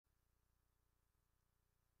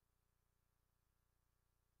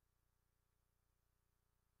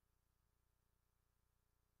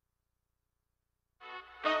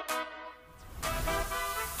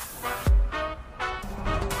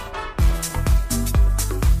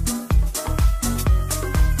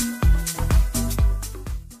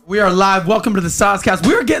We are live. Welcome to the SOSCAST.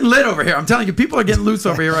 We're getting lit over here. I'm telling you, people are getting loose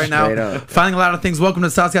over here right now. Finding a lot of things. Welcome to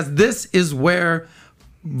the SOSCAST. This is where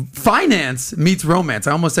finance meets romance.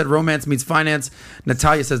 I almost said romance meets finance.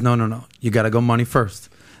 Natalia says, no. You got to go money first.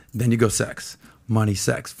 Then you go sex. Money,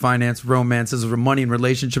 sex, finance, romance. This is where money and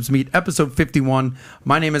relationships meet. Episode 51.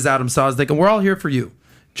 My name is Adam Sosdick, and we're all here for you.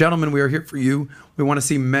 Gentlemen, we are here for you. We want to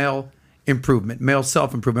see male improvement, male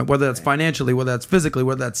self-improvement, whether that's financially, whether that's physically,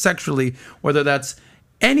 whether that's sexually, whether that's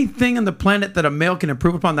anything on the planet that a male can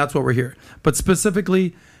improve upon. That's what we're here. But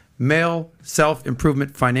specifically, male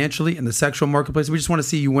self-improvement financially in the sexual marketplace. We just want to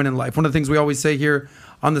see you win in life. One of the things we always say here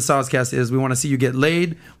on the SOSCAST is we want to see you get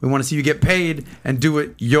laid, we want to see you get paid, and do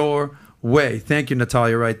it your way. Thank you,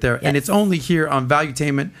 Natalia, right there. Yes. And it's only here on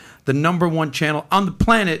Valuetainment, the #1 channel on the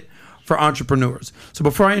planet for entrepreneurs. So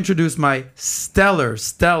before I introduce my stellar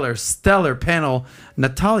panel,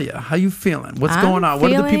 Natalia, how you feeling? What's going on? What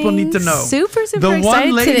do the people need to know? Super the excited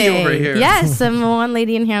one lady today. over here. Yes, I'm the one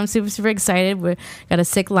lady in here. I'm super excited. We've got a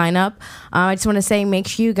sick lineup. I just want to say, make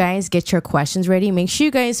sure you guys get your questions ready. Make sure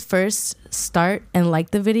you guys first start and like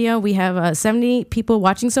the video. We have 70 people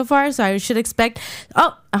watching so far, so I should expect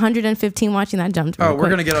 115 watching. That jumped real we're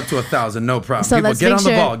quick. gonna get up to 1,000, no problem. So people, get on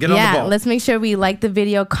the ball. Get on the ball. Let's make sure we like the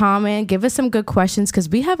video, comment, give us some good questions, because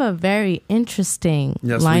we have a very interesting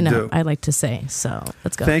lineup, I'd like to say. So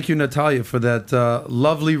let's go. Thank you, Natalia, for that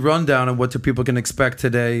lovely rundown of what people can expect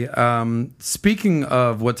today. Speaking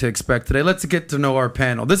of what to expect today, let's get to know our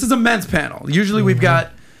panel. This is a men's panel. Usually we've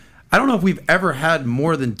got, I don't know if we've ever had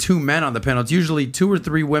more than 2 men on the panel. It's usually 2 or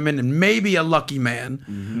 3 women and maybe a lucky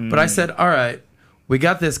man. But I said, all right, we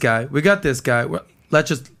got this guy. We got this guy.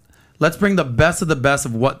 Let's bring the best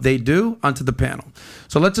of what they do onto the panel.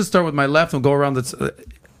 So let's just start with my left and go around the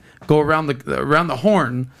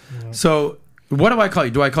horn. Yeah. So what do I call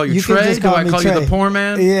you? Do I call you Trey? Do I call you the poor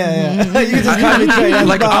man? Yeah. You can just call me Trey.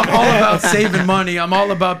 Like, I'm all about saving money. I'm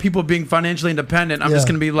all about people being financially independent. I'm just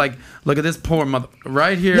going to be like, look at this poor mother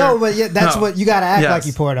right here. No, but that's what you got to act like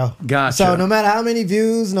you poor, though. Gotcha. So no matter how many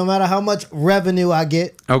views, no matter how much revenue I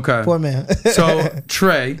get, poor man. So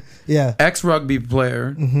Trey, ex-rugby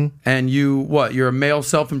player, and you, what? You're a male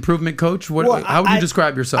self-improvement coach? How would you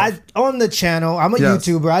describe yourself? On the channel, I'm a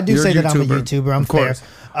YouTuber. I do say that I'm a YouTuber. I'm fair.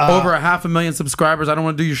 Over 500,000 subscribers. I don't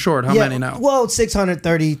want to do you short. How many now? Well,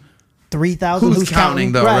 633,000. Who's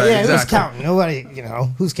counting though? Right, yeah, who's counting? Nobody,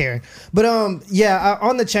 who's caring? But on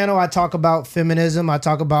the channel, I talk about feminism. I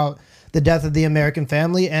talk about the death of the American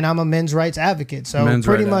family, and I'm a men's rights advocate. So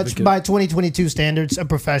pretty much by 2022 standards, a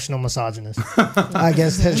professional misogynist. I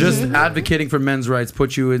guess that's just advocating for men's rights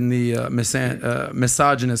puts you in the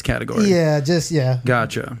misogynist category. Yeah.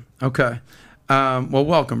 Gotcha. Okay. Well,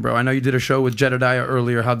 welcome, bro. I know you did a show with Jedediah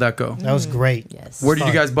earlier. How'd that go? That was great. Yes. Where did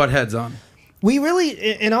you guys butt heads on? We really,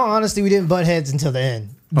 in all honesty, we didn't butt heads until the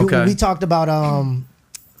end. Okay. We talked about,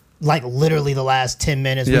 like literally the last 10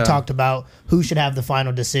 minutes, we talked about who should have the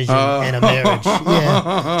final decision in a marriage.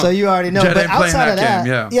 So you already know. But outside of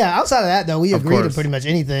that, outside of that, though, we agree to pretty much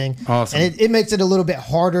anything. Awesome. And it makes it a little bit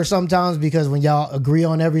harder sometimes because when y'all agree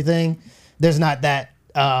on everything, there's not that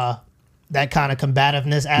that kind of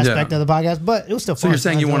combativeness aspect of the podcast, but it was still fun. So you're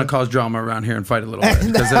saying you want to cause drama around here and fight a little bit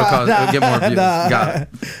because it'll get more views. Got it.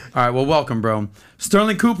 All right, well, welcome, bro.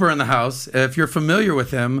 Sterling Cooper in the house. If you're familiar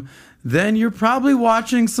with him, then you're probably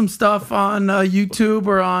watching some stuff on YouTube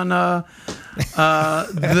or on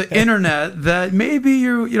the internet that maybe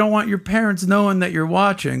you don't want your parents knowing that you're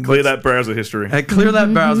watching. Clear that browser history. Clear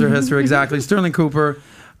that browser history, exactly. Sterling Cooper,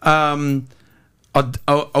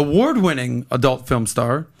 award-winning adult film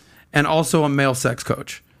star, and also a male sex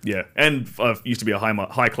coach. Yeah, and used to be a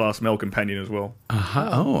high-class male companion as well.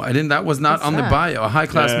 I didn't. That was not on the bio. A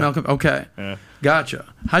high-class male companion. Okay, gotcha.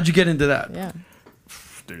 How'd you get into that? Yeah.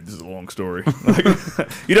 Dude, this is a long story.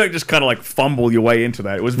 You don't just kind of like fumble your way into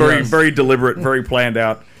that. It was very deliberate, very planned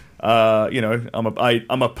out.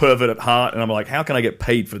 I'm a pervert at heart, and I'm like, how can I get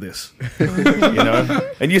paid for this?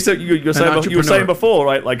 And you said you were saying before,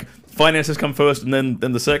 right? Like finances come first, and then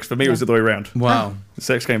the sex. For me, it was the other way around. Wow, the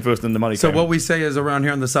sex came first, then the money. So came. what we say is around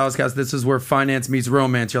here on the SOSCAST, this is where finance meets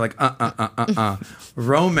romance. You're like,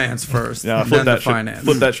 romance first, then the finance.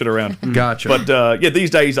 Flip that shit around. Gotcha. But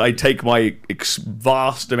these days I take my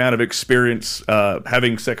vast amount of experience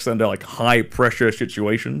having sex under like high pressure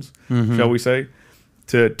situations, shall we say,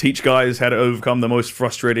 to teach guys how to overcome the most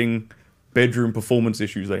frustrating bedroom performance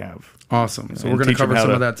issues they have. Awesome. So we're going to cover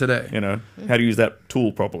some of that today. How to use that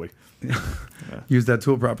tool properly. Use that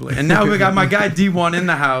tool properly. And now we got my guy Dee-1 in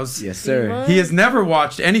the house. Yes, sir. He has never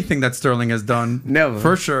watched anything that Sterling has done. Never.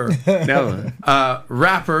 For sure. Never.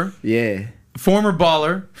 Rapper. Yeah. Former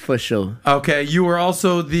baller. For sure. Okay, you were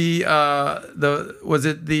also the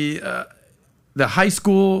high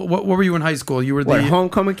school. What were you in high school? You were the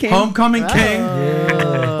homecoming king. Homecoming king.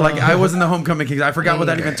 Yeah. Like I wasn't the homecoming king. I forgot what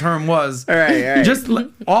that even term was. All right. Just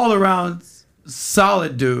all around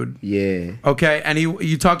solid dude. Yeah. Okay, and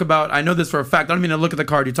you talk about. I know this for a fact. I don't mean to look at the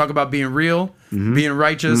card. You talk about being real, being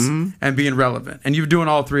righteous, and being relevant, and you're doing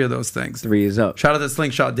all three of those things. 3 is up. Shout out to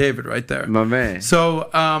Slingshot David right there, my man. So,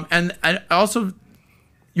 and also,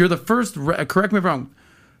 you're the first. Correct me if I'm wrong.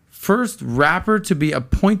 First rapper to be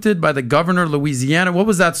appointed by the governor of Louisiana. What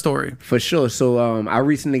was that story? For sure. So I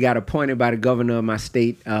recently got appointed by the governor of my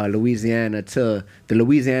state, Louisiana, to the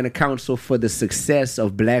Louisiana Council for the Success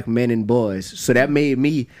of Black Men and Boys. So that made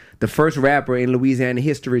me the first rapper in Louisiana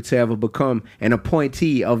history to ever become an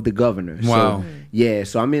appointee of the governor. Wow. So, yeah,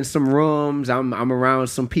 so I'm in some rooms, I'm around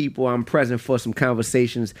some people, I'm present for some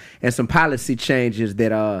conversations and some policy changes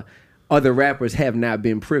that other rappers have not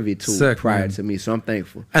been privy to prior to me, so I'm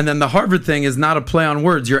thankful. And then the Harvard thing is not a play on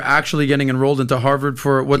words. You're actually getting enrolled into Harvard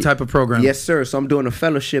for what type of program? Yes, sir. So I'm doing a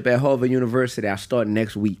fellowship at Harvard University. I start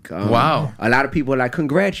next week. Wow. A lot of people are like,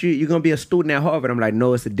 congrats, you're going to be a student at Harvard. I'm like,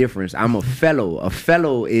 no, it's a difference. I'm a fellow. A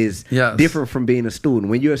fellow is different from being a student.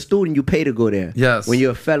 When you're a student, you pay to go there. Yes. When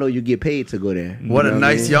you're a fellow, you get paid to go there. What a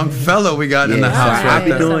nice young fellow we got in the house. So I've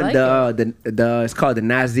been doing it's called the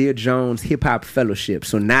Nasir Jones Hip Hop Fellowship.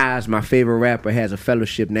 So Nas, my favorite rapper, has a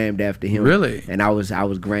fellowship named after him. Really? And I was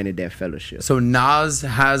granted that fellowship. So Nas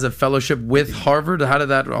has a fellowship with Harvard? How did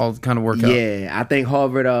that all kind of work out? Yeah, I think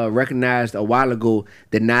Harvard recognized a while ago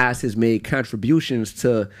that Nas has made contributions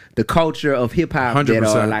to the culture of hip-hop 100%. That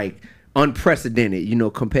are like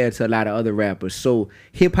unprecedented, compared to a lot of other rappers. So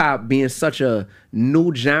hip-hop being such a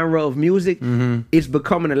new genre of music, it's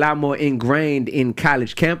becoming a lot more ingrained in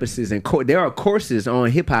college campuses, and there are courses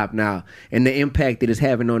on hip-hop now and the impact it is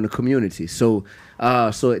having on the community. So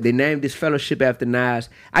so they named this fellowship after Nas.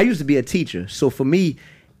 I used to be a teacher, so for me,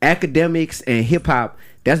 academics and hip-hop,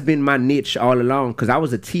 that's been my niche all along, because I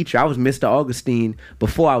was a teacher. I was Mr. Augustine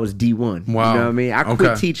before I was D-1. Wow. You know what I mean? I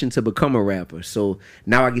quit teaching to become a rapper. So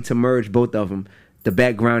now I get to merge both of them, the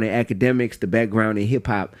background in academics, the background in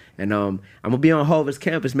hip-hop. And I'm going to be on Harvard's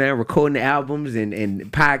campus, man, recording the albums and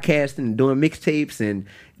podcasting and doing mixtapes and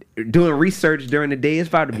doing research during the day. It's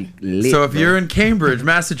about to be lit. So if you're in Cambridge,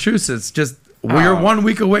 Massachusetts, we're 1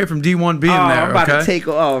 week away from D-1 being there. I'm about to take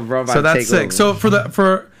over, bro. So that's sick. So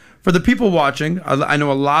for the people watching, I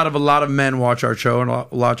know a lot of men watch our show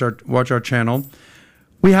and watch our channel.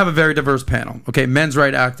 We have a very diverse panel. Okay, men's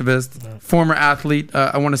right activist, former athlete.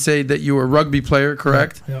 I want to say that you were a rugby player,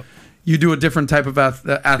 correct? Yep. You do a different type of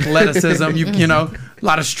athleticism. you know, a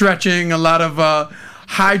lot of stretching, a lot of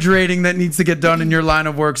hydrating that needs to get done in your line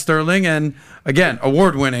of work, Sterling. And again,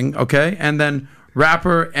 award winning. Okay, and then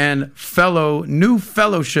rapper and new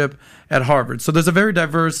fellowship at Harvard. So there's a very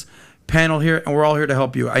diverse panel here, and we're all here to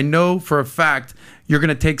help you. I know for a fact you're going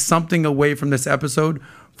to take something away from this episode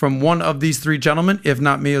from one of these three gentlemen, if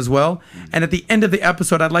not me as well. And at the end of the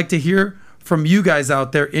episode, I'd like to hear from you guys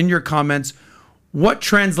out there in your comments, what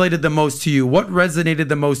translated the most to you? What resonated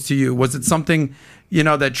the most to you? Was it something,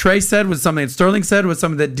 that Trey said? Was it something that Sterling said? Was it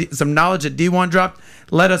something that some knowledge that Dee-1 dropped?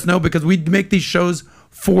 Let us know, because we make these shows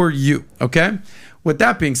for you, okay? With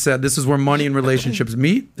that being said, this is where money and relationships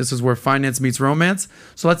meet. This is where finance meets romance.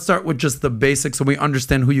 So let's start with just the basics so we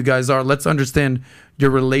understand who you guys are. Let's understand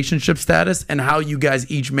your relationship status and how you guys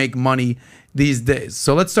each make money these days.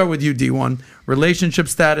 So let's start with you, Dee-1. Relationship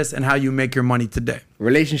status and how you make your money today.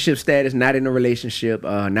 Relationship status, not in a relationship,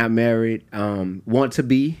 not married, want to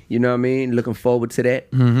be, you know what I mean? Looking forward to that.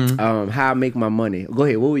 How I make my money. Go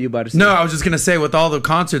ahead, what were you about to say? No, I was just going to say, with all the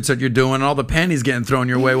concerts that you're doing and all the panties getting thrown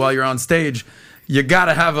your way while you're on stage, you got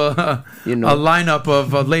to have a lineup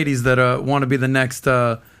of ladies that want to be the next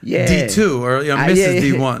D2 or Mrs.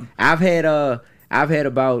 D1. I've had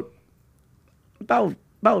about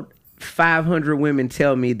 500 women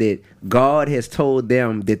tell me that God has told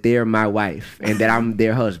them that they're my wife and that I'm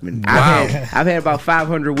their husband. Wow. I've had about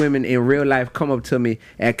 500 women in real life come up to me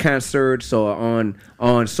at concerts or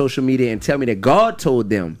on social media and tell me that God told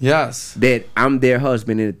them that I'm their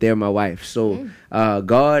husband and that they're my wife. So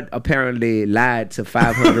God apparently lied to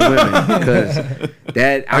 500 women, because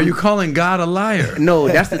Are you calling God a liar? No,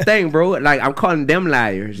 that's the thing, bro. Like, I'm calling them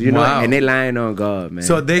liars, know, and they lying on God, man.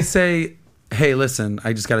 So they say, hey, listen,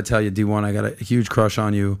 I just got to tell you, D1, I got a huge crush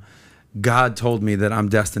on you. God told me that I'm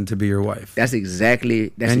destined to be your wife. That's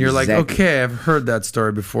exactly. And you're like, okay, I've heard that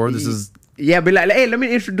story before. This is Yeah, but like, hey, let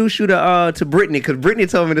me introduce you to Brittany, because Brittany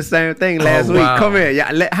told me the same thing last week. Come here.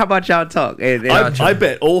 Yeah, how about y'all talk? I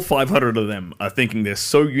bet all 500 of them are thinking they're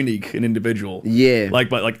so unique and individual. Yeah.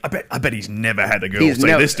 But I bet he's never had a girl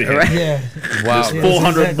say this to him. Right? Yeah. Wow. There's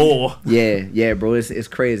 400 more. Yeah, bro. It's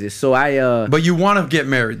crazy. So But you want to get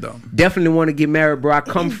married though? Definitely want to get married, bro. I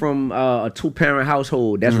come from a 2-parent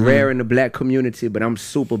household. That's rare in the black community, but I'm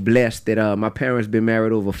super blessed that my parents been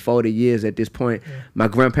married over 40 years at this point. Yeah. My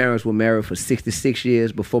grandparents were married for 66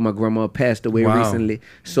 years before my grandma passed away recently.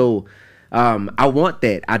 So I want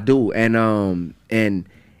that. I do. And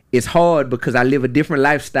it's hard because I live a different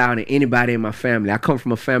lifestyle than anybody in my family. I come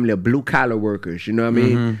from a family of blue collar workers. You know what I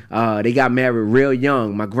mean? They got married real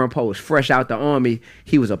young. My grandpa was fresh out the army.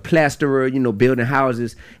 He was a plasterer, building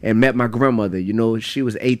houses, and met my grandmother. She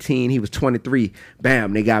was 18. He was 23.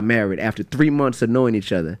 Bam, they got married. After 3 months of knowing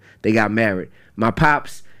each other, they got married. My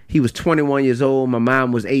pops, he was 21 years old. My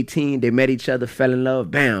mom was 18. They met each other, fell in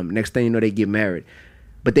love. Bam, next thing you know, they get married.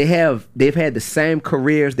 But they've had the same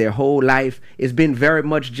careers their whole life. It's been very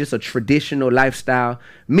much just a traditional lifestyle.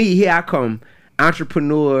 Me, here I come,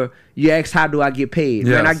 entrepreneur. You ask, how do I get paid?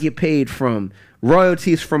 Yes. Man, I get paid from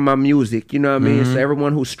royalties from my music. You know what I mean? So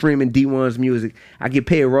everyone who's streaming Dee-1's music, I get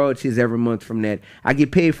paid royalties every month from that. I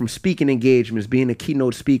get paid from speaking engagements, being a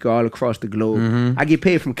keynote speaker all across the globe. I get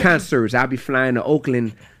paid from concerts. I'll be flying to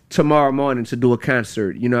Oakland tomorrow morning to do a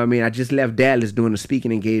concert. You know what I mean? I just left Dallas doing a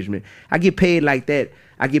speaking engagement. I get paid like that.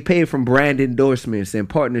 I get paid from brand endorsements and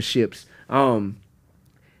partnerships. Of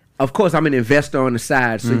course, I'm an investor on the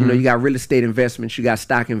side. So, you got real estate investments, you got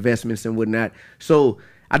stock investments and whatnot. So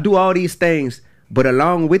I do all these things, but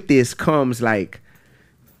along with this comes like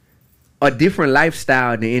a different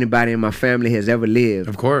lifestyle than anybody in my family has ever lived.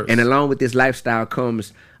 Of course. And along with this lifestyle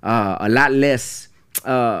comes a lot less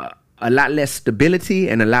stability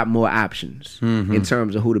and a lot more options in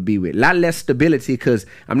terms of who to be with. A lot less stability because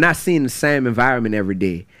I'm not seeing the same environment every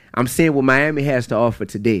day. I'm seeing what Miami has to offer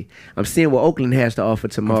today. I'm seeing what Oakland has to offer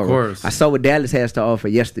tomorrow. Of course. I saw what Dallas has to offer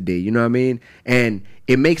yesterday. You know what I mean? And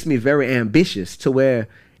it makes me very ambitious to where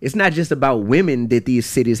it's not just about women that these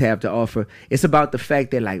cities have to offer. It's about the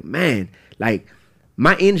fact that, like, man, like,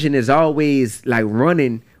 my engine is always, like,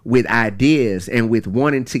 running with ideas and with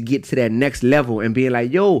wanting to get to that next level and being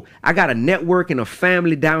like, yo, I got a network and a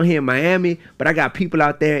family down here in Miami, but I got people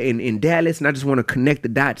out there in Dallas, and I just want to connect the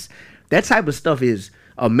dots. That type of stuff is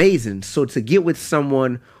amazing. So to get with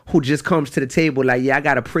someone who just comes to the table like, yeah, I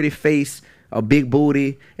got a pretty face, a big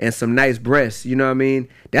booty, and some nice breasts, you know what I mean?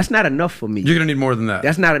 That's not enough for me. You're going to need more than that.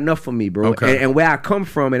 That's not enough for me, bro. Okay. And where I come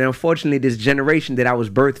from, and unfortunately this generation that I was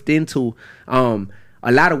birthed into,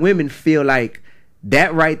 a lot of women feel like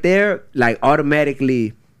that right there, like,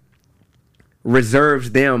 automatically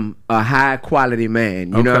reserves them a high quality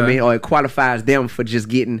man. You know what I mean? Or it qualifies them for just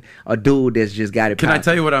getting a dude that's just got it. Can I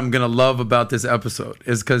tell you what I'm going to love about this episode?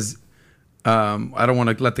 Is because I don't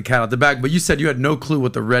want to let the cat out the bag, but you said you had no clue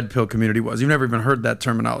what the red pill community was. You've never even heard that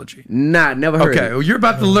terminology. Nah, never heard it. Okay, well, you're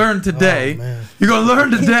about to learn today. You're going to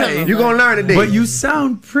learn today. You're going to learn today. But you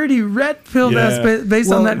sound pretty red pill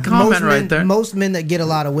based on that comment right there. Most men that get a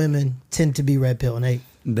lot of women tend to be red pill, and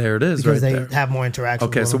there it is, because right they there. have more interaction.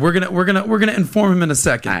 Okay, so we're gonna inform him in a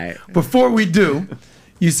second. Right. Before we do,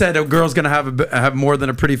 you said a girl's gonna have more than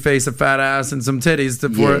a pretty face, a fat ass, and some titties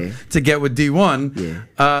to get with D1.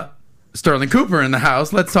 Yeah. Sterling Cooper in the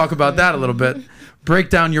house. Let's talk about that a little bit. Break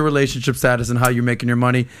down your relationship status and how you're making your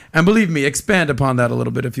money, and believe me, expand upon that a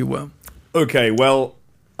little bit if you will. Okay, well,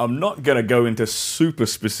 I'm not going to go into super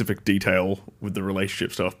specific detail with the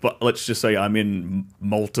relationship stuff, but let's just say I'm in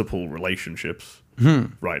multiple relationships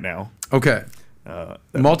right now. Okay.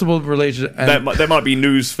 Multiple relationships. That might be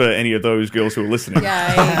news for any of those girls who are listening. Yeah.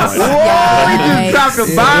 We just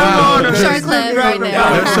dropped a bomb on Short clip right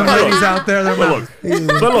now. There's some ladies out there that look.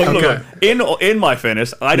 In my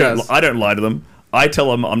fairness, I don't lie to them. I tell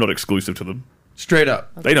them I'm not exclusive to them. Straight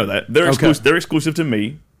up. They know that. They're exclusive. They're exclusive to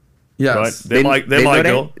me. Yes. Right? They're my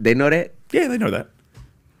girl. They know that? Yeah, they know that.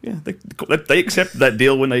 Yeah, they accept that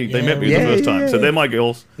deal when they met me the first time. So they're my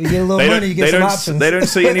girls. You get a little money, you get some options. They don't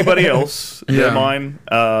see anybody else. They're mine.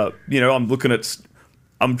 I'm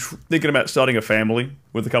thinking about starting a family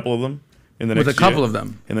with a couple of them in the next year. With a couple of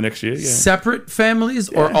them? In the next year, yeah. Separate families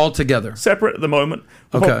or all together? Separate at the moment.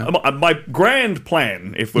 Okay. My grand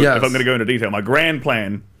plan, if I'm going to go into detail, my grand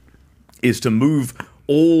plan is to move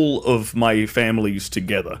all of my families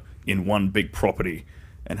together in one big property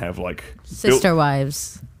and have like sister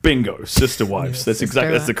wives. Bingo, sister wives. That's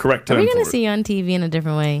the correct term. Are we going to to see you on TV in a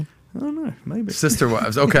different way? I don't know, maybe. Sister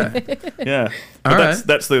wives, okay. Yeah. All right.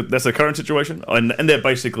 That's the current situation, and they're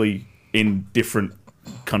basically in different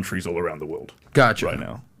countries all around the world. Gotcha. Right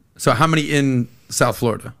now. So how many in South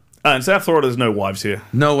Florida? In South Florida, there's no wives here.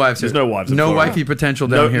 No wives here. There's no wives in No Florida. wifey potential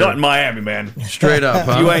down here. Not in Miami, man. Straight up,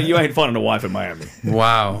 huh? You ain't finding a wife in Miami.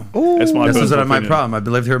 Wow. That's my This is personal my opinion. problem. I've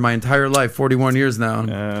lived here my entire life, 41 years now.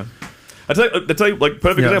 Yeah. I tell you, like,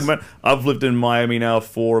 perfect Yes. example, man. I've lived in Miami now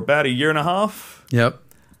for about a year and a half. Yep.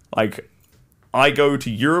 Like, I go to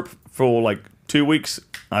Europe for like 2 weeks.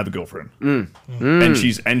 I have a girlfriend, and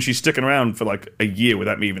she's sticking around for like a year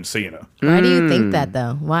without me even seeing her. Why do you think that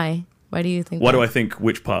though? Why? Why do you think? Why that? do I think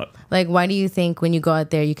which part? Like, why do you think when you go out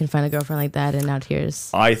there you can find a girlfriend like that and out here's?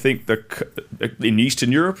 I think in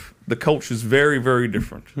Eastern Europe the culture is very, very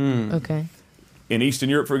different. Okay. In Eastern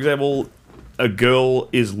Europe, for example, a girl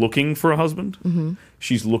is looking for a husband.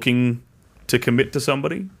 She's looking to commit to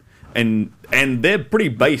somebody, and they're pretty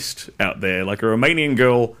based out there. Like a Romanian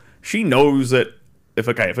girl, she knows that if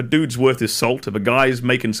a dude's worth his salt, if a guy's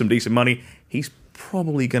making some decent money, he's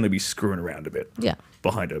probably going to be screwing around a bit. Yeah.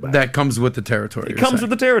 Behind her back. That comes with the territory. It comes with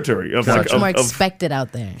the territory of So like it's more of, expected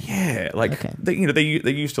out there. yeah, like Okay.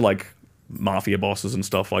 they used to like mafia bosses and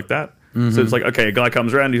stuff like that. So it's like, okay, a guy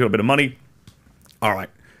comes around, he's got a bit of money. All right,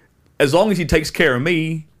 as long as he takes care of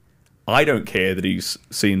me, I don't care that he's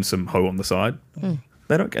seeing some hoe on the side.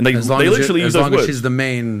 They don't, and they literally use those words. As long as she's the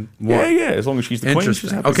main one. Yeah, as long as she's the queen.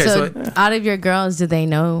 She's Interesting. happy. Okay, So, out of your girls, do they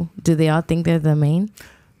all think they're the main?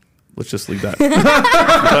 Let's just leave that. You know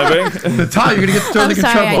what I mean? Ty, you're gonna get Sterling I'm in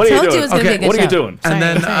sorry, trouble. I What are you told you doing? it was gonna be a good What are you show. doing? And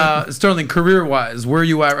then, Sorry. Sterling, career-wise, where are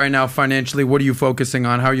you at right now financially? What are you focusing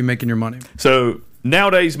on? How are you making your money? So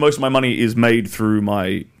nowadays, most of my money is made through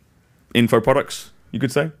my info products, you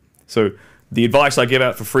could say. So the advice I give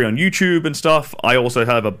out for free on YouTube and stuff, I also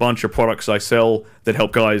have a bunch of products I sell that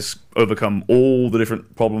help guys overcome all the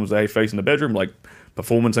different problems they face in the bedroom, like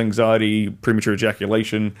performance anxiety, premature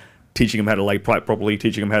ejaculation, teaching them how to lay pipe properly,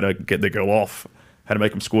 teaching them how to get their girl off, how to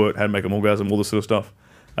make them squirt, how to make them orgasm, all this sort of stuff.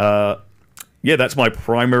 Yeah, that's my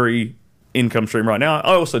primary income stream right now.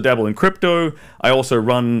 I also dabble in crypto. I also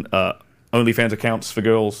run OnlyFans accounts for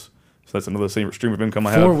girls. So that's another stream of income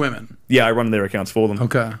I have. For women. Yeah, I run their accounts for them.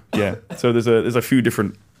 Okay. Yeah. So there's a few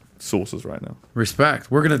different sources right now.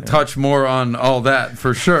 Respect. We're gonna touch more on all that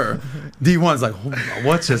for sure. D1's like,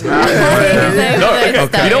 what's just happening? No,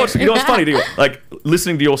 okay. You know what's funny, D1? Like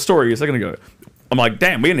listening to your story a second ago, I'm like,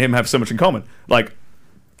 damn, me and him have so much in common. Like,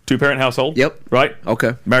 2-parent household. Yep. Right?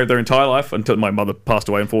 Okay. Married their entire life until my mother passed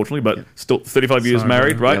away, unfortunately, but still 35 years Sorry,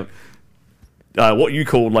 married, man. right? What you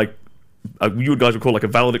called like, you guys would call like a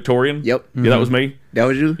valedictorian. Yep. Yeah, that was me. That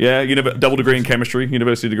was you? Yeah, double degree in chemistry,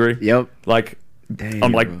 university degree. Yep. Like, Damn,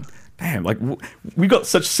 I'm like, bro. damn, like we got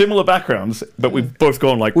such similar backgrounds, but we've both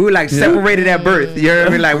gone like, We were like separated at birth. You know what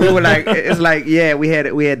I mean? Like we were like, it's like, yeah, we had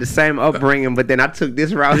the same upbringing, but then I took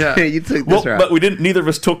this route, Yeah. and you took this route. but we didn't. Neither of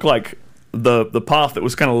us took like the path that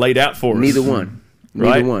was kind of laid out for us. Neither one.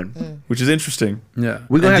 Right? Neither one. Which is interesting. Yeah.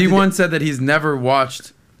 We gonna And have to D1 said that he's never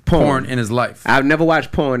watched porn in his life. I've never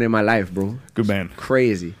watched porn in my life, bro. Good man.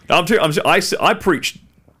 Crazy. I preach.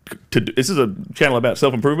 This is a channel about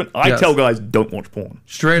self-improvement. I Yes. tell guys don't watch porn.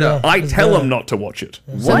 Straight up. I tell them not to watch it.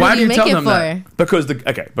 So why what do you make tell it them that? for? Because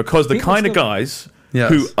the kind of guys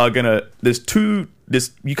Yes. who are gonna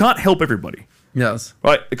you can't help everybody. Yes.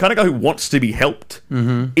 Right, the kind of guy who wants to be helped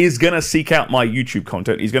is going to seek out my YouTube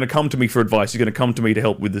content. He's going to come to me for advice. He's going to come to me to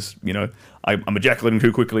help with this. You know, I'm ejaculating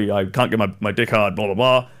too quickly. I can't get my dick hard. Blah blah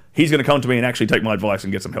blah. He's going to come to me and actually take my advice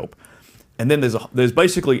and get some help. And then there's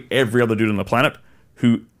basically every other dude on the planet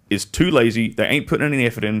who is too lazy. They ain't putting any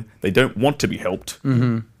effort in. They don't want to be helped.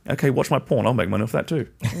 Okay, watch my porn. I'll make money off that too.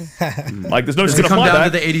 Like, there's no just Does it going to come apply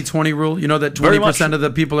down that. to the 80-20 rule? You know that Very 20% much. of the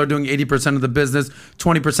people are doing 80% of the business,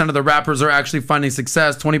 20% of the rappers are actually finding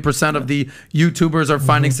success, 20% of the YouTubers are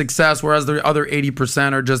finding success, whereas the other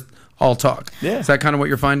 80% are just all talk. Yeah. Is that kind of what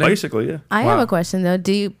you're finding? Basically, yeah. I Wow. have a question though.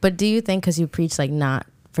 Do you think, because you preach like not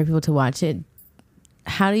for people to watch it,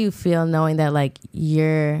 how do you feel knowing that like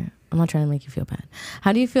I'm not trying to make you feel bad.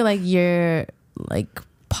 How do you feel like you're like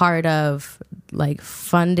part of like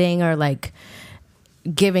funding or like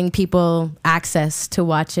giving people access to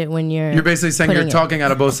watch it when you're basically saying you're putting it- talking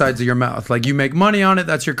out of both sides of your mouth. Like you make money on it,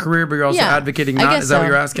 that's your career, but you're also advocating I not. guess Is that what so.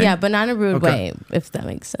 you're asking? Yeah, but not in a rude Okay. way, if that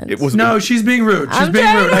makes sense. It was No, she's being rude. She's I'm being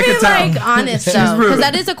trying rude. to I be can tell. like honest She's though, rude. because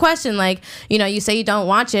that is a question. Like, you know, you say you don't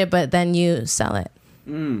watch it, but then you sell it.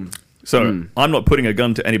 So I'm not putting a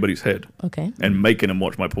gun to anybody's head Okay, and making them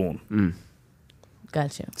watch my porn.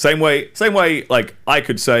 gotcha. Same way, like I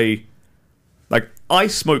could say, like I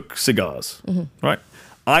smoke cigars, right?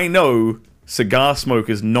 I know cigar smoke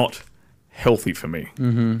is not healthy for me,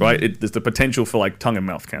 right? There's the potential for like tongue and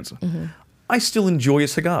mouth cancer. I still enjoy a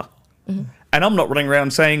cigar, and I'm not running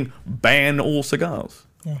around saying ban all cigars.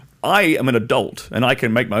 I am an adult and I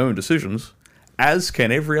can make my own decisions, as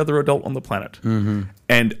can every other adult on the planet. Mm-hmm.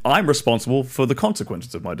 And I'm responsible for the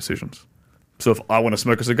consequences of my decisions. So if I want to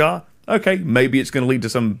smoke a cigar, okay, maybe it's going to lead to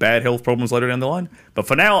some bad health problems later down the line. But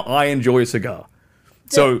for now, I enjoy a cigar.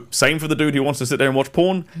 So same for the dude who wants to sit there and watch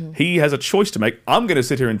porn. Mm-hmm. He has a choice to make. I'm going to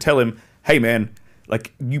sit here and tell him, hey, man,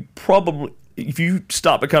 like, you probably, if you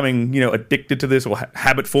start becoming, addicted to this or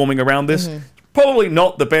habit forming around this, probably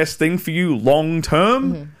not the best thing for you long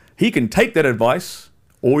term. Mm-hmm. He can take that advice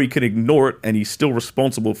or he can ignore it, and he's still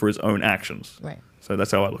responsible for his own actions. Right. So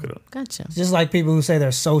that's how I look at it. Gotcha. It's just like people who say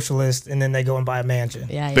they're socialist and then they go and buy a mansion.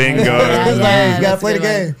 Yeah. Bingo. You gotta play the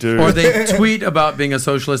game. Dude. Or they tweet about being a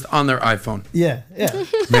socialist on their iPhone. Yeah.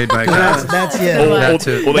 Made by guys. That's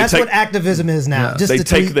Or what activism is now. Yeah. Just they to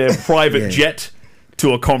take tweet. their private jet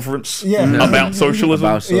to a conference Yeah. about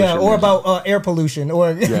socialism. Or about air pollution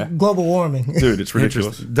or global warming. Dude, it's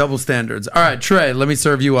ridiculous. Double standards. All right, Trey, let me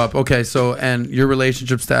serve you up. Okay, so, and your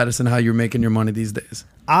relationship status and how you're making your money these days.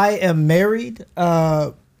 I am married,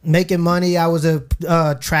 making money. I was a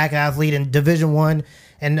track athlete in Division I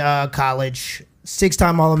in college,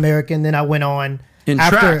 6-time All-American. Then I went on. In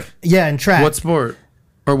track? Yeah, in track. What sport?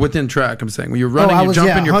 Or within track, I'm saying. When you're running, you're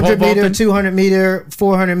jumping, you're pole 100 meter, vaulting? 200 meter,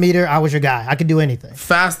 400 meter, I was your guy. I could do anything.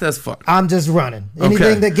 Fast as fuck. I'm just running.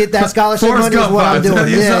 Anything that get that scholarship money is what I'm doing.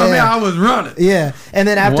 I was running. Yeah. And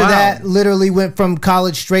then after that, literally went from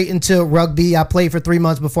college straight into rugby. I played for 3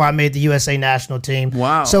 months before I made the USA national team.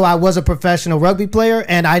 Wow. So I was a professional rugby player,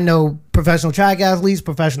 and I know professional track athletes,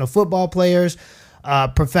 professional football players,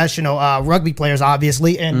 professional rugby players,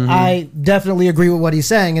 obviously, and I definitely agree with what he's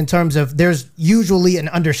saying in terms of there's usually an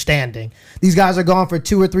understanding. These guys are gone for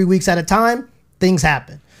 2 or 3 weeks at a time. Things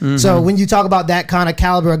happen. So when you talk about that kind of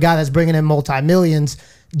caliber, a guy that's bringing in multi-millions,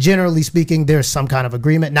 generally speaking, there's some kind of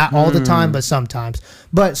agreement. Not all the time, but sometimes.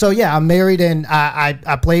 But so yeah, I'm married and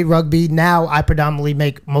I played rugby. Now I predominantly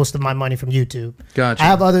make most of my money from YouTube. Gotcha. I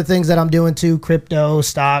have other things that I'm doing too: crypto,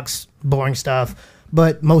 stocks, boring stuff.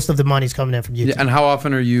 But most of the money's coming in from YouTube. Yeah, and how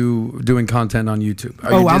often are you doing content on YouTube?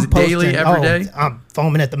 Are you I'm posting daily, every day? I'm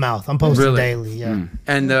foaming at the mouth. I'm posting daily, yeah.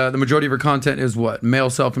 And the majority of your content is what? Male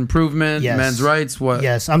self-improvement, men's rights, what?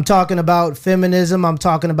 Yes, I'm talking about feminism. I'm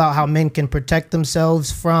talking about how men can protect themselves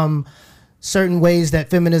from certain ways that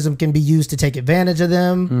feminism can be used to take advantage of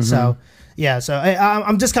them. So, yeah, so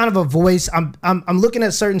I'm just kind of a voice. I'm looking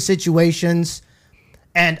at certain situations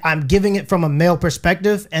and I'm giving it from a male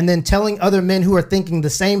perspective and then telling other men who are thinking the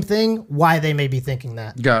same thing why they may be thinking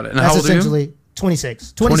that. Got it. And that's how old essentially are you?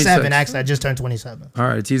 26. 27, actually. I just turned 27. All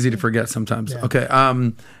right. It's easy to forget sometimes. Yeah. Okay.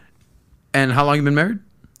 And how long you been married?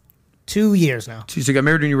 2 years now. So you got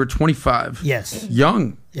married when you were 25. Yes.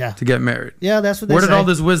 Young. Yeah. To get married. Yeah, that's what they say. Where did all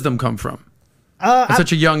this wisdom come from? At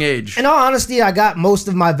such a young age. In all honesty, I got most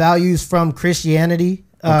of my values from Christianity.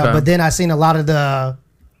 But then I seen a lot of the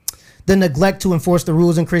neglect to enforce the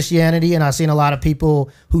rules in Christianity, and I've seen a lot of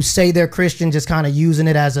people who say they're Christian just kind of using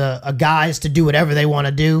it as a guise to do whatever they want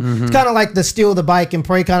to do. It's kind of like the steal the bike and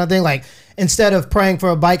pray kind of thing. Like, instead of praying for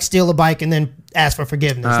a bike, steal a bike and then ask for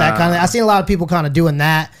forgiveness. That kind of. I've seen a lot of people kind of doing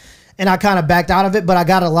that, and I kind of backed out of it, but I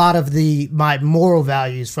got a lot of my moral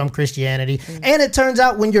values from Christianity. And it turns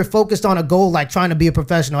out when you're focused on a goal like trying to be a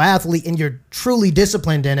professional athlete and you're truly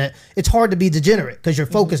disciplined in it, it's hard to be degenerate because you're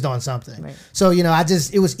focused on something. Right. So,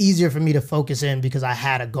 it was easier for me to focus in because I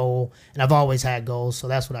had a goal, and I've always had goals. So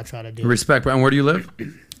that's what I try to do. Respect. And where do you live?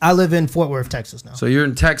 I live in Fort Worth, Texas now. So you're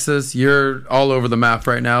in Texas. You're all over the map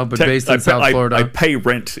right now, but based in South Florida. I pay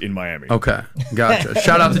rent in Miami. Okay, gotcha.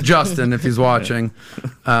 Shout out to Justin if he's watching.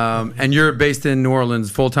 And you're based in New Orleans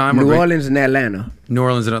full time? New Orleans and Atlanta. New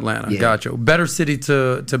Orleans and Atlanta. Yeah. Gotcha. Better city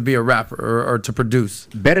to be a rapper or to produce?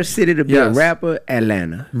 Better city to be a rapper,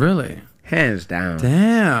 Atlanta. Really? Hands down.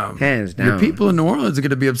 Damn. Hands down. Your people in New Orleans are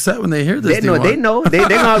going to be upset when they hear this. They know. They know. They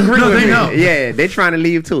gonna agree with me. Know. Yeah, they trying to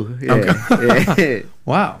leave too. Yeah. Okay. Yeah.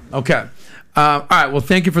 Wow. Okay. All right. Well,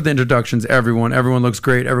 thank you for the introductions, everyone. Everyone looks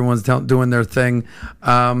great. Everyone's doing their thing.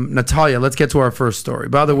 Natalia, let's get to our first story.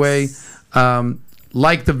 By the way,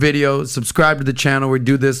 like the video, subscribe to the channel. We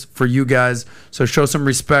do this for you guys. So show some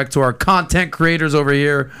respect to our content creators over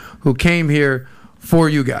here who came here for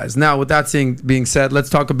you guys. Now, with that being said, let's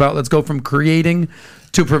go from creating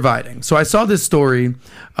to providing. So I saw this story.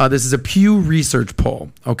 This is a Pew Research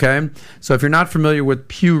poll, okay? So if you're not familiar with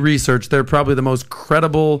Pew Research, they're probably the most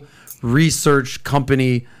credible research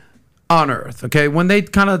company on earth, okay? When they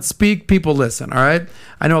kind of speak, people listen, all right?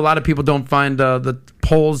 I know a lot of people don't find the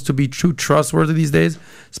polls to be too trustworthy these days,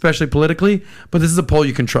 especially politically, but this is a poll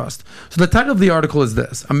you can trust. So the title of the article is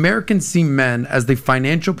this: Americans see men as the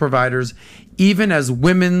financial providers even as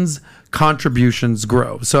women's contributions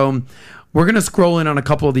grow. So we're going to scroll in on a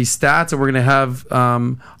couple of these stats, and we're going to have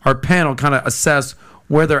our panel kind of assess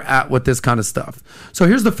where they're at with this kind of stuff. So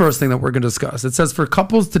here's the first thing that we're going to discuss. It says, for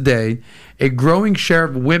couples today, a growing share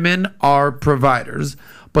of women are providers,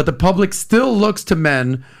 but the public still looks to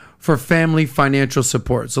men for family financial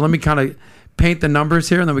support. So let me kind of paint the numbers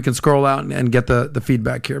here, and then we can scroll out and get the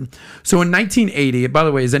feedback here. So in 1980, by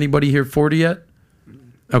the way, is anybody here 40 yet?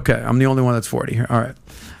 Okay, I'm the only one that's 40 here. All right.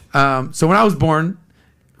 So when I was born,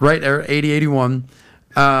 right, 80, 81,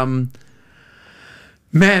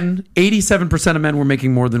 men, 87% of men were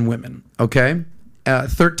making more than women, okay?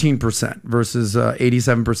 13% versus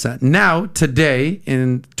 87%. Now, today,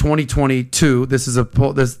 in 2022, this is a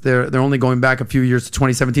poll, they're only going back a few years to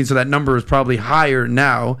 2017, so that number is probably higher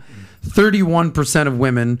now. 31% of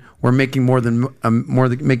women were making more than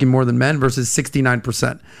men versus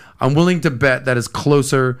 69%. I'm willing to bet that is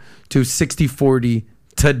closer to 60-40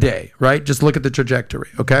 today, right? Just look at the trajectory,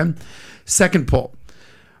 okay? Second poll,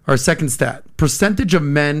 or second stat, percentage of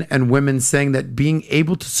men and women saying that being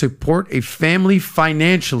able to support a family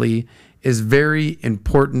financially is very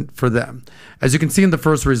important for them. As you can see in the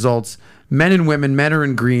first results, men and women, men are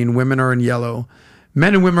in green, women are in yellow.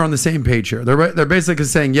 Men and women are on the same page here. They're basically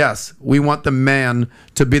saying, yes, we want the man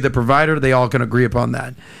to be the provider. They all can agree upon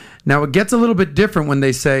that. Now, it gets a little bit different when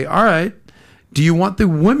they say, all right, do you want the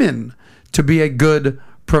women to be a good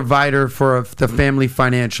provider for the family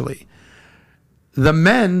financially? The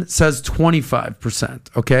men says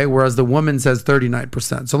 25%, okay, whereas the woman says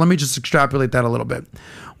 39%. So let me just extrapolate that a little bit.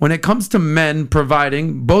 When it comes to men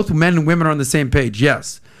providing, both men and women are on the same page.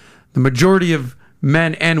 Yes, the majority of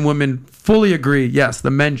men and women fully agree, yes,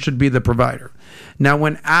 the men should be the provider. Now,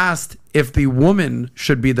 when asked if the woman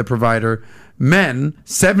should be the provider, men,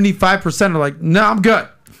 75% are like, no, I'm good.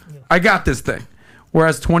 I got this thing.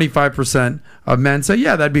 Whereas 25% of men say,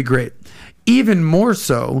 yeah, that'd be great. Even more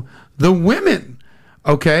so, the women,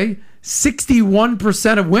 okay,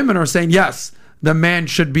 61% of women are saying, yes, the man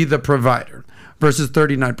should be the provider versus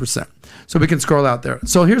 39%. So we can scroll out there.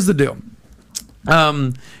 So here's the deal.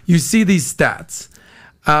 You see these stats.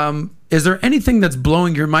 Is there anything that's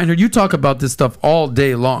blowing your mind here? You talk about this stuff all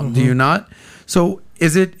day long, do you not? So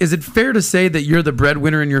is it fair to say that you're the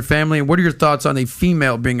breadwinner in your family? And what are your thoughts on a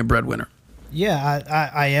female being a breadwinner? Yeah,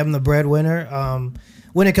 I am the breadwinner.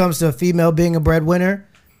 When it comes to a female being a breadwinner,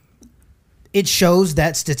 it shows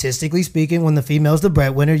that statistically speaking, when the female's the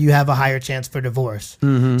breadwinner, you have a higher chance for divorce.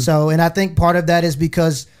 So, and I think part of that is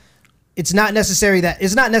because it's not necessarily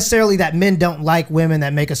that men don't like women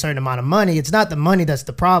that make a certain amount of money. It's not the money that's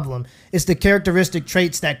the problem. It's the characteristic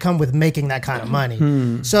traits that come with making that kind of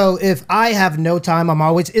money. So if I have no time,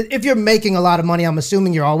 if you're making a lot of money, I'm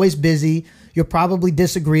assuming you're always busy. You're probably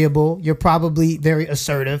disagreeable. You're probably very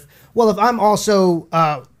assertive. Well, if I'm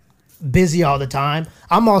also busy all the time,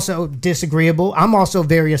 I'm also disagreeable. I'm also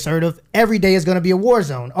very assertive. Every day is going to be a war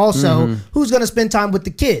zone. Also, who's going to spend time with the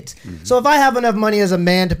kids? So if I have enough money as a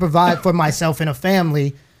man to provide for myself and a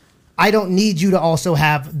family, I don't need you to also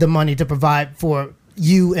have the money to provide for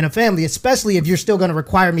you and a family, especially if you're still going to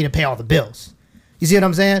require me to pay all the bills. You see what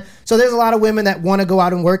I'm saying? So there's a lot of women that want to go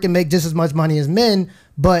out and work and make just as much money as men,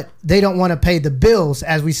 but they don't want to pay the bills,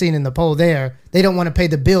 as we've seen in the poll there. They don't want to pay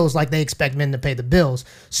the bills like they expect men to pay the bills.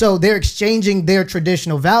 So they're exchanging their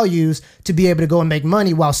traditional values to be able to go and make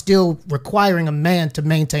money while still requiring a man to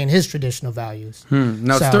maintain his traditional values.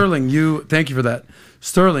 Now, Sterling, thank you for that.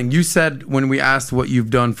 Sterling, you said when we asked what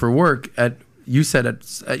you've done for work, you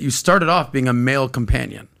started off being a male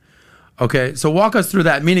companion. Okay, so walk us through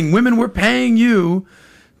that, meaning women were paying you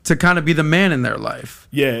to kind of be the man in their life.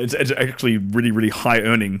 Yeah, it's actually really, really high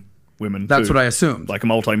earning women. That's what I assumed. Like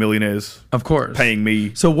multimillionaires. Of course. Paying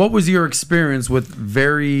me. So what was your experience with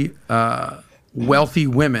very wealthy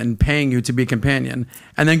women paying you to be a companion?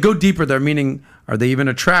 And then go deeper there, meaning are they even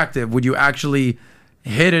attractive? Would you actually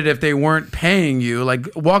hit it if they weren't paying you? Like,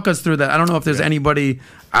 walk us through that. I don't know if there's anybody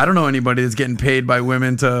that's getting paid by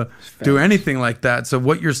women to do anything like that. So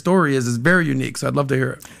what your story is very unique. So I'd love to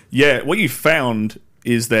hear it. Yeah, what you found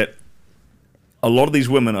is that a lot of these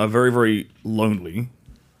women are very, very lonely.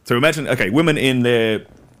 So imagine, women in their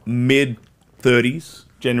mid-30s,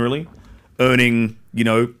 generally, earning,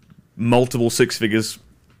 multiple six figures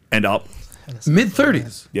and up.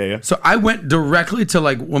 Mid-30s? Yeah. So I went directly to,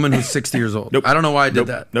 woman who's 60 years old. Nope. I don't know why I did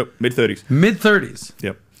that. Nope, mid-30s. Mid-30s?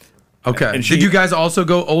 Yep. Okay. And did you guys also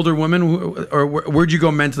go older women, or where'd you go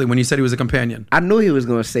mentally when you said he was a companion? I knew he was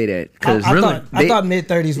going to say that. I thought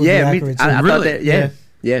mid-30s would be accurate. I thought that, yeah.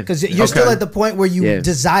 Because you're still at the point where you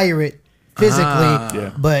desire it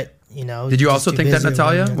physically, but, Did you also think that,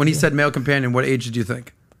 Natalia? When he said male companion, what age did you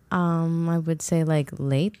think? I would say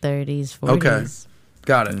late 30s, 40s. Okay.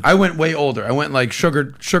 Got it. I went way older. I went like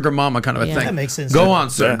sugar mama kind of a thing. That makes sense. Go on,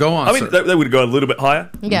 sir. Yeah. Go on, I mean, sir. they would go a little bit higher.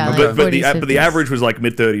 Yeah, like but 40s, the average was like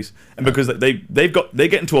mid-30s, and because they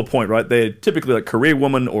get into a point, right? They're typically like career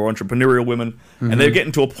women or entrepreneurial women, and they're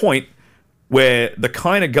getting to a point where the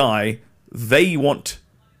kind of guy they want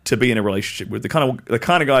to be in a relationship with, the kind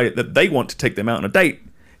of guy that they want to take them out on a date,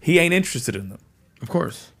 he ain't interested in them. Of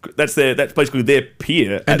course. That's basically their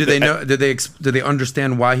peer. And do they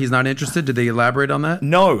understand why he's not interested? Did they elaborate on that?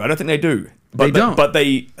 No, I don't think they do. But They don't. But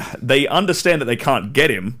they understand that they can't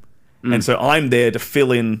get him, and so I'm there to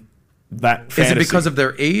fill in that fantasy. Is it because of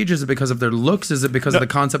their age? Is it because of their looks? Is it because of the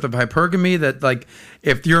concept of hypergamy that, like,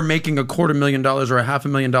 if you're making $250,000 or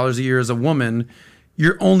 $500,000 a year as a woman,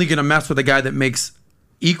 you're only going to mess with a guy that makes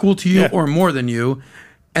equal to you or more than you,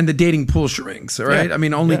 and the dating pool shrinks, right? Yeah. I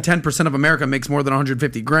mean, only 10% of America makes more than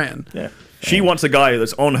 $150,000. Yeah. She wants a guy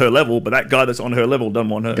that's on her level, but that guy that's on her level doesn't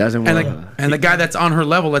want her. And the guy that's on her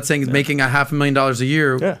level, let's say he's making $500,000 a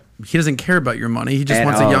year, he doesn't care about your money. He just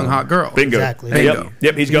wants a young, hot girl. Bingo. Exactly. Bingo.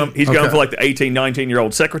 Yep. He's going for like the 18,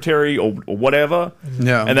 19-year-old secretary or whatever.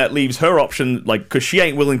 Yeah. And that leaves her option, like, because she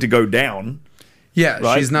ain't willing to go down. Yeah,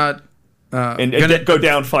 Right? she's not... and go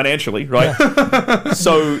down financially, right?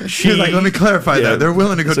 So she's like, let me clarify that. They're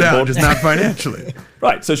willing to go down, just not financially.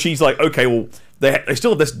 Right. So she's like, okay, well, they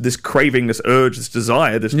still have this craving, this urge, this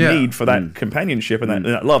desire, this need for that companionship and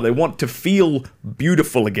that love. They want to feel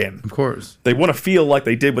beautiful again. Of course. They want to feel like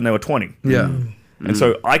they did when they were 20. Yeah. And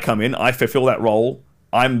so I come in, I fulfill that role.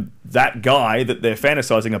 I'm that guy that they're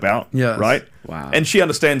fantasizing about. Yes. Right? Wow. And she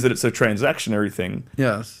understands that it's a transactionary thing.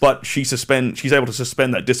 Yes. But she's able to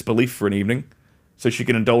suspend that disbelief for an evening so she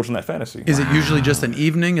can indulge in that fantasy. Is it usually just an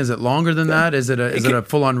evening? Is it longer than that? Is it a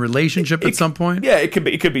full-on relationship at some point? Yeah, it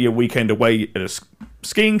could be a weekend away at a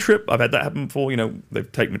skiing trip. I've had that happen before. You know,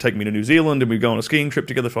 they've taken me to New Zealand and we go on a skiing trip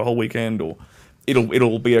together for a whole weekend, or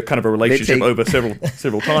it'll be a kind of a relationship over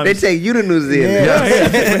several times. They take you to New Zealand.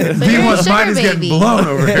 Yeah. Dee-1's mind is getting blown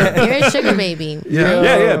over here. You're a sugar baby.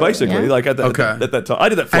 Yeah, basically. Yeah. Like at that time. I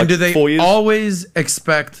did that for And do they 4 years. always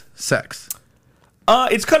expect sex?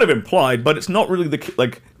 It's kind of implied, but it's not really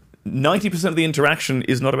 90% of the interaction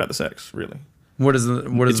is not about the sex, really.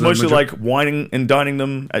 It's mostly like wining and dining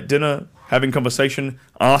them at dinner, having conversation,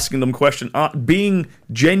 asking them questions, being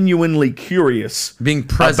genuinely curious, being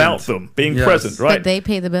present about them, being present, right? But they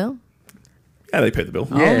pay the bill? Yeah, they pay the bill.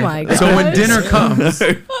 Oh my god. So when dinner comes,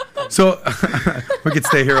 we could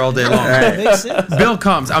stay here all day long. Makes sense. Bill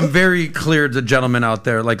comes. I'm very clear to gentlemen out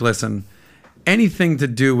there. Like, listen, anything to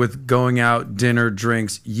do with going out, dinner,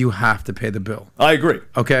 drinks, you have to pay the bill. I agree.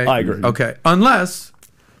 Okay? I agree. Okay. Unless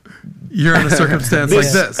you're in a circumstance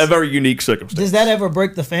like this. A very unique circumstance. Does that ever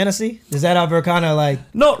break the fantasy? Does that ever kind of like...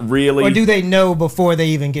 Not really. Or do they know before they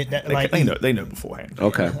even get that? They know beforehand.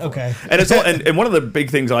 Okay. And it's all, and one of the big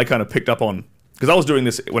things I kind of picked up on, because I was doing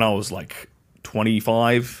this when I was like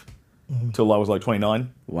 25 till I was like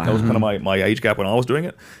 29. Wow. That was kind of my age gap when I was doing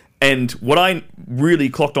it. And what I really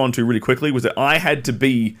clocked onto really quickly was that I had to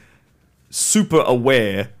be super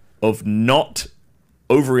aware of not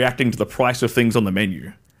overreacting to the price of things on the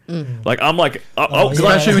menu. Like, I'm like...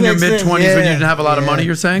 Especially when you're mid-20s when you didn't have a lot of money,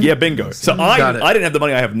 you're saying? Yeah, bingo. So I didn't have the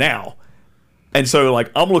money I have now. And so,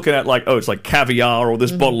 like, I'm looking at, like, it's like caviar or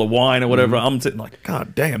this bottle of wine or whatever. I'm sitting like,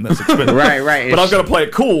 God damn, that's expensive. Right. But I've got to play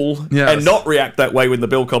it cool and not react that way when the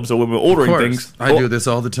bill comes or when we're ordering things. I do this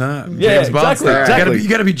all the time. Yeah, James Bond style. exactly. You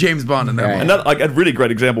got to be James Bond in that one. And that, like, a really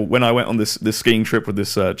great example, when I went on this skiing trip with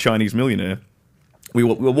this Chinese millionaire, we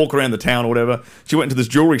were walking around the town or whatever. She went into this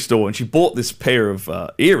jewelry store and she bought this pair of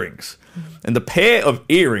earrings. And the pair of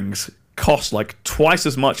earrings cost like twice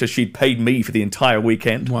as much as she'd paid me for the entire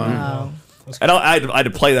weekend. Wow. And I had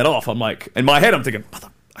to play that off. I'm like, in my head, I'm thinking,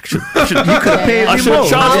 I should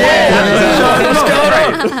charge.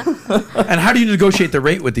 And how do you negotiate the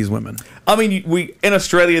rate with these women? I mean, we in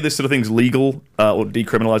Australia, this sort of thing's legal or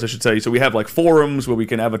decriminalized, I should say. So we have like forums where we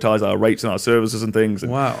can advertise our rates and our services and things.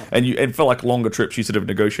 And, wow! And for like longer trips, you sort of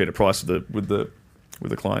negotiate a price with the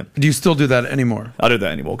client. Do you still do that anymore? I don't do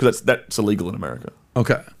that anymore because that's illegal in America.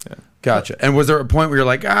 Okay. Yeah. Gotcha. And was there a point where you're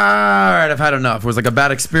like, all right, I've had enough? Was it like a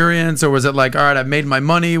bad experience, or was it like, all right, I've made my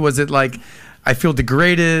money? Was it like, I feel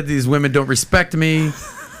degraded, these women don't respect me?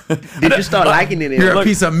 Did you start liking it? You're a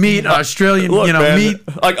piece of meat, Australian, man, meat.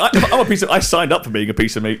 Like, I'm a piece of. I signed up for being a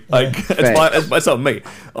piece of meat. Like, it's not me.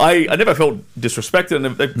 I never felt disrespected,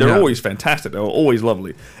 and they're always fantastic. They were always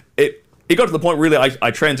lovely. It got to the point really I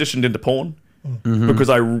transitioned into porn because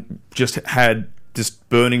I just had this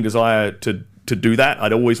burning desire to do that.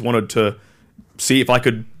 I'd always wanted to see if I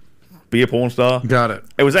could be a porn star. Got it.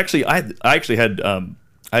 It was actually I had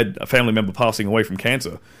a family member passing away from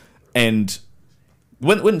cancer, and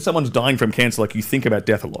when someone's dying from cancer, like you think about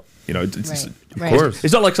death a lot. You know, of course.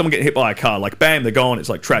 It's not like someone getting hit by a car, like bam, they're gone. It's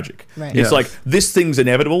like tragic. Right. It's like this thing's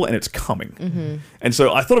inevitable and it's coming. And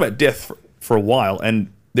so I thought about death for a while,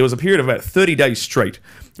 and there was a period of about 30 days straight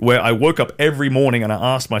where I woke up every morning and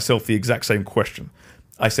I asked myself the exact same question.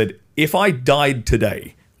 I said, if I died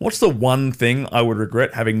today, what's the one thing I would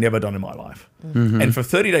regret having never done in my life? And for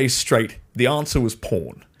 30 days straight, the answer was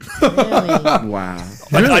porn. Really? Wow.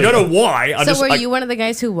 I don't know why. So were you one of the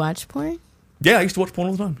guys who watched porn? Yeah, I used to watch porn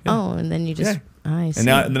all the time. Yeah. Oh, and then you just... I see.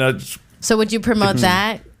 And then I just... So would you promote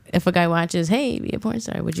that? If a guy watches, hey, be a porn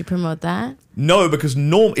star, would you promote that? No, because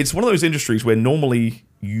it's one of those industries where normally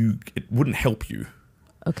it wouldn't help you.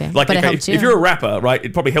 Okay, like but it helps you. If you're a rapper, right,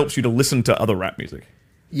 it probably helps you to listen to other rap music.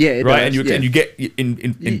 Yeah, it right, does, and you get you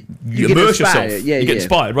immerse yourself. Yeah, you get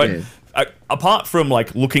inspired, right? Yeah. Apart from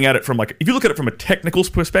like looking at it from like, if you look at it from a technical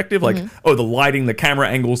perspective, like the lighting, the camera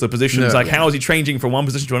angles, the positions, how is he changing from one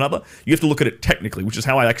position to another? You have to look at it technically, which is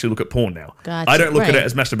how I actually look at porn now. Gotcha. I don't look at it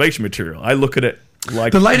as masturbation material. I look at it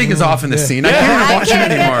like the lighting is off in this scene. I can't watch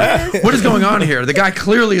it anymore. What is going on here? The guy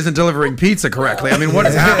clearly isn't delivering pizza correctly. I mean, what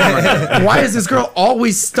is happening? Why is this girl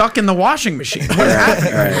always stuck in the washing machine? What is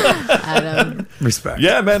happening? Adam. Respect.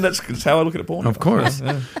 Yeah, man, that's how I look at porn. Of course.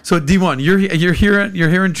 So D1, you're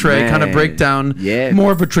hearing Trey kind of break down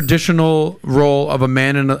more of a traditional role of a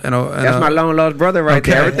man in a that's my long lost brother right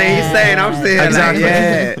there. Everything he's saying, I'm saying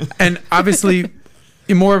exactly. And obviously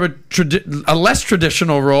more of a less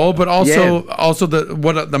traditional role, but also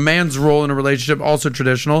the man's role in a relationship also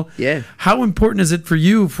traditional. Yeah. How important is it for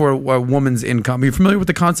you for a woman's income? Are you familiar with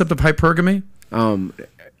the concept of hypergamy?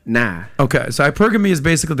 Nah. Okay, so hypergamy is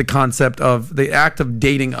basically the concept of the act of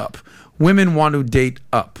dating up. Women want to date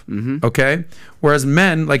up, okay? Whereas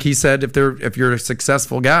men, like he said, if you're a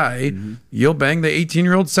successful guy, you'll bang the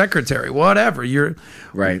 18-year-old secretary, whatever.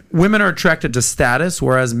 Right. Women are attracted to status,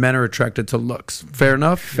 whereas men are attracted to looks. Fair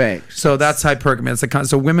enough? Facts. So that's hypergamy.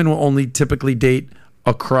 So women will only typically date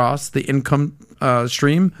across the income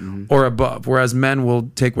stream or above, whereas men will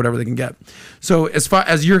take whatever they can get. So as far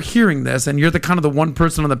as you're hearing this, and you're the one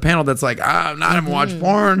person on the panel that's like, I haven't watched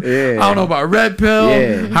porn. I don't know about red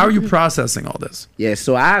pill. How are you processing all this? Yeah,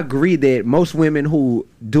 so I agree that most women who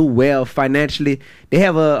do well financially, they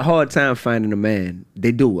have a hard time finding a man.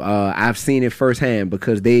 They do. I've seen it firsthand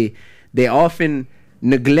because they often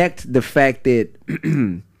neglect the fact that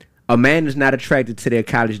a man is not attracted to their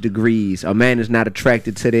college degrees. A man is not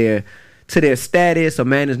attracted to their status. A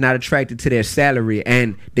man is not attracted to their salary.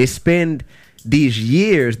 And they spend these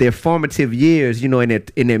years, their formative years, in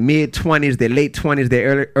their mid-20s, their late 20s,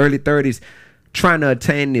 their early 30s, trying to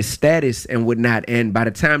attain this status and whatnot. And by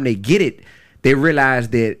the time they get it, they realize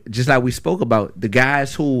that, just like we spoke about, the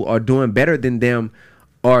guys who are doing better than them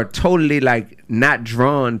are totally like not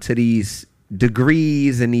drawn to these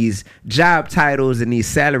degrees and these job titles and these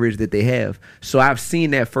salaries that they have. So I've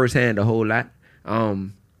seen that firsthand a whole lot.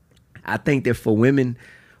 I think that for women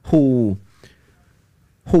who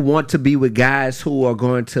want to be with guys who are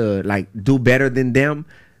going to like do better than them,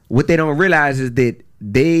 what they don't realize is that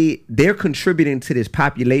they're contributing to this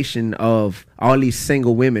population of all these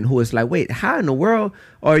single women who is like, wait, how in the world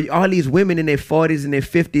are all these women in their 40s and their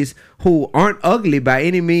 50s who aren't ugly by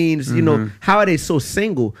any means, how are they so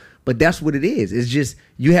single? But that's what it is. It's just,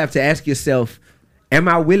 you have to ask yourself, am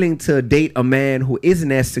I willing to date a man who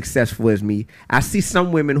isn't as successful as me? I see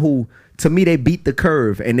some women who, to me, they beat the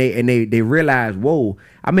curve and they realize, whoa,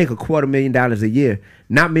 I make $250,000 a year.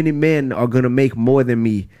 Not many men are gonna make more than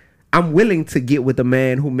me. I'm willing to get with a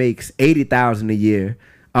man who makes $80,000 a year,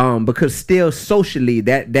 because still socially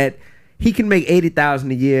that he can make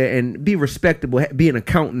 $80,000 a year and be respectable, be an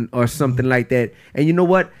accountant or something like that. And you know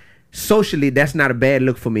what? Socially, that's not a bad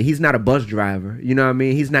look for me. He's not a bus driver. You know what I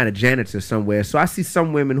mean? He's not a janitor somewhere. So I see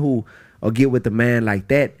some women who get with a man like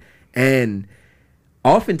that. And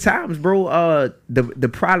oftentimes, bro, the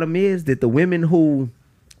problem is that the women who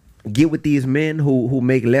get with these men who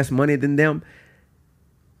make less money than them,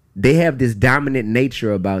 they have this dominant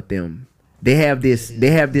nature about them. They have this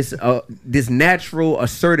natural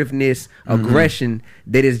assertiveness, aggression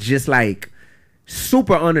that is just like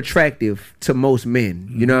super unattractive to most men.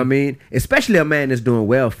 You know what I mean? Especially a man that's doing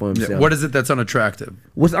well for himself. Yeah. What is it that's unattractive?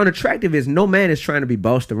 What's unattractive is no man is trying to be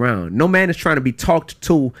bossed around. No man is trying to be talked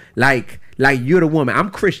to like you're the woman. I'm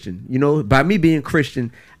Christian. By me being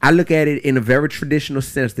Christian, I look at it in a very traditional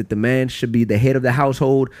sense that the man should be the head of the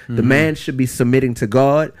household. The man should be submitting to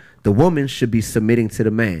God. The woman should be submitting to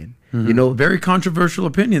the man. Very controversial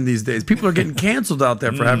opinion these days. People are getting canceled out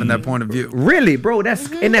there for having that point of view. Really, bro? That's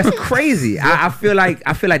crazy. I feel like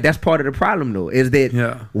that's part of the problem though, is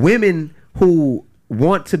that women who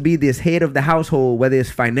want to be this head of the household, whether it's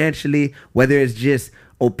financially, whether it's just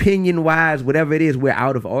opinion wise, whatever it is, we're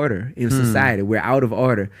out of order in society. We're out of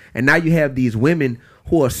order. And now you have these women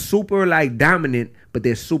who are super like dominant, but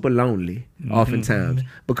they're super lonely oftentimes,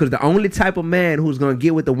 because the only type of man who's going to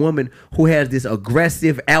get with a woman who has this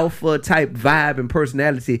aggressive alpha type vibe and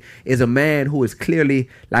personality is a man who is clearly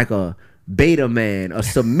like a beta man, a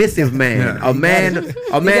submissive man, a man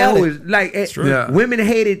who is like, women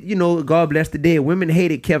hated, you know, God bless the dead, women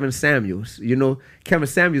hated Kevin Samuels. You know, Kevin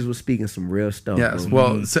Samuels was speaking some real stuff. Yes,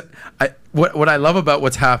 well, so what I love about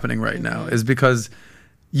what's happening right now is because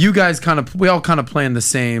you guys we all kind of play in the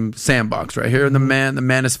same sandbox right here. The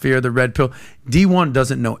manosphere, the red pill. Dee-1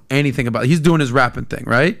 doesn't know anything about it. He's doing his rapping thing,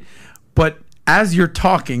 right? But as you're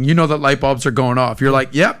talking, you know that light bulbs are going off. You're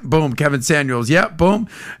like, yep, boom, Kevin Samuels, yep, boom.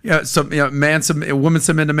 Yeah, woman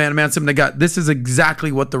submit to man submit to God. This is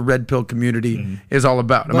exactly what the red pill community is all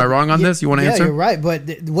about. Am I wrong on this? You want to answer? Yeah, you're right.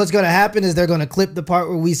 But what's going to happen is they're going to clip the part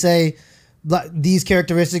where we say these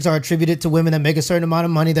characteristics are attributed to women that make a certain amount of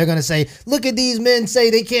money. They're going to say, look at these men say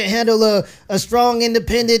they can't handle a strong,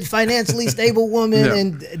 independent, financially stable woman.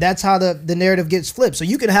 And that's how the narrative gets flipped. So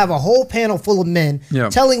you can have a whole panel full of men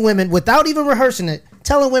telling women, without even rehearsing it,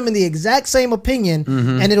 telling women the exact same opinion,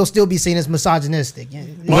 and it'll still be seen as misogynistic.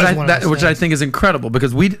 Which I think is incredible,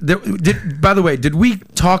 because by the way, did we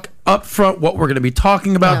talk up front what we're going to be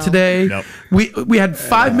talking about today? Nope. We had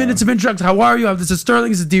 5 minutes of introduction. How are you? This is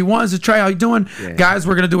Sterling. This is Dee-1. This is Trey. How you doing? Guys,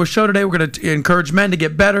 we're going to do a show today. We're going to encourage men to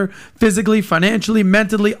get better physically, financially,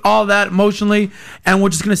 mentally, all that, emotionally, and we're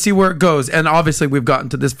just going to see where it goes. And obviously, we've gotten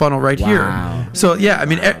to this funnel right here. So yeah, I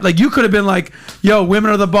mean, like you could have been like, "Yo,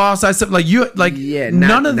 women are the boss." I said, like you, like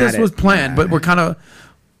none of this was planned, but we're kind of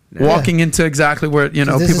walking into exactly where, you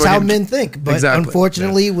know, this people is how men think. But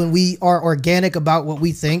unfortunately, when we are organic about what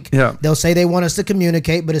we think, they'll say they want us to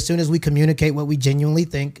communicate, but as soon as we communicate what we genuinely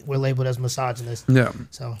think, we're labeled as misogynist.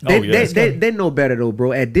 So they know better though,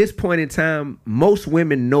 bro. At this point in time, most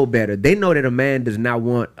women know better. They know that a man does not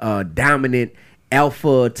want a dominant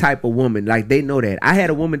alpha type of woman. Like, they know that. I had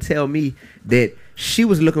a woman tell me that she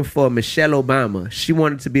was looking for Michelle Obama. She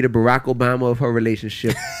wanted to be the Barack Obama of her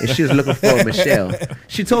relationship, and she was looking for Michelle.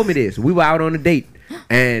 She told me this. We were out on a date,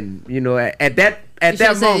 and you know, at that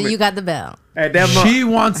moment, you got the bell. At that moment, she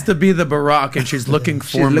wants to be the Barack, and she's looking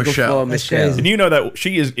for Michelle. And you know that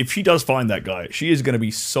she is. If she does find that guy, she is going to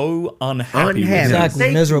be so unhappy.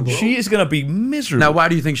 Exactly, miserable. She is going to be miserable. Now, why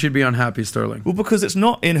do you think she'd be unhappy, Sterling? Well, because it's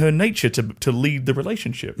not in her nature to lead the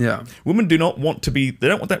relationship. Yeah, women do not want to be. They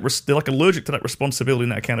don't want that. They're like allergic to that responsibility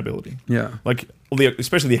and that accountability. Yeah, like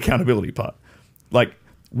especially the accountability part. Like,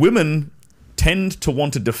 women tend to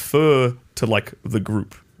want to defer to like the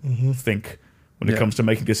group think. When it comes to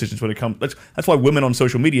making decisions, that's why women on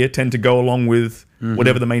social media tend to go along with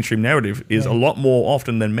whatever the mainstream narrative is a lot more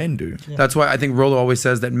often than men do. That's why I think Rollo always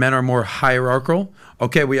says that men are more hierarchical.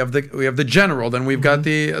 Okay, we have the general, then we've got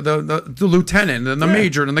the lieutenant, and the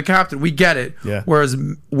major, and the captain. We get it. Yeah. Whereas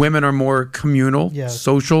women are more communal,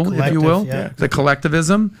 social, collective, if you will. Yeah. The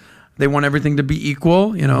collectivism. They want everything to be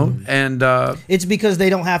equal, you know, and it's because they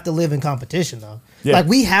don't have to live in competition, though. Yeah. Like,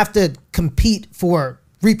 we have to compete for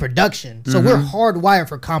reproduction, so we're hardwired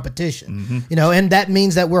for competition, you know, and that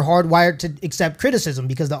means that we're hardwired to accept criticism,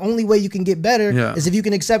 because the only way you can get better is if you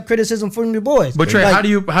can accept criticism from your boys. But Trey, how do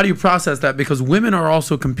you process that? Because women are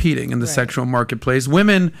also competing in the sexual marketplace.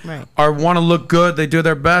 Women want to look good. They do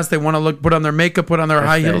their best. They want to put on their makeup, put on their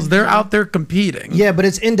high heels. They're out there competing. Yeah, but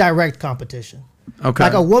it's indirect competition. Okay,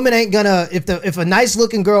 like, a woman ain't gonna, if a nice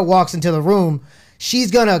looking girl walks into the room,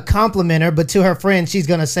 she's gonna compliment her, but to her friend, she's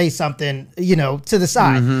gonna say something, you know, to the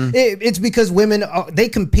side. It's because women they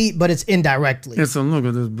compete, but it's indirectly. It's a look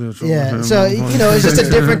at this bitch. Yeah, so you know, it's just a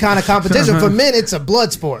different kind of competition. For men, it's a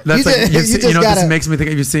blood sport. That's this makes me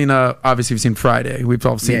think. You've seen, obviously, you've seen Friday. We've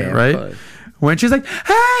all seen it, right? When she's like,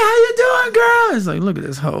 "Hey, how you doing, girl?" It's like, "Look at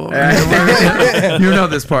this hoe." You know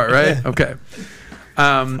this part, right? Okay.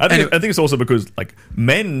 I think it's also because, like,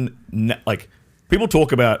 men, like, people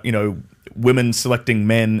talk about, you know, women selecting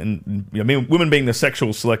men, and, you know, women being the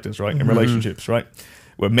sexual selectors, right, in relationships, right,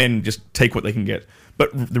 where men just take what they can get. But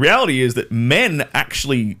the reality is that men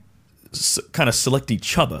actually kind of select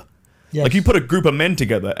each other. Yes. Like, you put a group of men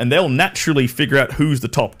together, and they'll naturally figure out who's the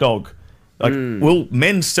top dog. Like,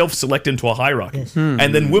 men self-select into a hierarchy,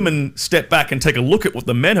 and then women step back and take a look at what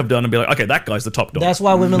the men have done and be like, okay, that guy's the top dog. That's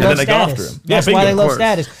why women love status. That's why they love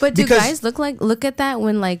status. But do guys look at that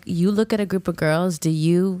when, like, you look at a group of girls? Do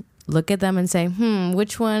you look at them and say,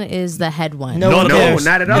 which one is the head one? No,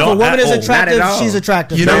 not at all. If a woman is attractive, she's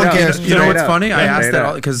attractive. You know what's funny? I asked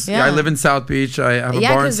that because I live in South Beach. I have a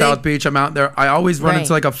bar in South Beach. I'm out there. I always run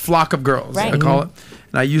into like a flock of girls. I call it,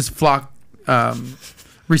 and I use flock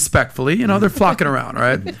respectfully. You know, they're flocking around,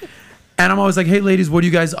 right? And I'm always like, hey, ladies, what are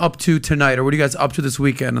you guys up to tonight? Or what are you guys up to this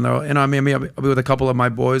weekend? And they're, maybe I'll be with a couple of my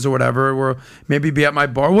boys or whatever, or maybe be at my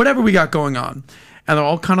bar, whatever we got going on. And they'll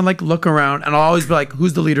all kind of like look around, and I'll always be like,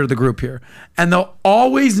 who's the leader of the group here? And they'll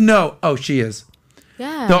always know, oh, she is.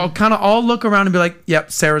 Yeah. They'll kind of all look around and be like,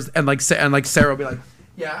 yep, Sarah's, and Sarah will be like,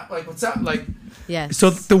 yeah, like, what's up? Like, yes.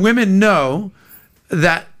 So the women know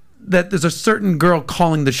that there's a certain girl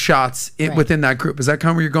calling the shots within that group. Is that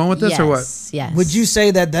kind of where you're going with this, or what? Yes. Would you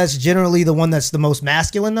say that that's generally the one that's the most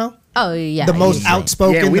masculine, though? Oh, yeah. The most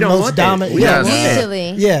outspoken, the most dominant.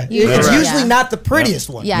 Usually. Yeah. It's usually not the prettiest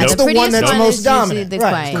one. Yeah, it's the one that's most dominant.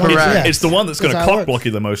 Right. Correct. It's the one that's going to cock block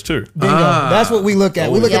you the most, too. Bingo. That's what we look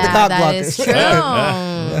at. We look at the cock blockers.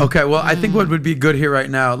 That is true. Okay, well, I think what would be good here right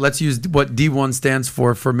now, let's use what D1 stands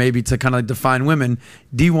for maybe to kind of define women.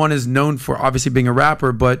 D1 is known for obviously being a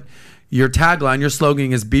rapper, but your tagline, your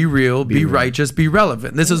slogan is be real, be righteous, be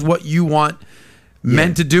relevant. This is what you want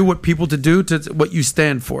men to do, what people to do, to what you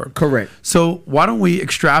stand for. Correct. So why don't we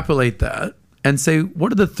extrapolate that and say,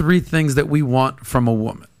 what are the 3 things that we want from a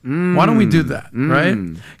woman? Why don't we do that, right?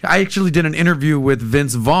 I actually did an interview with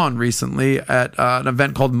Vince Vaughn recently at an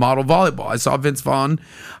event called Model Volleyball. I saw Vince Vaughn.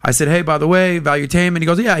 I said, hey, by the way, Valuetainment. He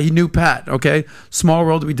goes, yeah, he knew Pat, okay? Small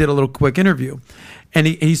world, we did a little quick interview. And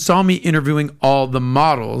he saw me interviewing all the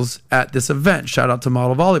models at this event. Shout out to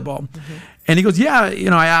Model Volleyball. And he goes, yeah,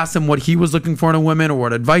 I asked him what he was looking for in a woman or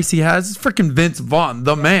what advice he has. It's freaking Vince Vaughn,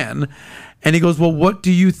 the man. And he goes, well, what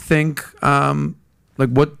do you think,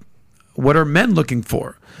 what are men looking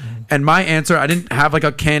for? And my answer, I didn't have like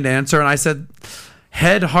a canned answer. And I said,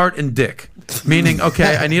 head, heart, and dick. Meaning,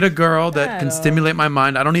 okay, I need a girl that can stimulate my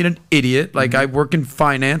mind. I don't need an idiot. Like I work in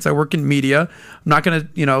finance. I work in media. I'm not going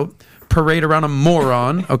to, parade around a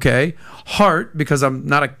moron, okay? Heart, because I'm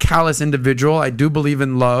not a callous individual. I do believe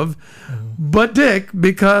in love. But dick,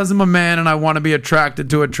 because I'm a man and I want to be attracted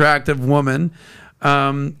to attractive woman.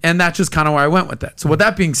 And that's just kind of where I went with that. So with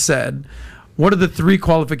that being said, what are the 3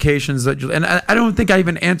 qualifications that you... And I don't think I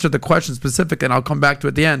even answered the question specifically, and I'll come back to it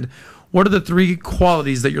at the end. What are the 3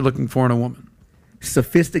 qualities that you're looking for in a woman?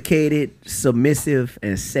 Sophisticated, submissive,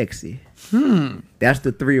 and sexy. That's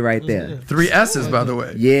the 3 right there. 3 S's, by the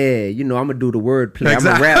way. Yeah, I'm gonna do the word play.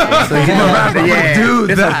 Exactly. I'm a rapper, so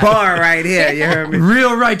Dude, it's a bar right here. You heard me?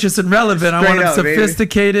 Real righteous and relevant. Straight I want up,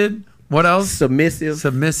 sophisticated. Baby. What else?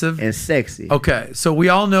 Submissive, and sexy. Okay, so we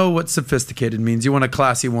all know what sophisticated means. You want a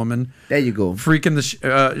classy woman. There you go. Freaking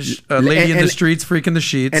the lady in the streets, freaking the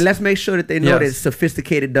sheets. And let's make sure that they know that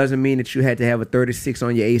sophisticated doesn't mean that you had to have a 36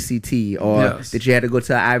 on your ACT or that you had to go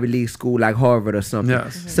to an Ivy League school like Harvard or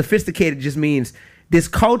something. Sophisticated just means this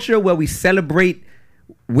culture where we celebrate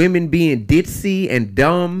women being ditzy and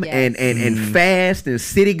dumb and fast and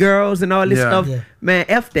city girls and all this stuff. Man,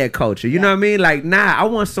 F that culture. You know what I mean? Like, I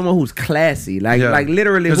want someone who's classy. Like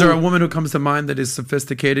literally. Is there a woman who comes to mind that is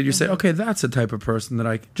sophisticated? You say, okay, that's the type of person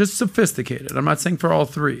that just sophisticated. I'm not saying for all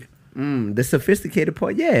 3. The sophisticated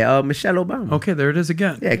part, Michelle Obama. Okay, there it is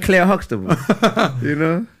again. Yeah, Claire Huxtable.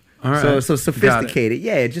 All right. So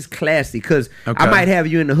sophisticated, just classy. Because I might have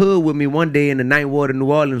you in the hood with me one day in the Ninth Ward of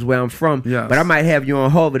New Orleans, where I'm from. But I might have you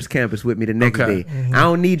on Harvard's campus with me the next day. I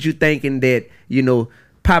don't need you thinking that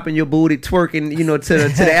popping your booty, twerking,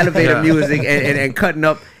 to the elevator music and cutting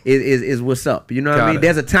up is what's up. You know what I mean?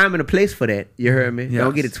 There's a time and a place for that. You heard me?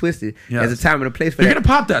 Don't get it twisted. There's a time and a place for that. You're gonna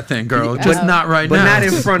pop that thing, girl. Just not right now.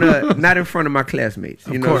 But not in front of my classmates.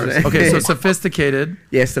 You know what I'm saying? Okay, so sophisticated.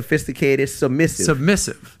 Sophisticated,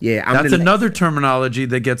 submissive. Yeah, that's another terminology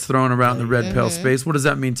that gets thrown around the red pill space. What does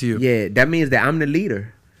that mean to you? Yeah, that means that I'm the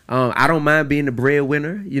leader. I don't mind being the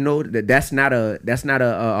breadwinner. That's not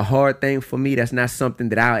a hard thing for me. That's not something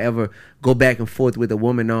that I'll ever go back and forth with a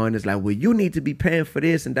woman on. It's like, well, you need to be paying for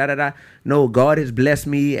this and da. No, God has blessed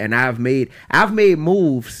me, and I've made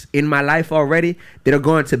moves in my life already that are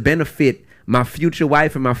going to benefit my future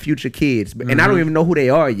wife and my future kids. And I don't even know who they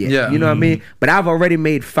are yet. You know what I mean? But I've already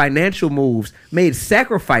made financial moves, made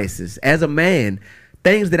sacrifices as a man.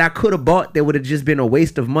 Things that I could have bought that would have just been a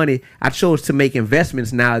waste of money. I chose to make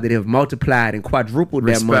investments now that have multiplied and quadrupled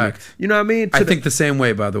that money. You know what I mean? I think the same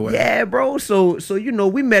way, by the way. Yeah, bro. So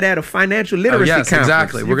we met at a financial literacy conference.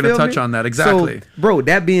 Exactly. We're going to touch on that. Exactly. So, bro,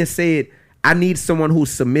 that being said, I need someone who's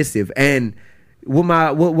submissive. And what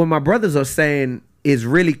my brothers are saying is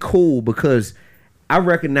really cool because I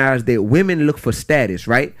recognize that women look for status,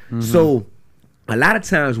 right? So a lot of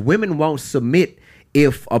times women won't submit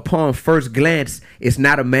if upon first glance it's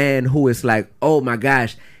not a man who is like, oh my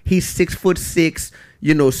gosh, he's 6'6",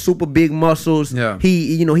 super big muscles. Yeah.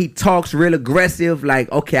 He talks real aggressive.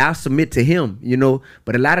 Like, okay, I'll submit to him.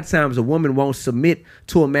 But a lot of times a woman won't submit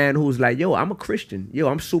to a man who's like, yo, I'm a Christian. Yo,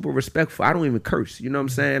 I'm super respectful. I don't even curse. You know what I'm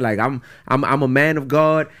saying? Like, I'm a man of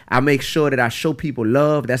God. I make sure that I show people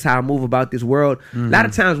love. That's how I move about this world. A lot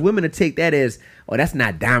of times women will take that as, oh, that's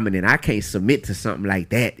not dominant. I can't submit to something like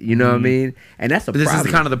that. You know what I mean? And that's a problem. This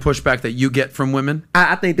is kind of the pushback that you get from women?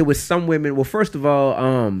 I think that with some women, well, first of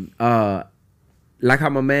all, like how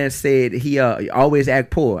my man said, he always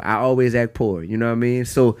act poor. I always act poor. You know what I mean?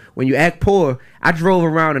 So when you act poor, I drove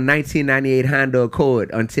around a 1998 Honda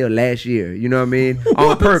Accord until last year. You know what I mean?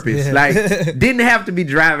 On purpose. Yeah. Like, didn't have to be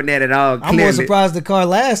driving that at all. I'm more surprised the car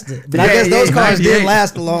lasted. But I guess those cars did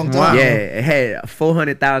last a long time. Wow. Yeah, it had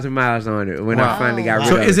 400,000 miles on it when I finally got rid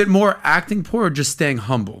of it. So is it more acting poor or just staying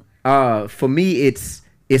humble? For me, it's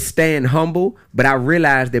staying humble, but I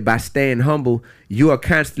realized that by staying humble, you are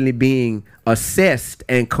constantly being assessed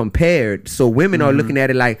and compared. So women are looking at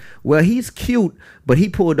it like, well, he's cute, but he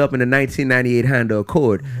pulled up in a 1998 Honda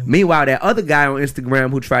Accord. Meanwhile, that other guy on Instagram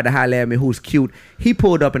who tried to holler at me who's cute, he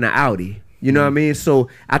pulled up in an Audi. You know what I mean? So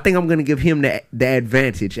I think I'm going to give him the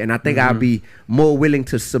advantage, and I think I'll be more willing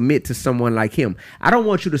to submit to someone like him. I don't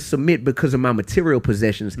want you to submit because of my material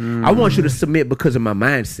possessions. I want you to submit because of my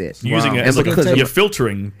mindset. Using it as you're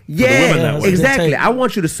filtering for the women that way. Exactly. I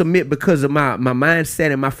want you to submit because of my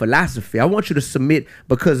mindset and my philosophy. I want you to submit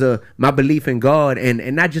because of my belief in God,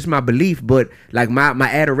 and not just my belief, but like my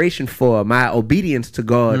adoration for, my obedience to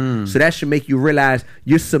God. So that should make you realize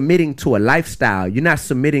you're submitting to a lifestyle. You're not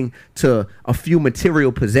submitting to a few material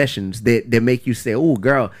possessions that make you say, oh,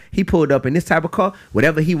 girl, he pulled up in this type of car.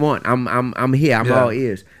 Whatever he want, I'm here. I'm all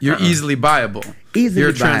ears. You're easily buyable.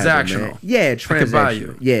 You're transactional. Man. Yeah, transactional. I can buy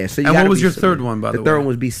you. Yeah. So and what was your third one, by the way? The third one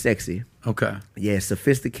was be sexy. Okay. Yeah,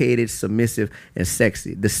 sophisticated, submissive, and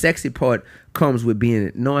sexy. The sexy part comes with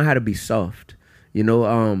knowing how to be soft. You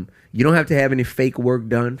don't have to have any fake work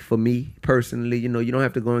done for me personally. You don't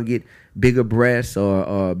have to go and get bigger breasts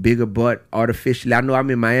or bigger butt artificially. I know I'm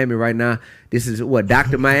in Miami right now. This is what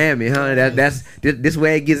Dr. Miami, huh? That's this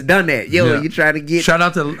way it gets done at. You trying to get. Shout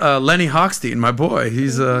out to Lenny Hochstein, my boy.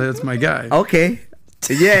 He's that's my guy. Okay.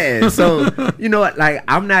 Yeah. So like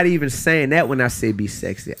I'm not even saying that when I say be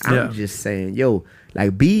sexy. I'm just saying,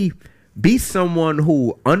 like be someone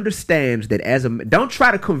who understands that don't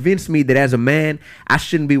try to convince me that as a man I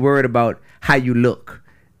shouldn't be worried about how you look.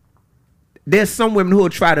 There's some women who will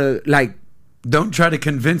try to like. Don't try to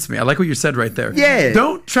convince me. I like what you said right there. Yeah.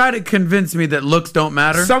 Don't try to convince me that looks don't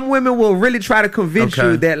matter. Some women will really try to convince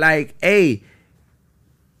you that like, hey,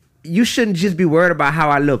 you shouldn't just be worried about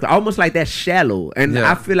how I look. Almost like that's shallow. And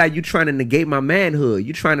I feel like you're trying to negate my manhood.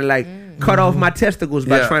 You're trying to like cut off my testicles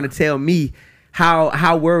by trying to tell me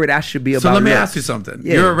how worried I should be about. So let me ask you something.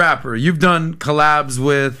 Yeah. You're a rapper. You've done collabs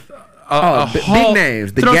with big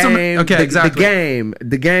names. The Game. Exactly.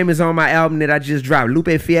 The Game is on my album that I just dropped.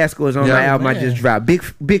 Lupe Fiasco is on my album I just dropped.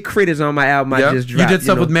 Big Crit is on my album I just dropped. You did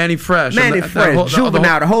stuff with Manny Fresh.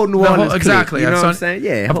 Juvenile, the whole New Orleans exactly. Clique, you know what I'm saying?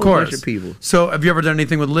 Yeah, of course. Bunch of people. So have you ever done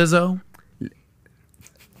anything with Lizzo?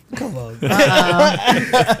 Come on.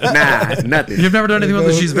 Nah, nothing. You've never done anything with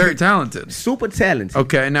her? She's very talented. Super talented.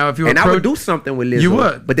 Okay, now if you I would do something with Lizzo. You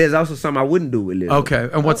would. But there's also something I wouldn't do with Lizzo. Okay,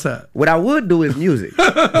 and what's that? What I would do is music.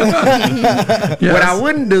 Yes. What I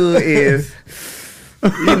wouldn't do is,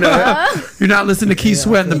 you're not listening to Keith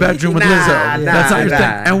Sweat in the bedroom with Lizzo. That's not your thing.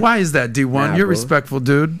 And why is that, D1? You're a respectful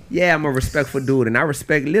dude. Yeah, I'm a respectful dude, and I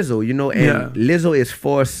respect Lizzo, and Lizzo is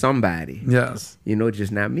for somebody. Yes.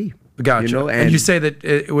 Just not me. Gotcha. And you say that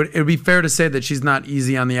it would be fair to say that she's not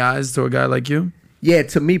easy on the eyes to a guy like you? Yeah,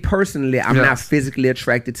 to me personally, I'm not physically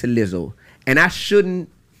attracted to Lizzo. And I shouldn't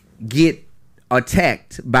get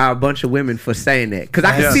attacked by a bunch of women for saying that. Because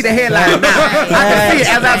I can see the headline now. I can see it.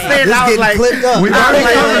 As I said, I was like, we've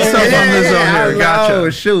already covered stuff on Lizzo here. Gotcha. Oh,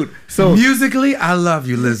 shoot. So musically, I love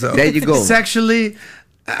you, Lizzo. There you go. Sexually,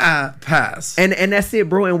 pass. And that's it,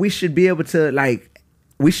 bro. And we should be able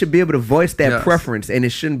to voice that preference, and it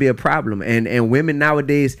shouldn't be a problem. And women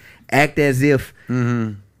nowadays act as if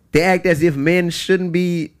men shouldn't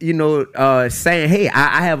be, saying, hey,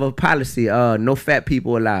 I have a policy, no fat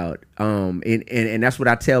people allowed. And that's what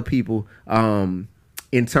I tell people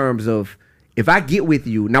in terms of, if I get with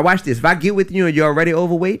you, now watch this, if I get with you and you're already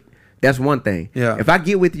overweight, that's one thing. Yeah. If I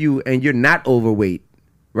get with you and you're not overweight,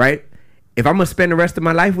 right? if I'm gonna spend the rest of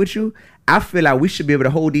my life with you, I feel like we should be able to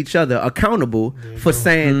hold each other accountable for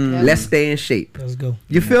saying, let's stay in shape. Let's go.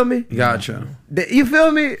 You feel me? Gotcha. You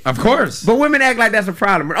feel me? Of course. But women act like that's a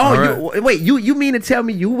problem. Oh, you mean to tell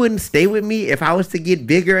me you wouldn't stay with me if I was to get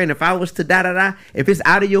bigger and if I was to da-da-da? If it's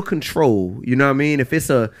out of your control, you know what I mean? If it's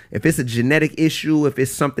a genetic issue, if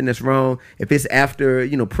it's something that's wrong, if it's after,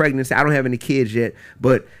 pregnancy. I don't have any kids yet,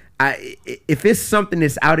 but if it's something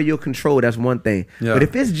that's out of your control, that's one thing. Yeah. But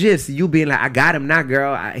if it's just you being like, I got him now,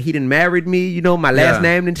 girl. He done married me. My last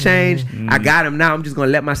name didn't change. I got him now. I'm just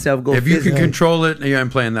gonna let myself go. If you can control it, you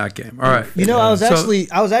ain't playing that game. All right.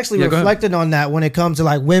 I was actually reflecting on that when it comes to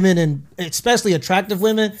like women and especially attractive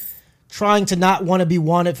women trying to not want to be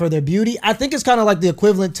wanted for their beauty. I think it's kind of like the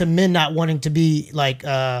equivalent to men not wanting to be like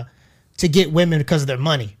to get women because of their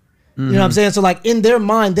money. You know what I'm saying? So like in their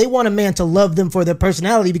mind, they want a man to love them for their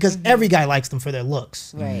personality because every guy likes them for their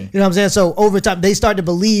looks. Right. You know what I'm saying? So over time, they start to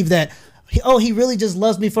believe that, he really just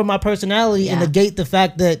loves me for my personality and negate the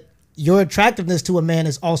fact that your attractiveness to a man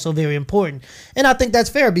is also very important. And I think that's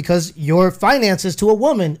fair because your finances to a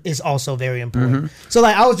woman is also very important. So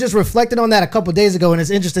like I was just reflecting on that a couple of days ago, and it's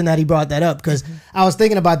interesting that he brought that up because I was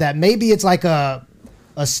thinking about that. Maybe it's like a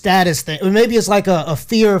status thing, or maybe it's like a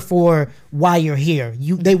fear for why you're here.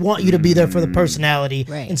 They want you to be there for the personality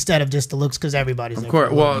instead of just the looks, because everybody's of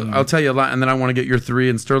course. Well, I'll tell you a line, and then I want to get your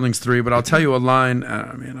 3 and Sterling's 3. But I'll tell you a line.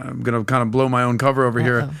 I'm gonna kind of blow my own cover over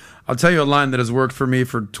here. I'll tell you a line that has worked for me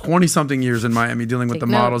for 20-something years in Miami, dealing with the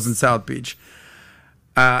models in South Beach.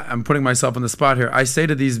 I'm putting myself on the spot here. I say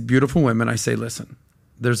to these beautiful women, I say, listen,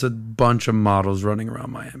 there's a bunch of models running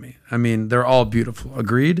around Miami. I mean, they're all beautiful.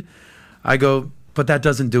 Agreed? I go, but that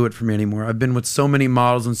doesn't do it for me anymore. I've been with so many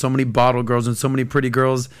models and so many bottle girls and so many pretty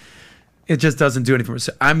girls. It just doesn't do anything for me.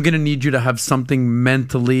 So I'm going to need you to have something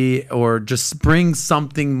mentally or just bring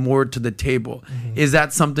something more to the table. Is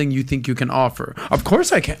that something you think you can offer? Of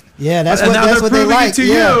course I can. Yeah, that's what they like. To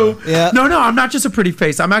you. Yeah. No, I'm not just a pretty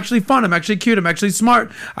face. I'm actually fun. I'm actually cute. I'm actually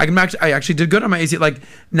smart. I actually did good on my AC. Like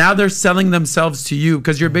now they're selling themselves to you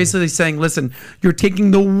because you're basically saying, listen, you're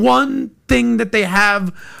taking the one thing that they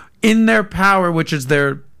have in their power, which is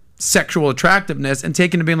their sexual attractiveness, and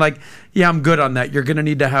taking to being like, yeah, I'm good on that. You're going to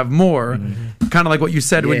need to have more. Kind of like what you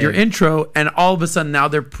said with your intro. And all of a sudden now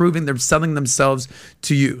they're selling themselves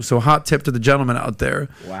to you. So hot tip to the gentleman out there.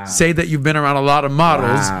 Wow. Say that you've been around a lot of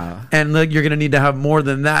models and look, you're going to need to have more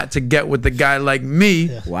than that to get with the guy like me,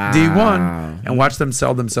 Dee-1, and watch them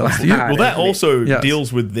sell themselves to you. Well, that also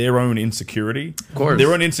deals with their own insecurity. Of course.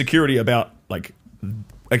 Their own insecurity about like,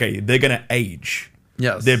 okay, they're going to age.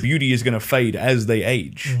 Yes. Their beauty is going to fade as they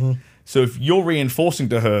age. So if you're reinforcing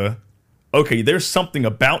to her, okay, there's something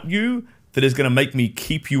about you that is going to make me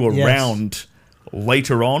keep you around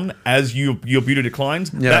later on as your beauty declines,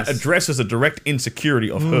 that addresses a direct insecurity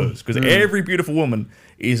of hers. Because every beautiful woman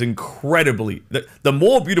is incredibly... The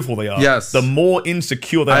more beautiful they are, the more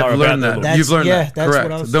insecure they are about their looks. You've learned that.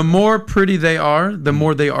 Correct. The more pretty they are, the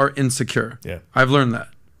more they are insecure. Yeah. I've learned that.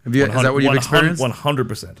 Is that what you've experienced?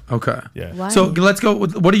 100%. Okay. Yeah. Wow. So let's go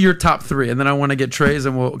with, what are your top 3? And then I want to get Trey's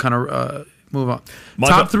and we'll kind of move on.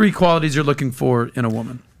 Top 3 qualities you're looking for in a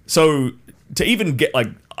woman. So to even get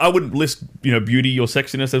I wouldn't list beauty or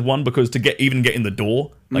sexiness as one, because to even get in the door,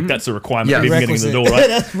 that's a requirement of even getting in the door, right?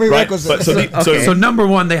 That's prerequisite. Right? So number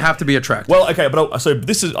 1, they have to be attractive. Well, okay, but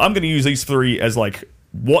I'm going to use these 3 as like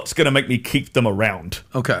what's going to make me keep them around.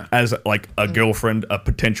 Okay. As like a girlfriend, a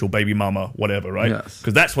potential baby mama, whatever, right? Yes.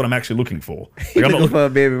 Because that's what I'm actually looking for. Like, I'm looking for a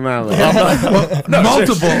baby mama.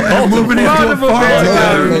 Multiple. And moving into a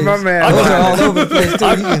farm. My man. All over the place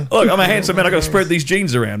too. Look, I'm a handsome man. I got to spread these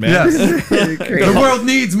genes around, man. Yes. The world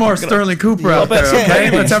needs more Sterling Cooper out there.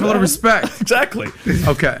 Okay, let's have a little respect. Exactly.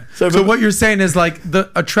 Okay. So what you're saying is like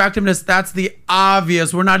the attractiveness. That's the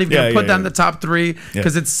obvious. We're not even going to put that in the top 3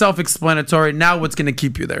 because it's self-explanatory. Now, what's going to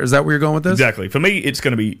keep you there? Is that where you're going with this? Exactly. For me, it's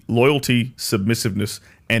going to be loyalty, submissiveness,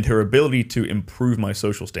 and her ability to improve my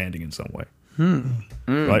social standing in some way.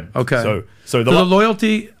 Right. Okay. So the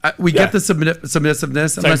loyalty, we get the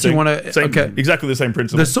submissiveness, unless you want to. Okay. Exactly the same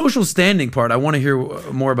principle. The social standing part, I want to hear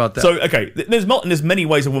more about that. So there's many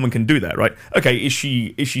ways a woman can do that, right? Okay, is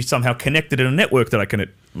she somehow connected in a network that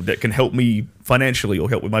can help me financially or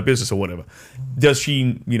help with my business or whatever? Does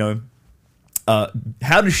she,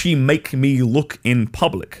 how does she make me look in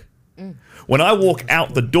public? When I walk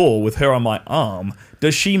out the door with her on my arm,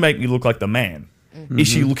 does she make me look like the man? Is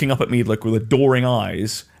she looking up at me like with adoring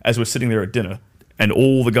eyes as we're sitting there at dinner, and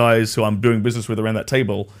all the guys who I'm doing business with around that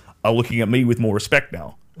table are looking at me with more respect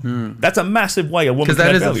now? That's a massive way a woman can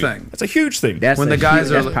add value. Because that is a thing. That's a huge thing. That's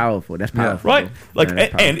powerful. That's powerful. Right? Like,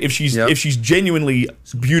 and if she's genuinely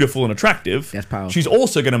beautiful and attractive, that's powerful. She's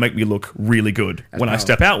also going to make me look really good when I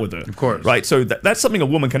step out with her. Of course. Right? So that's something a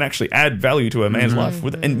woman can actually add value to a man's life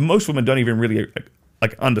with. And most women don't even really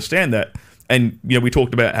understand that. And, we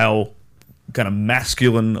talked about how kind of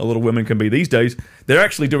masculine a lot of women can be these days. They're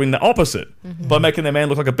actually doing the opposite by making their man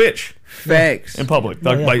look like a bitch. Facts. In public.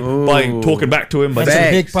 By talking back to him, by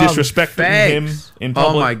disrespecting him in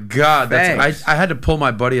public. Oh my God. I had to pull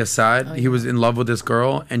my buddy aside. He was in love with this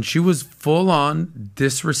girl, and she was full on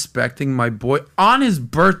disrespecting my boy on his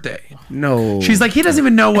birthday. No. She's like, he doesn't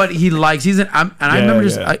even know what he likes. I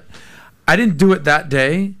remember I didn't do it that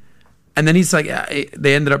day. And then he's like,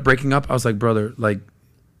 they ended up breaking up. I was like, brother, like,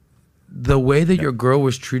 the way that your girl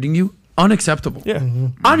was treating you, unacceptable. Yeah.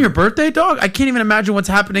 On your birthday, dog? I can't even imagine what's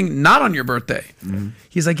happening not on your birthday.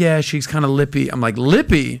 He's like, yeah, she's kind of lippy. I'm like,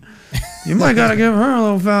 lippy? You might got to give her a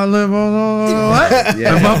little foul lip. What?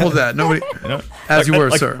 I muffled that. Nobody. As you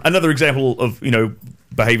were, sir. Another example of,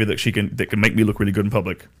 behavior that can make me look really good in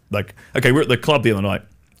public. Like, okay, we're at the club the other night,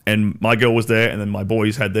 and my girl was there, and then my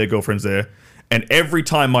boys had their girlfriends there. And every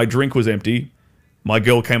time my drink was empty, my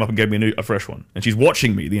girl came up and gave me a fresh one, and she's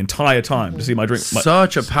watching me the entire time to see my drink.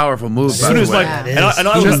 Such a powerful move. As soon as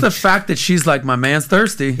just the fact that she's like, my man's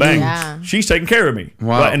thirsty. Bang, she's taking care of me.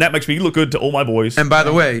 Wow, right? And that makes me look good to all my boys. And by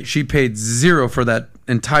the way, she paid $0 for that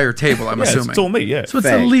entire table. I'm assuming it's all me. Yeah, so it's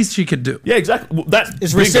the least she could do. Yeah, exactly. Well,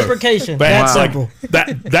 it's reciprocation. That's simple.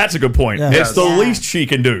 That's a good point. Yeah. It's the least she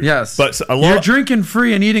can do. Yes, but you're drinking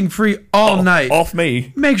free and eating free all night off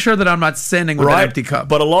me. Make sure that I'm not standing with an empty cup.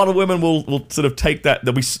 But a lot of women will sort of take that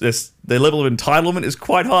their level of entitlement is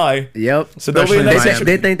quite high. Yep. So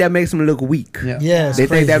they think that makes them look weak. Yeah. They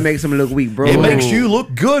think that makes them look weak, bro. It makes you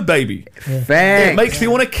look good, baby. Facts. It makes me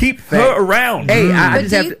want to keep her around. Hey,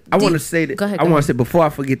 I want to say that. I want to say before I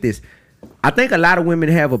forget this. I think a lot of women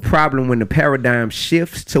have a problem when the paradigm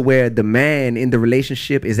shifts to where the man in the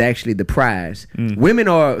relationship is actually the prize. Women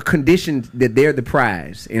are conditioned that they're the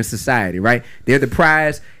prize in society, right? They're the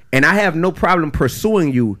prize, and I have no problem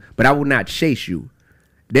pursuing you, but I will not chase you.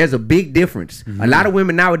 There's a big difference. A lot of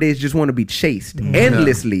women nowadays just want to be chased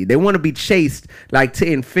endlessly. They want to be chased like to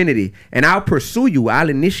infinity. And I'll pursue you. I'll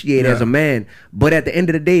initiate as a man. But at the end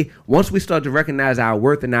of the day, once we start to recognize our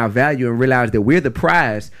worth and our value and realize that we're the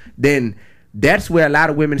prize, then that's where a lot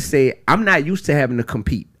of women say, I'm not used to having to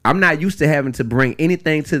compete. I'm not used to having to bring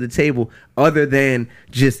anything to the table other than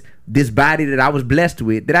just this body that I was blessed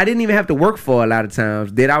with, that I didn't even have to work for a lot of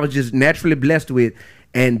times, that I was just naturally blessed with.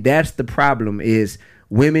 And that's the problem is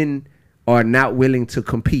women are not willing to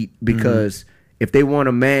compete because if they want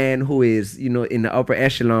a man who is, in the upper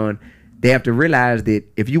echelon, they have to realize that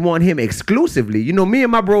if you want him exclusively, me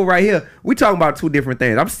and my bro right here, we talking about two different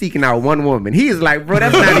things. I'm seeking out one woman. He is like, bro,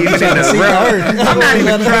 that's not even I'm not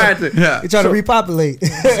even trying to. You're trying to repopulate.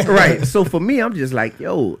 Right. So for me, I'm just like,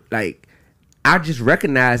 I just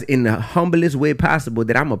recognize in the humblest way possible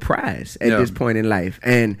that I'm a prize at this point in life.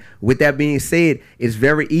 And with that being said, it's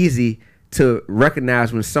very easy to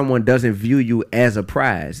recognize when someone doesn't view you as a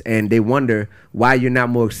prize and they wonder why you're not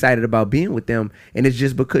more excited about being with them. And it's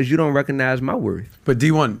just because you don't recognize my worth. But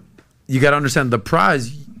Dee-1, you got to understand the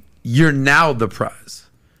prize, you're now the prize.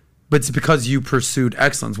 But it's because you pursued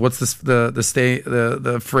excellence. What's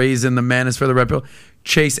the phrase in The Man is for the Red Pill?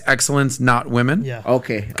 Chase excellence, not women. Yeah.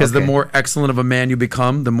 Okay. Because the more excellent of a man you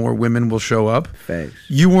become, the more women will show up. Facts.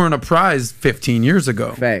 You weren't a prize 15 years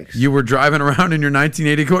ago. Facts. You were driving around in your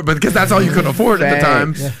 1980 Corvette, but because that's all you could afford at the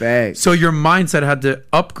time. Facts. So your mindset had to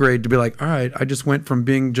upgrade to be like, all right, I just went from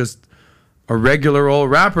being just a regular old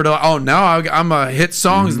rapper to now I'm a hit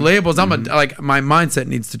songs, labels. My mindset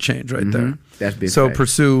needs to change right there. That's big. So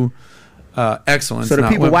pursue excellence. So the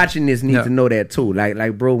people watching this need to know that too.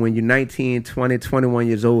 Like bro, when you're 19, 20, 21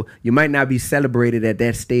 years old, you might not be celebrated at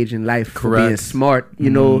that stage in life for being smart,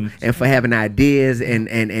 and for having ideas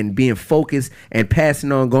and being focused and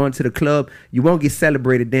passing on, going to the club. You won't get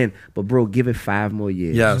celebrated then. But bro, give it 5 more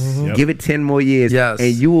years. Yes. Give it 10 more years. Yes.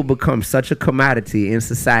 And you will become such a commodity in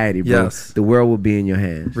society, bro. Yes. The world will be in your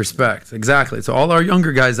hands. Respect. Exactly. So all our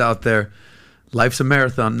younger guys out there, life's a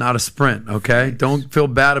marathon, not a sprint, okay? Don't feel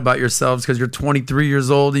bad about yourselves because you're 23 years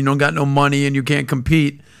old and you don't got no money and you can't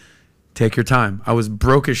compete. Take your time. I was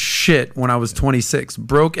broke as shit when I was 26.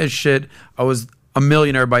 Broke as shit. I was a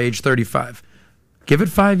millionaire by age 35. Give it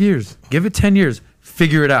 5 years. Give it 10 years.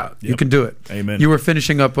 Figure it out. Yep. You can do it. Amen. You were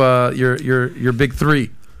finishing up your big 3.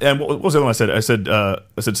 And what was the other one I said? I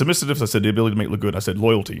said submissiveness. I said the ability to make it look good. I said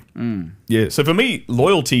loyalty. Yeah. So for me,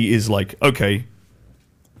 loyalty is like, okay,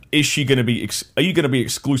 is she going to be? Are you going to be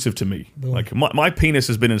exclusive to me? Boom. Like my penis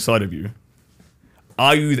has been inside of you.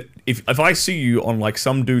 Are you? If I see you on like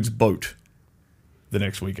some dude's boat the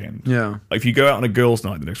next weekend, yeah. If you go out on a girls'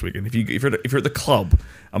 night the next weekend, if you're at the club,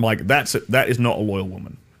 I'm like that is not a loyal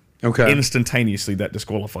woman. Okay. Instantaneously, that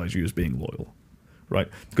disqualifies you as being loyal, right?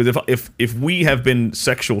 Because if we have been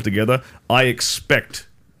sexual together, I expect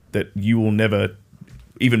that you will never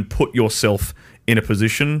even put yourself in a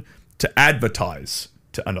position to advertise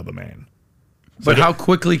to another man. But how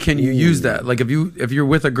quickly can you use that? Like if you're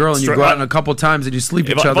with a girl and you go out a couple times and you sleep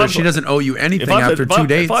with each other, she doesn't owe you anything after 2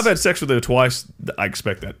 days. If I've had sex with her twice, I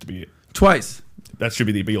expect that to be it. Twice? That should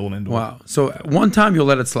be the be-all and end-all. Wow. So one time you'll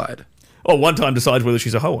let it slide. Oh, one time decides whether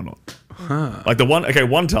she's a hoe or not. Huh. Like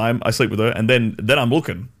one time I sleep with her and then I'm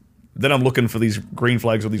looking. Then I'm looking for these green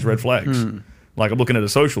flags or these red flags. Like I'm looking at her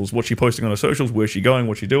socials. What's she posting on her socials? Where's she going?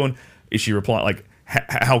 What's she doing? Is she replying? Like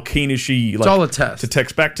how keen is she? Like, it's all a test. To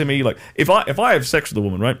text back to me. Like if I have sex with a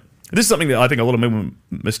woman, right? This is something that I think a lot of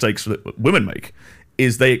mistakes that women make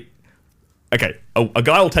is a guy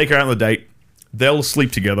will take her out on a date. They'll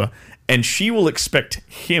sleep together, and she will expect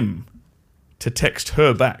him to text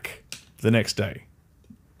her back the next day.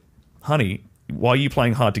 Honey, why are you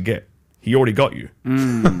playing hard to get? He already got you.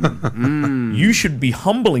 You should be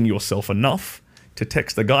humbling yourself enough to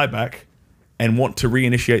text the guy back and want to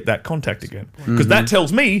reinitiate that contact again. Because that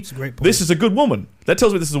tells me this is a good woman. That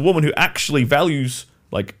tells me this is a woman who actually values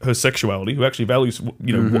like her sexuality, who actually values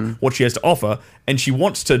what she has to offer, and she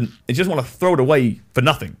doesn't want to throw it away for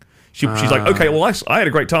nothing. She's like, okay, well, I had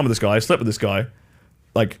a great time with this guy. I slept with this guy.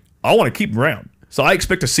 Like, I want to keep him around. So I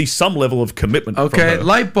expect to see some level of commitment from her.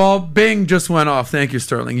 Light bulb, bing, just went off. Thank you,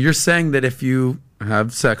 Sterling. You're saying that if you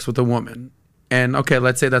have sex with a woman, and okay,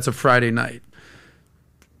 let's say that's a Friday night.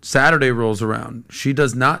 Saturday rolls around. She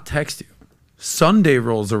does not text you. Sunday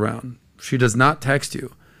rolls around. She does not text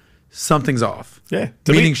you. Something's off. Yeah.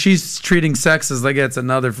 Meaning she's treating sex as like it's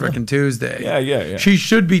another freaking Tuesday. Yeah. She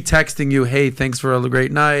should be texting you, hey, thanks for a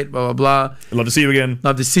great night, blah, blah, blah. I'd love to see you again.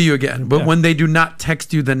 Love to see you again. But when they do not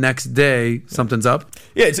text you the next day, something's up.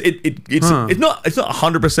 Yeah, it's not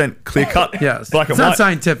 100% clear cut. Yes. Black and it's not white.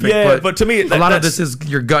 scientific. Yeah, but to me, a lot of this is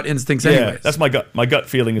your gut instincts anyways. That's my gut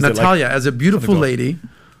feeling. Is Natalia, as a beautiful lady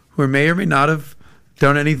who may or may not have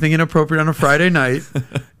done anything inappropriate on a Friday night,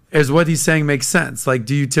 is what he's saying makes sense. Like,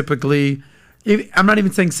 do you typically... I'm not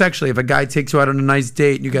even saying sexually. If a guy takes you out on a nice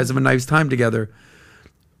date and you guys have a nice time together,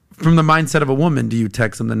 from the mindset of a woman, do you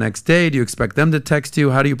text them the next day? Do you expect them to text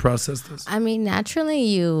you? How do you process this? I mean, naturally,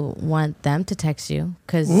 you want them to text you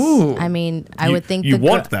because, I mean, I would think you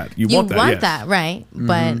want that. You want that, right? Mm-hmm.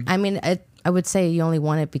 But I mean, I would say you only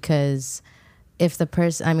want it because if the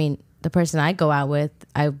person I go out with,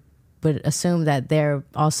 I would assume that they're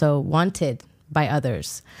also wanted by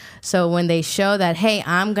others. So when they show that, hey,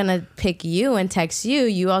 I'm going to pick you and text you,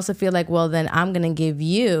 you also feel like, well, then I'm going to give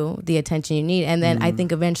you the attention you need. And then I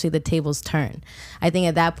think eventually the tables turn. I think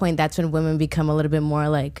at that point, that's when women become a little bit more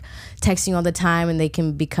like texting all the time and they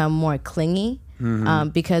can become more clingy.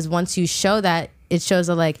 Because once you show that, it shows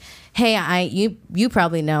that like, hey, you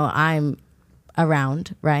probably know I'm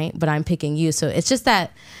around, right? But I'm picking you. So it's just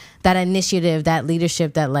that initiative, that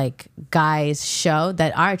leadership that like guys show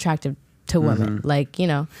that are attractive to women. Like, you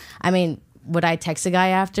know, I mean, would I text a guy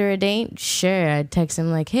after a date? Sure. I'd text him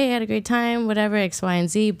like, hey, I had a great time, whatever, X, Y, and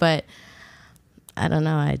Z. But I don't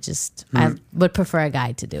know. I would prefer a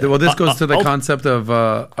guy to do it. Well, this goes to the concept of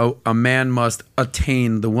a man must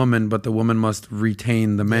attain the woman, but the woman must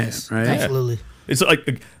retain the man, right? Absolutely. It's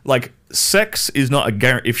like sex is not a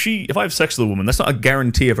guarantee. If I have sex with a woman, that's not a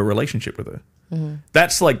guarantee of a relationship with her.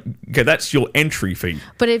 That's like, okay, that's your entry fee.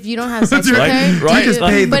 But if you don't have sex with her,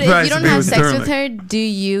 if you don't have sex with her, do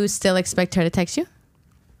you still expect her to text you?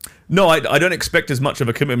 No, I don't expect as much of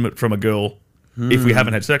a commitment from a girl if we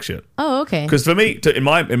haven't had sex yet. Oh, okay. Because for me, in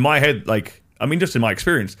my head, like, I mean, just in my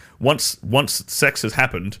experience, once sex has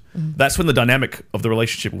happened, that's when the dynamic of the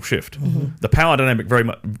relationship will shift. The power dynamic very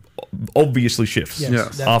much obviously shifts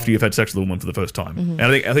after you've had sex with a woman for the first time. And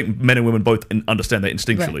I think men and women both understand that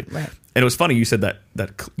instinctually. Right. And it was funny you said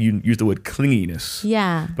that you used the word clinginess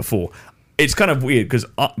before. It's kind of weird because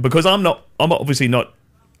I'm obviously not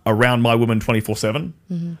around my woman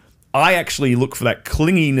 24/7. I actually look for that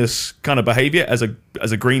clinginess kind of behavior as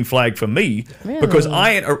a green flag for me because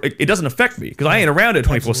it doesn't affect me because I ain't around her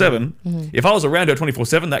 24/7. If I was around her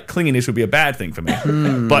 24/7, that clinginess would be a bad thing for me.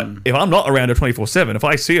 But if I'm not around her 24/7, if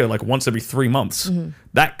I see her like once every 3 months,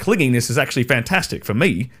 that clinginess is actually fantastic for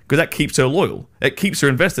me because that keeps her loyal. It keeps her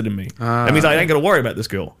invested in me. That means I ain't got to worry about this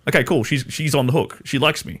girl. Okay, cool. She's on the hook. She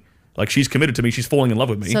likes me. Like, she's committed to me. She's falling in love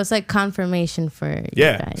with me. So it's like confirmation for you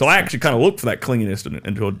guys. So I actually kind of look for that clinginess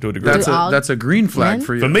to a degree. That's a green flag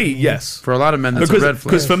for you. For me, yes. For a lot of men, that's a red flag.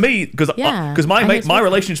 Because for me, because my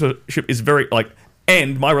relationship is very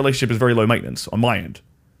my relationship is very low maintenance on my end,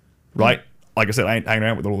 right? Like I said, I ain't hanging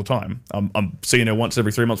out with her all the time. I'm seeing her once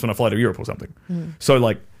every 3 months when I fly to Europe or something. So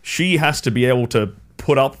like, she has to be able to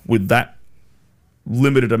put up with that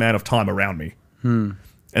limited amount of time around me.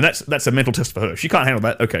 And that's a mental test for her. If she can't handle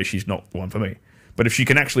that, okay, she's not the one for me. But if she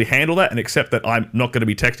can actually handle that and accept that I'm not going to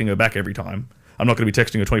be texting her back every time, I'm not going to be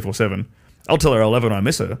texting her 24/7. I'll tell her I love her and I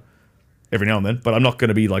miss her every now and then, but I'm not going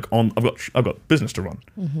to be like on. I've got business to run.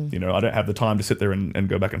 You know, I don't have the time to sit there and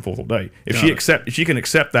go back and forth all day. If she can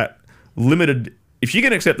accept that limited, if she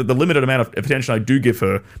can accept that the limited amount of attention I do give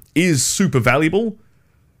her is super valuable,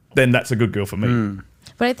 then that's a good girl for me.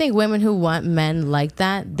 But I think women who want men like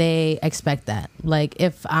that, they expect that. Like,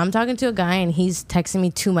 if I'm talking to a guy and he's texting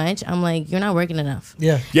me too much, I'm like, you're not working enough.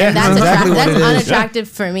 Yeah. And that's unattractive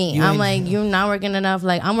for me. I'm like, you're not working enough.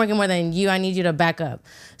 Like, I'm working more than you. I need you to back up.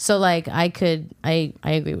 So, like, I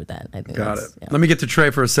agree with that. I think Got it. Yeah. Let me get to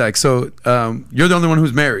Trey for a sec. So, you're the only one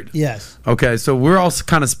who's married. Yes. Okay. So we're all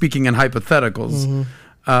kind of speaking in hypotheticals.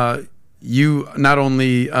 You not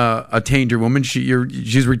only attained your woman,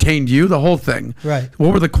 she's retained you, the whole thing. Right.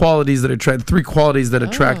 What were the qualities that attracted? 3 qualities that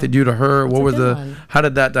attracted you to her. What were how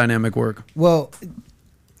did that dynamic work? Well,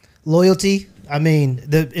 loyalty. I mean,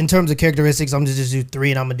 in terms of characteristics, I'm just do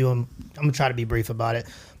 3, and I'm gonna try to be brief about it.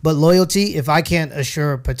 But loyalty, if I can't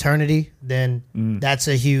assure paternity, then that's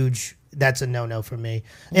a no-no for me.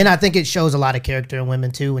 And I think it shows a lot of character in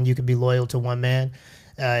women too, when you can be loyal to one man.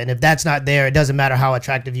 And if that's not there, it doesn't matter how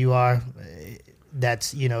attractive you are.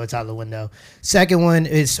 That's, it's out of the window. Second one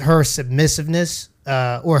is her submissiveness,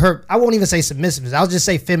 or her, I won't even say submissiveness. I'll just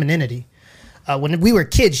say femininity. When we were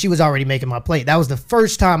kids, she was already making my plate. That was the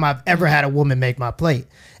first time I've ever had a woman make my plate.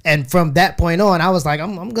 And from that point on, I was like,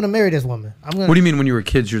 I'm going to marry this woman. What do you mean when you were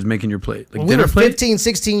kids, she was making your plate? Like when dinner we were plate? 15,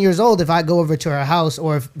 16 years old, if I go over to her house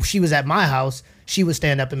or if she was at my house, she would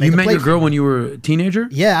stand up and make a plate. You met your girl when you were a teenager?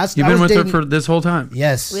 Yeah. You've been with her for this whole time?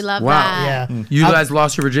 Yes. We love that. Yeah. You guys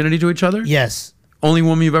lost your virginity to each other? Yes. Only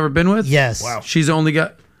woman you've ever been with? Yes. Wow. She's only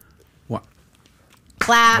got...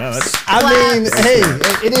 Claps. I mean,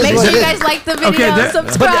 hey, it is. Make what sure it you guys like the video.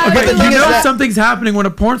 Subscribe. But something's happening when a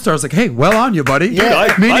porn star's like, hey, well on you, buddy.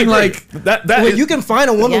 Yeah. Meaning like... When you can find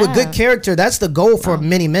a woman with good character, that's the goal for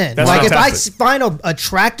many men. That's like fantastic. if I find an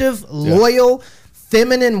attractive, loyal,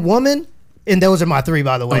 feminine woman, and those are my 3,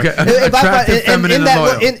 by the way. Okay. Attractive, feminine, and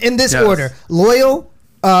loyal. In this order. Loyal,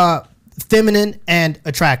 feminine, and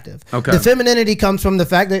attractive. Okay. The femininity comes from the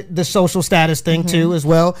fact that the social status thing too as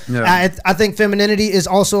well. Yeah. I think femininity is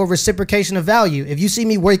also a reciprocation of value. If you see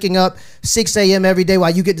me waking up 6 a.m. every day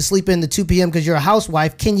while you get to sleep in the 2 p.m. because you're a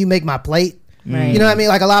housewife, can you make my plate? Right. You know what I mean?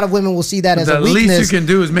 Like a lot of women will see that as a weakness. The least you can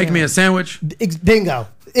do is make me a sandwich. Bingo.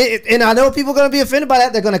 And I know people are going to be offended by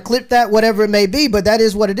that. They're going to clip that, whatever it may be, but that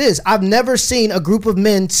is what it is. I've never seen a group of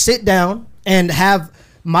men sit down and have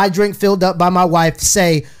my drink filled up by my wife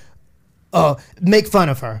say, make fun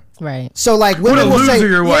of her. Right. So like women will say,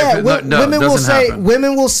 your wife.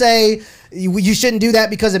 women will say you shouldn't do that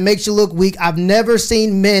because it makes you look weak. I've never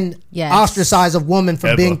seen men ostracize a woman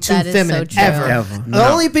for being too feminine ever. The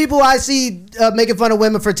only people I see making fun of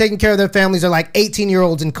women for taking care of their families are like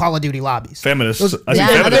 18-year-olds in Call of Duty lobbies. Feminists.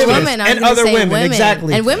 Other women. And other women,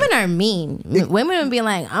 exactly. And women are mean. Women would be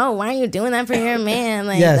like, oh, why are you doing that for your man?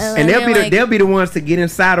 Like, yes. And they'll be the ones to get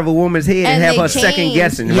inside of a woman's head and have her second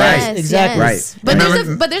guessing. Yes, right. Exactly. Yes.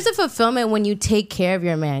 Right. But there's a fulfillment when you take care of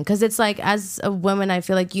your man, because it's like, as a woman, I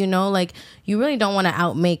feel like like you really don't want to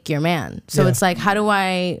outmake your man. So it's like, how do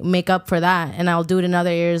I make up for that? And I'll do it in other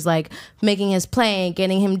areas, like making his plate,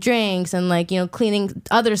 getting him drinks, and like, cleaning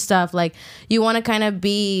other stuff. Like, you want to kind of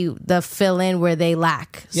be the fill-in where they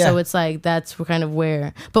lack. Yeah. So it's like, that's kind of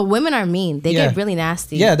where. But women are mean. They get really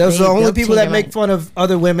nasty. Yeah, those are the only people that make fun of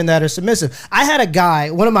other women that are submissive. I had a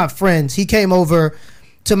guy, one of my friends, he came over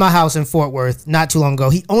to my house in Fort Worth not too long ago.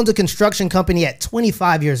 He owns a construction company at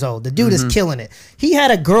 25 years old. The dude is killing it. He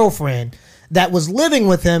had a girlfriend that was living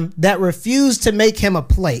with him that refused to make him a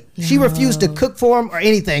plate. She refused to cook for him or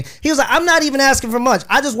anything. He was like, I'm not even asking for much.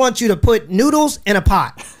 I just want you to put noodles in a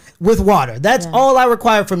pot with water. That's all I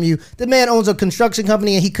require from you. The man owns a construction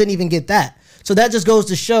company and he couldn't even get that. So that just goes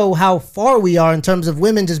to show how far we are in terms of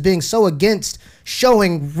women just being so against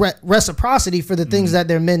showing reciprocity for the things that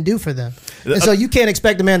their men do for them. And so you can't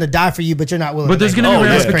expect a man to die for you, but you're not willing to. But there's going to be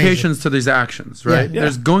ramifications crazy to these actions, right? Yeah.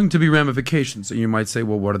 There's going to be ramifications. So you might say,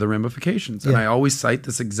 well, what are the ramifications? And I always cite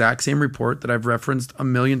this exact same report that I've referenced a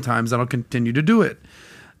million times, and I'll continue to do it.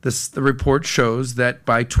 The report shows that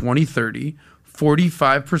by 2030,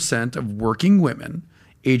 45% of working women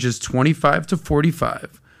ages 25 to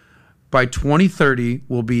 45 by 2030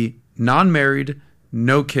 will be non-married,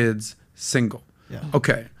 no kids, single. Yeah.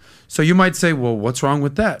 Okay. So you might say, well, what's wrong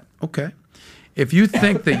with that? Okay. If you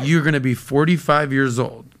think that you're going to be 45 years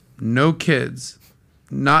old, no kids,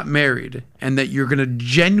 not married, and that you're going to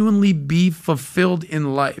genuinely be fulfilled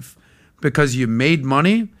in life because you made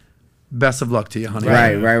money, best of luck to you, honey.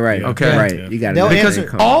 Right. Okay. Right. Yeah. You got to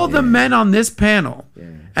because all the men on this panel,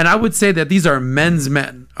 and I would say that these are men's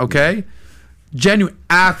men, okay? Genuine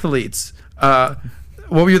athletes.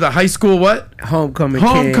 What were you, the high school what?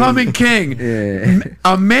 Homecoming king. Yeah.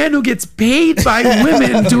 A man who gets paid by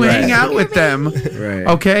women to hang out with them,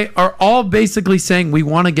 okay, are all basically saying we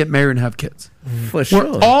want to get married and have kids. For sure.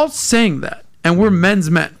 We're all saying that, and we're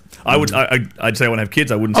men's men. I'd say I want to have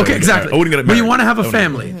kids. I wouldn't say okay, exactly. I wouldn't get married. But you want to have a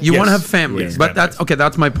family. You want to have families. But that's okay.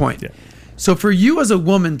 That's my point. Yeah. So for you as a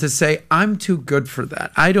woman to say, I'm too good for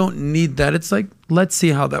that, I don't need that, it's like, let's see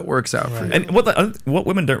how that works out for you. And what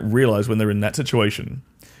women don't realize when they're in that situation,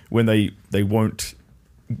 when they won't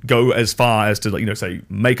go as far as to, say,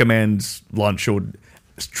 make a man's lunch or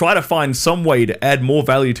try to find some way to add more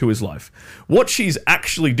value to his life. What she's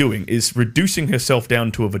actually doing is reducing herself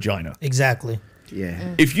down to a vagina. Exactly.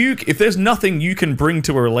 Yeah. If there's nothing you can bring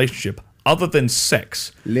to a relationship other than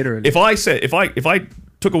sex, literally. If I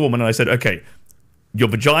took a woman and I said, okay, your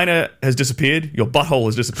vagina has disappeared, your butthole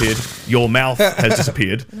has disappeared, your mouth has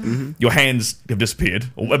disappeared, your hands have disappeared.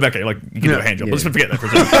 Okay, like you can do a hand job. Let's forget that for a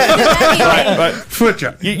second. right. Foot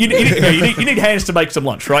job. You need hands to make some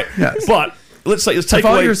lunch, right? Yes. But let's take if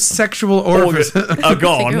all away your sexual orifices are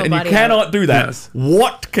gone, and you cannot do that. Yes.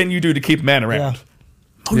 What can you do to keep a man around?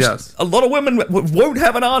 Yeah. A lot of women won't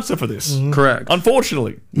have an answer for this. Correct.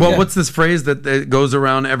 Unfortunately. Well, what's this phrase that goes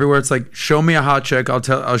around everywhere? It's like, show me a hot chick,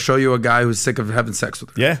 I'll show you a guy who's sick of having sex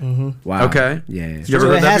with her. Yeah. Wow. Okay. Yeah. You ever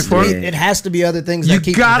heard that before? It has to be other things. You that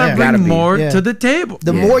keep gotta bring more to the table.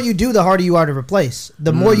 The more you do, the harder you are to replace.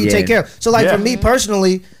 The more you take care of. So, like for me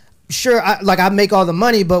personally, sure, I make all the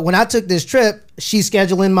money, but when I took this trip, she's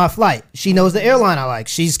scheduling my flight. She knows the airline I like.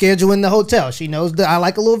 She's scheduling the hotel. She knows that I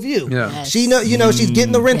like a little view. Yeah. Yes. She she's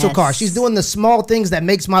getting the rental car. She's doing the small things that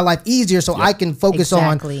makes my life easier, so I can focus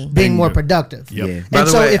on being more productive. Yep. Yeah. And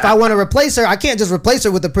so if I want to replace her, I can't just replace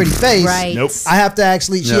her with a pretty face. Right. Nope. I have to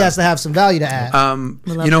actually. She has to have some value to add.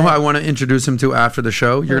 You know who I want to introduce him to after the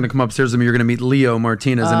show? You're going to come upstairs and you're going to meet Leo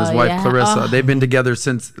Martinez and his wife Clarissa. They've been together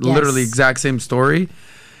since literally exact same story.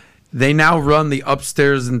 They now run the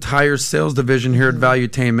upstairs entire sales division here at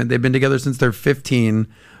Valuetainment. They've been together since they're 15.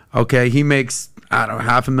 Okay, he makes, I don't know,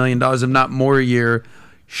 $500,000, if not more a year.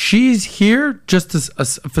 She's here just to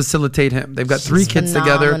facilitate him. They've got 3 kids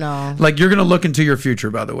together. Like, you're going to look into your future,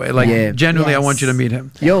 by the way. Like, genuinely, I want you to meet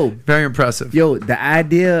him. Very impressive. The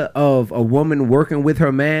idea of a woman working with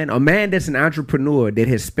her man, a man that's an entrepreneur that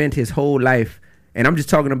has spent his whole life, and I'm just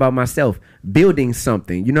talking about myself, building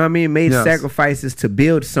something. You know what I mean? Made sacrifices to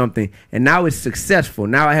build something. And now it's successful.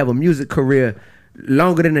 Now I have a music career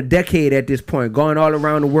longer than a decade at this point, going all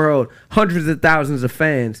around the world, hundreds of thousands of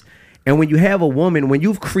fans. And when you have a woman, when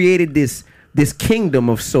you've created this kingdom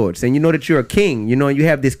of sorts, and you know that you're a king, you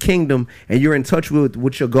have this kingdom and you're in touch with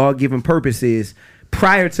what your God-given purpose is,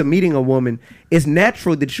 prior to meeting a woman, it's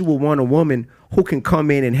natural that you will want a woman who can come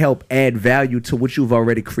in and help add value to what you've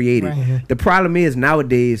already created. Right. The problem is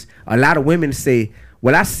nowadays, a lot of women say,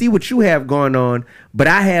 well, I see what you have going on, but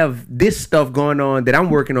I have this stuff going on that I'm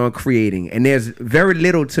working on creating. And there's very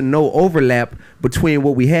little to no overlap between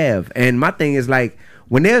what we have. And my thing is like,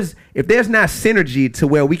 if there's not synergy to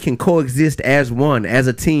where we can coexist as one, as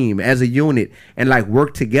a team, as a unit, and like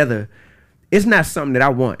work together, it's not something that I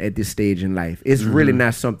want at this stage in life. It's really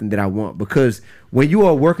not something that I want, because when you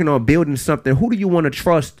are working on building something, who do you want to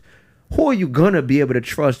trust? Who are you going to be able to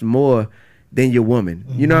trust more than your woman?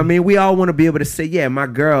 You know what I mean? We all want to be able to say, yeah, my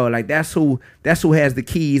girl, like that's who has the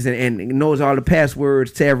keys and knows all the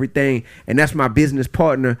passwords to everything. And that's my business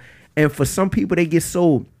partner. And for some people, they get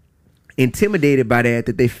so intimidated by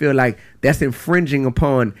that they feel like that's infringing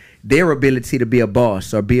upon their ability to be a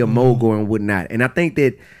boss or be a mogul and whatnot. And I think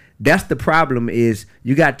that's the problem, is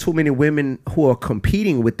you got too many women who are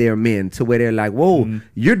competing with their men to where they're like, whoa,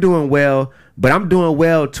 you're doing well, but I'm doing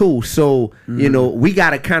well too. So, we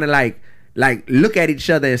got to kind of like look at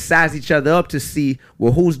each other and size each other up to see,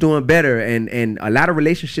 well, who's doing better. And a lot of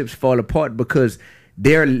relationships fall apart because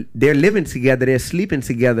they're living together, they're sleeping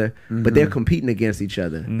together, but they're competing against each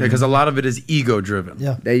other. Yeah, because a lot of it is ego driven.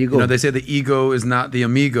 Yeah, there you go. They say the ego is not the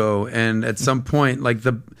amigo, and at some point, like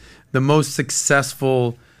the most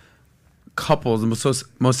successful couples, the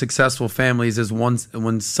most successful families is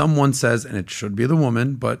when someone says, and it should be the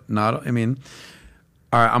woman, but not, I mean,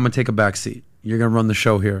 all right, I'm going to take a back seat. You're going to run the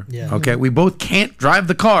show here. Yeah. Okay. We both can't drive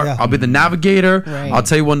the car. Yeah. I'll be the navigator. Right. I'll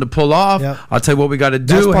tell you when to pull off. Yep. I'll tell you what we got to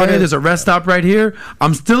do. Hey, there's a rest stop right here.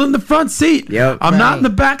 I'm still in the front seat. Yep. I'm not in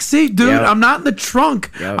the back seat, dude. Yep. I'm not in the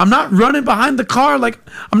trunk. Yep. I'm not running behind the car. Like,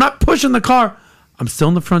 I'm not pushing the car. I'm still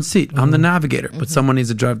in the front seat. Mm-hmm. I'm the navigator, but someone needs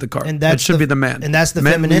to drive the car. And that should be the man. And that's the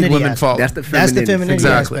femininity. Women follow. That's the femininity.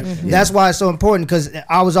 Exactly. Mm-hmm. That's why it's so important, because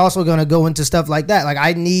I was also going to go into stuff like that. Like,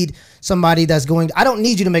 I need somebody that's going. I don't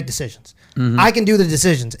need you to make decisions. Mm-hmm. I can do the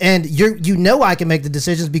decisions, and I can make the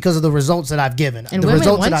decisions because of the results that I've given. And the women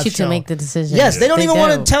results want that I've you shown. to make the decisions. Yes, they don't even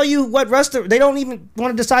want to tell you what restaurant. They don't even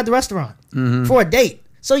want to decide the restaurant for a date.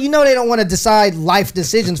 So they don't want to decide life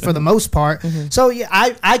decisions for the most part. Mm-hmm. So yeah,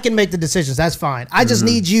 I can make the decisions. That's fine. I just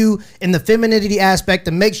need you in the femininity aspect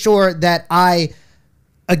to make sure that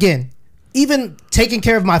even taking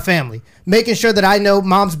care of my family, making sure that I know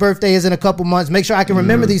mom's birthday is in a couple months, make sure I can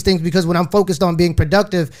remember these things, because when I'm focused on being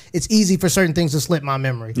productive, it's easy for certain things to slip my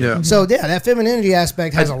memory. Yeah. So yeah, that femininity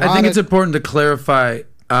aspect has a lot. I think it's important to clarify,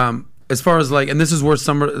 as far as like, and this is where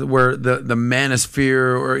the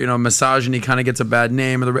manosphere or misogyny kind of gets a bad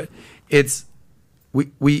name, or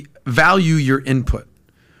we value your input.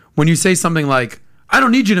 When you say something like, I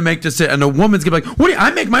don't need you to make this, and a woman's gonna be like, what do you,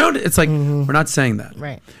 I make my own. It's like, we're not saying that.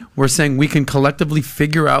 Right. We're saying we can collectively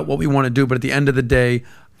figure out what we want to do, but at the end of the day,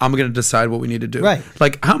 I'm going to decide what we need to do. Right.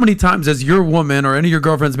 Like, how many times has your woman or any of your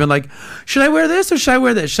girlfriends been like, should I wear this or should I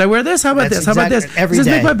wear this? Should I wear this? How about this? How about this? Every Does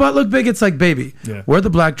this day. make my butt look big? It's like, baby, wear the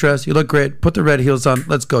black dress. You look great. Put the red heels on.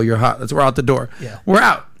 Let's go. You're hot. We're out the door. Yeah. We're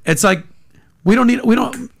out. It's like, we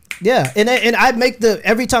don't. Yeah, and I make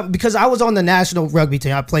every time, because I was on the national rugby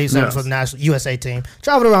team. I played something for the national USA team.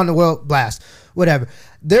 Traveled around the world, blast, whatever.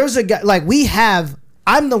 There's a guy, like,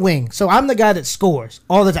 I'm the wing, so I'm the guy that scores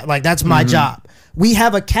all the time. Like, that's my job. We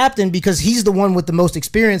have a captain because he's the one with the most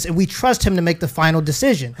experience, and we trust him to make the final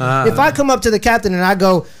decision. If I come up to the captain and I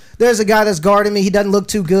go, there's a guy that's guarding me, he doesn't look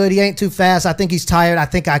too good, he ain't too fast, I think he's tired, I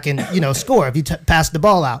think I can, score if you pass the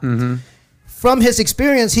ball out. From his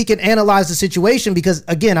experience, he can analyze the situation, because,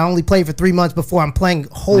 again, I only played for 3 months before I'm playing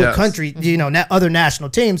whole country, other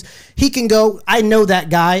national teams. He can go, I know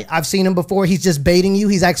that guy. I've seen him before. He's just baiting you.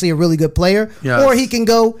 He's actually a really good player. Yes. Or he can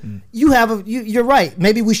go, you're right.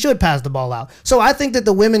 Maybe we should pass the ball out. So I think that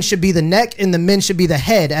the women should be the neck and the men should be the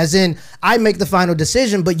head, as in, I make the final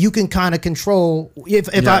decision, but you can kind of control.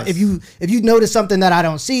 If you notice something that I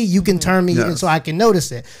don't see, you can turn me so I can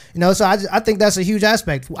notice it. So I think that's a huge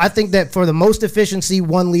aspect. I think that for the most efficiency,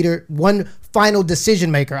 one final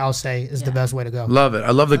decision maker, I'll say, is the best way to go. Love it.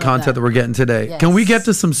 I love the content that we're getting today. Yes. Can we get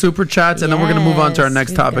to some super chats, and then we're going to move on to our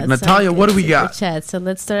next topic? Natalia, what do we got? Chat. So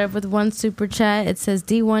let's start off with one super chat. It says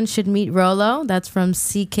Dee-1 should meet Rolo. That's from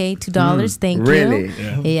CK, $2. Thank you. Really?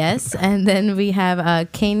 Yeah. Yes. And then we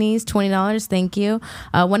have Kaney's, $20. Thank you.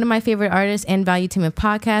 One of my favorite artists and Value Team and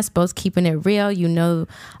podcast, both keeping it real. You know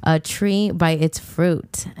a tree by its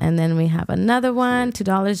fruit. And then we have another one,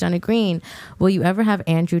 $2, Johnny Green. Will you ever have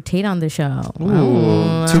Andrew Tate on the show?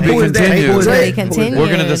 To be continued. We're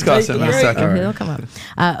going to discuss it in a second. He'll come up.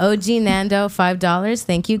 OG Nando, $5.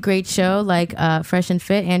 Thank you. Great show. Like Fresh and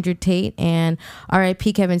Fit, Andrew Tate, and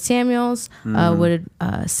RIP Kevin Samuels would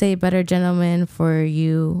say better gentleman for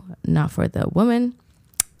you, not for the woman.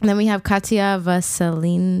 And then we have Katia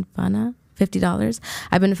Vaseline-Vana. $50.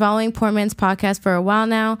 I've been following Poor Man's podcast for a while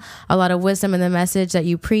now. A lot of wisdom in the message that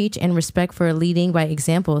you preach, and respect for leading by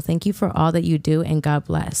example. Thank you for all that you do, and God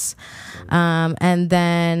bless. And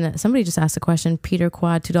then somebody just asked a question. Peter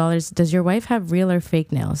Quad, $2. Does your wife have real or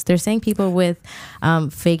fake nails? They're saying people with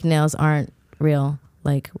fake nails aren't real.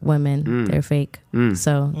 Like women, they're fake.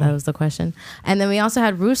 So that was the question. And then we also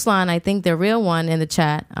had Ruslan, I think the real one, in the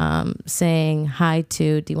chat, saying hi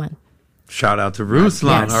to Dee-1. Shout out to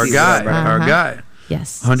Ruslan, our guy.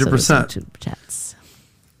 Yes. 100%. So super chats.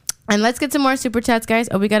 And let's get some more super chats, guys.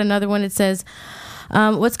 Oh, we got another one. It says,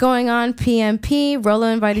 what's going on, PMP? Rolo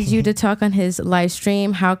invited you to talk on his live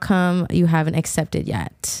stream. How come you haven't accepted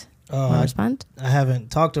yet? I respond? I haven't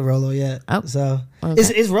talked to Rolo yet. Oh. So okay.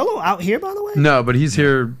 Is Rolo out here, by the way? No, but he's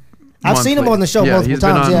here. I've seen him on the show multiple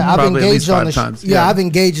times. Yeah, I've engaged on the show. Yeah, I've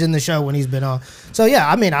engaged in the show when he's been on. So yeah,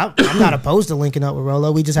 I mean, I'm not opposed to linking up with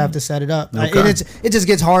Rolo. We just have to set it up, and it just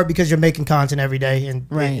gets hard because you're making content every day, and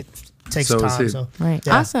takes time. So right.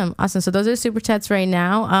 Yeah. Awesome. So those are super chats right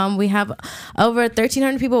now. We have over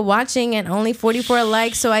 1,300 people watching and only 44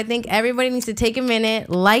 likes. So I think everybody needs to take a minute,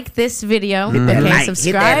 like this video, okay,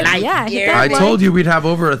 subscribe. Hit that I told you we'd have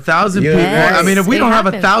over 1,000 people. I mean, if we don't have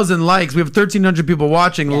 1,000 likes, we have 1,300 people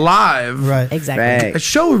watching live. Right. Exactly.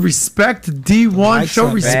 Show respect to Dee-1.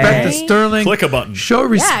 Show respect to Sterling. Click a button. Show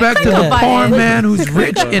respect to the poor man who's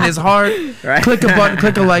rich in his heart. Click a button,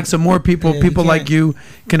 click a like, so more people like you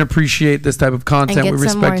can appreciate this type of content. We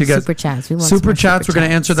respect you guys. Super chats. Super chats. We're going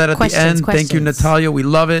to answer that at the end. Thank you, Natalia. We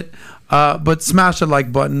love it. But smash the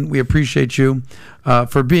like button. We appreciate you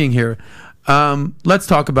for being here. Let's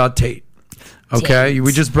talk about Tate. Okay,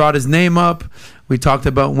 we just brought his name up. We talked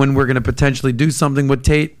about when we're going to potentially do something with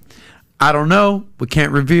Tate. I don't know. We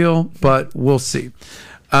can't reveal, but we'll see.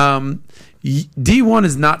 Dee-1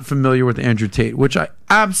 is not familiar with Andrew Tate, which I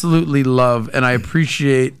absolutely love, and I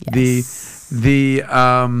appreciate the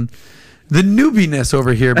newbiness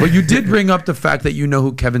over here. But you did bring up the fact that you know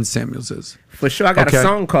who Kevin Samuels is. For sure, I got a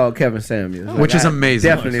song called Kevin Samuels, which is amazing.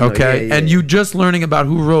 Definitely, okay. And you just learning about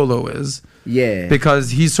who Rollo is,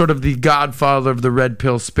 because he's sort of the godfather of the red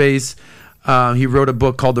pill space. He wrote a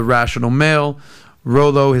book called The Rational Male.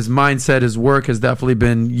 Rollo, his mindset, his work has definitely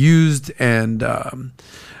been used and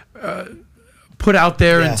put out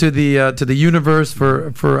there into the to the universe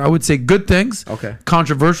for I would say good things,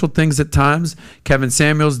 controversial things at times. Kevin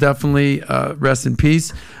Samuels definitely rest in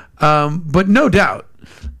peace, but no doubt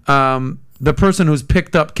the person who's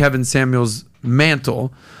picked up Kevin Samuels'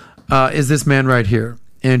 mantle is this man right here,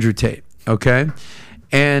 Andrew Tate. Okay,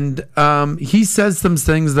 and he says some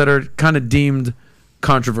things that are kind of deemed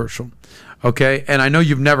controversial. Okay, and I know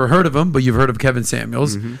you've never heard of him, but you've heard of Kevin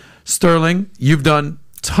Samuels. Sterling, you've done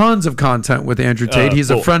tons of content with Andrew Tate. He's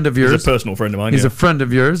a friend of yours. He's a personal friend of mine. He's a friend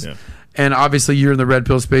of yours. Yeah. And obviously you're in the red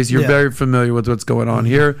pill space. You're very familiar with what's going on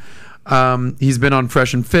here. He's been on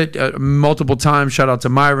Fresh and Fit multiple times. Shout out to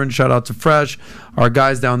Myron. Shout out to Fresh. Our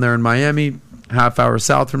guys down there in Miami, half hour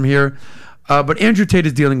south from here. But Andrew Tate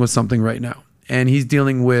is dealing with something right now. And he's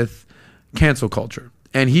dealing with cancel culture.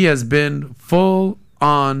 And he has been full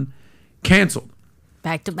on canceled.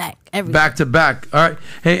 Back to back. Back to back. All right.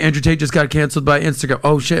 Hey, Andrew Tate just got canceled by Instagram.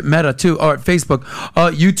 Oh, shit. Meta, too. All right. Facebook.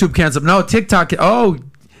 YouTube canceled. No, TikTok. Oh.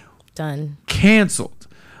 Done. Canceled.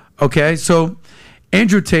 Okay. So,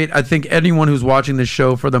 Andrew Tate, I think anyone who's watching this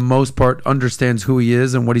show, for the most part, understands who he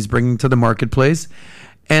is and what he's bringing to the marketplace.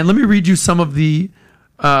 And let me read you some of the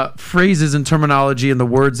phrases and terminology and the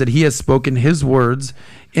words that he has spoken, his words,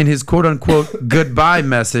 in his quote-unquote goodbye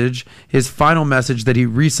message, his final message that he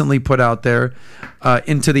recently put out there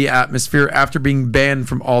into the atmosphere after being banned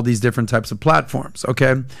from all these different types of platforms,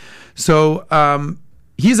 okay? So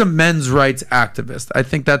he's a men's rights activist. I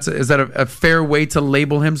think is that a fair way to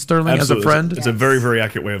label him, Sterling, Absolutely. as a friend? It's a very, very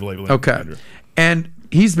accurate way of labeling him. Okay. And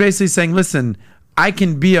he's basically saying, listen, I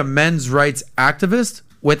can be a men's rights activist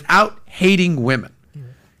without hating women.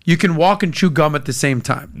 You can walk and chew gum at the same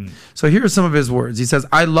time. So here are some of his words. He says,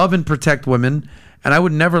 I love and protect women, and I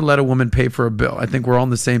would never let a woman pay for a bill. I think we're all on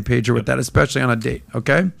the same page with that, especially on a date,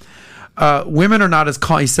 okay? Women are not as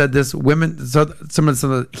calm. He said this. Women, so some of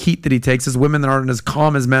the heat that he takes is women that aren't as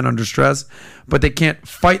calm as men under stress, but they can't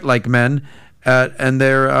fight like men, and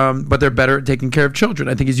but they're better at taking care of children.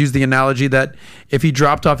 I think he's used the analogy that if he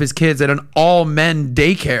dropped off his kids at an all-men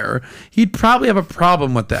daycare, he'd probably have a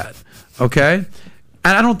problem with that, okay?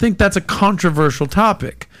 And I don't think that's a controversial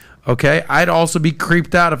topic, okay? I'd also be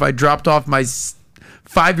creeped out if I dropped off my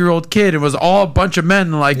 5-year-old kid and it was all a bunch of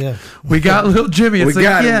men like, we got little Jimmy. It's we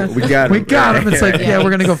got him. We got him. It's like, we're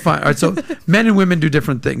going to go find. All right, so men and women do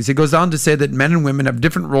different things. He goes on to say that men and women have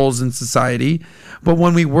different roles in society, but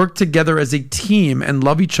when we work together as a team and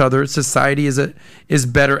love each other, society is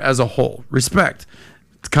better as a whole. Respect.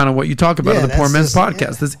 It's kind of what you talk about on the Poor Men's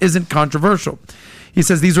Podcast. This isn't controversial. He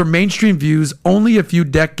says these were mainstream views only a few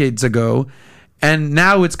decades ago, and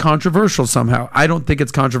now it's controversial somehow. I don't think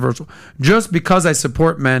it's controversial. Just because I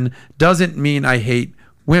support men doesn't mean I hate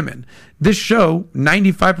women. This show,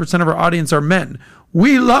 95% of our audience are men.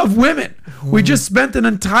 We love women. We just spent an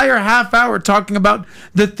entire half hour talking about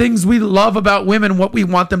the things we love about women, what we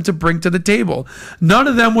want them to bring to the table. None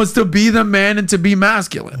of them was to be the man and to be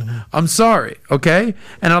masculine. I'm sorry, okay?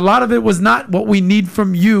 And a lot of it was not what we need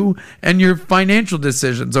from you and your financial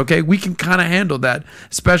decisions, okay? We can kind of handle that,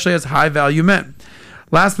 especially as high-value men.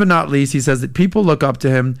 Last but not least, he says that people look up to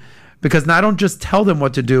him because I don't just tell them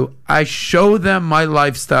what to do, I show them my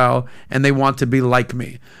lifestyle and they want to be like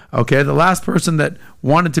me. Okay, the last person that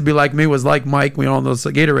wanted to be like me was Like Mike. We all know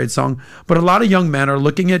the Gatorade song. But a lot of young men are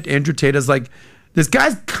looking at Andrew Tate as like, this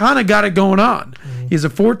guy's kind of got it going on. He's a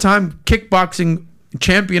 4-time kickboxing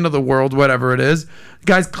champion of the world, whatever it is. The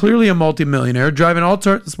guy's clearly a multimillionaire, driving all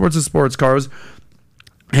sorts of sports cars,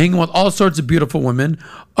 hanging with all sorts of beautiful women.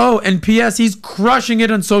 Oh, and P.S., he's crushing it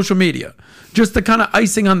on social media. Just the kind of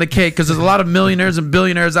icing on the cake, because there's a lot of millionaires and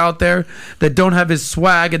billionaires out there that don't have his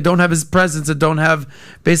swag and don't have his presence and don't have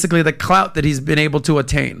basically the clout that he's been able to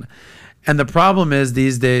attain. And the problem is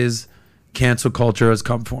these days, cancel culture has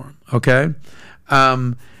come for him, okay?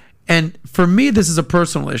 And for me, this is a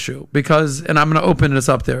personal issue because, and I'm going to open this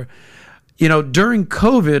up there. You know, during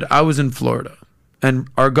COVID, I was in Florida, and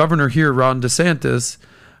our governor here, Ron DeSantis,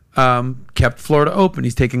 kept Florida open.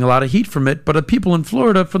 He's taking a lot of heat from it, but the people in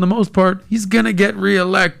Florida, for the most part, he's going to get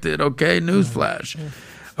reelected, okay? Newsflash.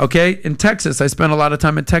 Okay, in Texas, I spent a lot of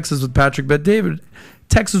time in Texas with Patrick Bet-David.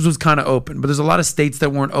 Texas was kind of open, but there's a lot of states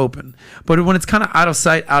that weren't open. But when it's kind of out of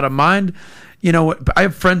sight, out of mind, you know, I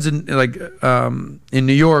have friends in in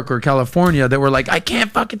New York or California that were like, I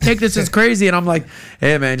can't fucking take this, it's crazy. And I'm like,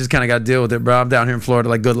 hey man, just kind of got to deal with it, bro. I'm down here in Florida,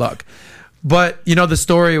 like, good luck. But you know the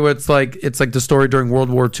story where it's like the story during World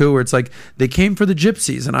War II where it's like they came for the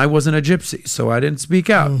gypsies and I wasn't a gypsy, so I didn't speak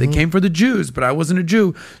out. They came for the Jews, but I wasn't a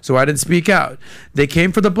Jew, so I didn't speak out. They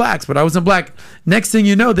came for the blacks, but I wasn't black. Next thing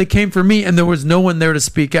you know, they came for me and there was no one there to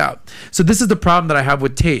speak out. So this is the problem that I have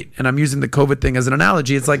with Tate, and I'm using the COVID thing as an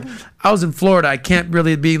analogy. It's like I was in Florida, I can't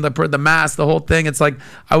really be the mask, the whole thing. It's like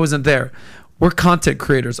I wasn't there. We're content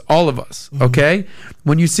creators, all of us, okay?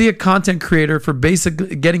 When you see a content creator for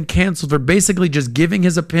basically getting canceled for basically just giving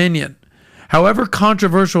his opinion, however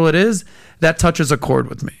controversial it is, that touches a chord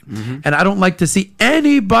with me. And I don't like to see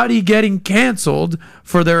anybody getting canceled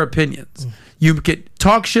for their opinions. You can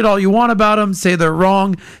talk shit all you want about them, say they're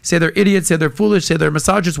wrong, say they're idiots, say they're foolish, say they're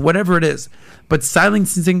misogynists, whatever it is. But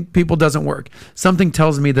silencing people doesn't work. Something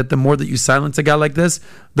tells me that the more that you silence a guy like this,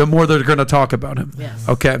 the more they're going to talk about him. Yes.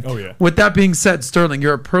 Okay? Oh, yeah. With that being said, Sterling,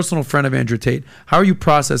 you're a personal friend of Andrew Tate. How are you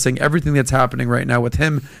processing everything that's happening right now with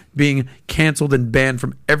him being canceled and banned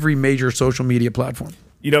from every major social media platform?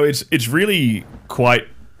 You know, it's really quite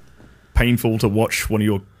painful to watch one of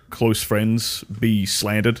your close friends be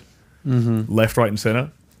slandered left, right, and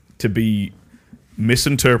center, to be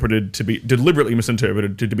misinterpreted, to be deliberately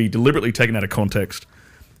misinterpreted, to be deliberately taken out of context,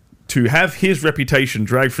 to have his reputation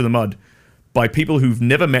dragged through the mud by people who've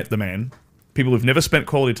never met the man, people who've never spent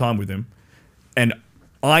quality time with him. And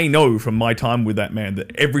I know from my time with that man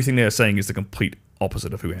that everything they're saying is the complete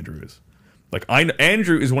opposite of who Andrew is. Like,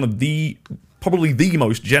 Andrew is one of probably the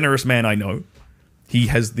most generous man I know. He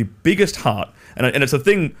has the biggest heart, and it's a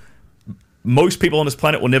thing. Most people on this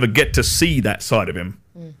planet will never get to see that side of him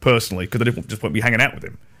personally because they just won't be hanging out with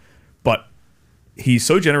him. But he's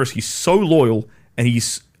so generous, he's so loyal, and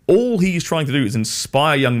all he's trying to do is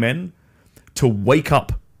inspire young men to wake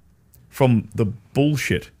up from the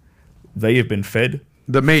bullshit they have been fed.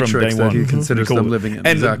 The matrix that he considers them living in. And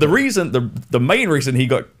exactly. the main reason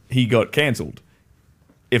he got cancelled,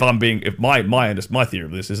 if my theory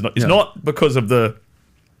of this is not because of the,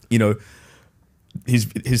 you know,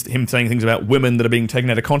 him saying things about women that are being taken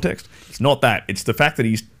out of context. It's not that. It's the fact that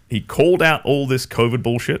he called out all this COVID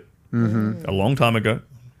bullshit a long time ago.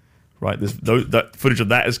 Right? That footage of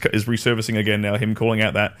that is resurfacing again now. Him calling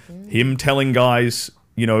out that, him telling guys,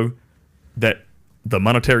 you know, that the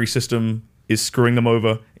monetary system is screwing them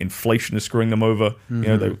over, inflation is screwing them over. You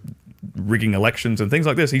know, they're rigging elections and things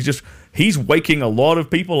like this. He's waking a lot of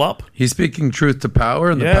people up. He's speaking truth to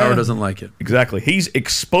power, and the power doesn't like it. Exactly. He's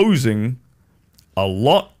exposing a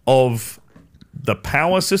lot of the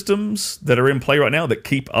power systems that are in play right now that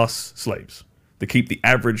keep us slaves, that keep the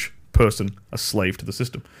average person a slave to the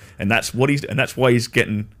system, and that's why he's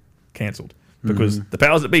getting cancelled, because the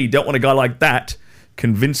powers that be don't want a guy like that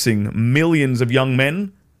convincing millions of young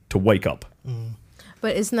men to wake up.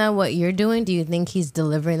 But isn't that what you're doing? Do you think he's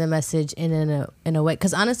delivering the message in a way?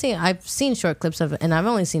 Because honestly, I've seen short clips of it, and I've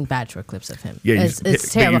only seen bad short clips of him. Yeah,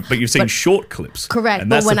 it's terrible. But you've seen short clips. Correct.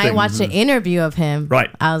 But when I watched an interview of him, right,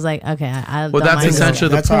 I was like, okay, well, that's essentially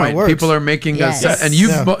the point. People are making a set, and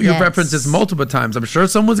you've referenced this multiple times. I'm sure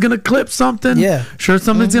someone's going to clip something. Yeah. Sure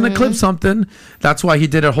something's going to clip something. That's why he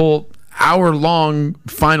did a whole hour-long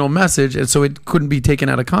final message, and so it couldn't be taken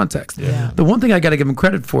out of context. Yeah. The one thing I got to give him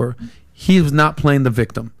credit for, he was not playing the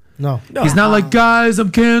victim. No. He's not like, guys,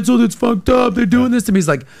 I'm canceled, it's fucked up, they're doing this to me. He's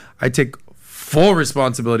like, I take full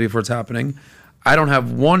responsibility for what's happening. I don't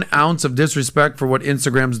have 1 ounce of disrespect for what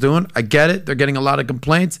Instagram's doing. I get it. They're getting a lot of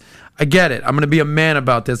complaints. I get it. I'm going to be a man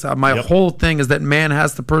about this. My whole thing is that man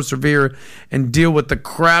has to persevere and deal with the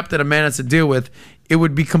crap that a man has to deal with. It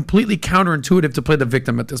would be completely counterintuitive to play the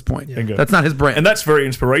victim at this point. That's not his brand. And that's very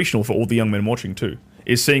inspirational for all the young men watching too,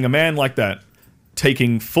 is seeing a man like that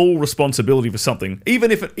taking full responsibility for something,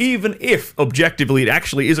 even if objectively it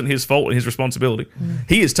actually isn't his fault and his responsibility.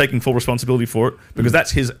 He is taking full responsibility for it because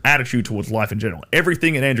that's his attitude towards life in general.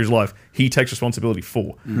 Everything in Andrew's life, he takes responsibility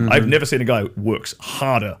for. I've never seen a guy who works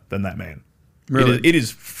harder than that man. Really? It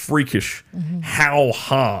is freakish how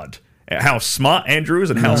hard, how smart Andrew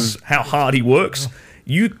is, and how hard he works.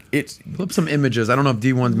 Flip some images. I don't know if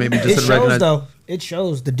Dee-1's maybe just it shows though. It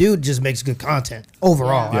shows the dude just makes good content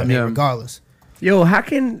overall. I mean, regardless. Yo, how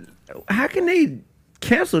can they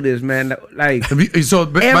cancel this, man? Like, so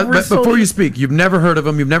before you speak, you've never heard of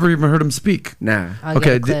him. You've never even heard him speak. Nah.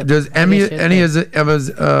 Okay. Does any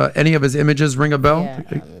of his images ring a bell?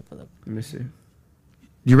 Yeah, let me see.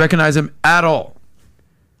 You recognize him at all?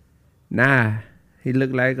 Nah. He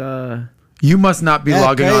looked like You must not be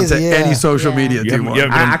logging on to any social media. You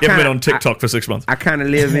haven't been on TikTok for 6 months. I kind of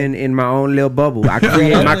live in my own little bubble. I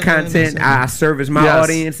create my content. I service my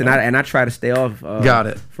audience, and I try to stay off. Got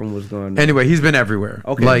it. From what's going on. Anyway, he's been everywhere.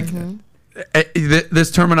 Okay. Like this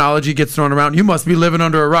terminology gets thrown around. You must be living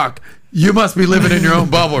under a rock. You must be living in your own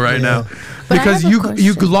bubble right now, because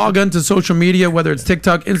you log onto social media, whether it's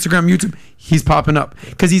TikTok, Instagram, YouTube. He's popping up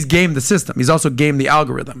because he's gamed the system. He's also gamed the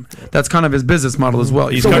algorithm. That's kind of his business model as well.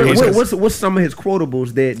 What's some of his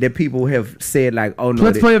quotables that people have said, like, oh no?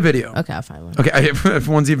 Let's play a video. Okay, I'll find one. Okay, if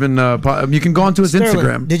one's even you can go onto his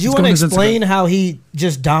Instagram. Did you want to explain how he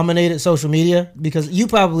just dominated social media? Because you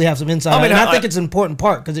probably have some insight. I think it's an important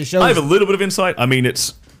part because it shows. I have a little bit of insight. I mean,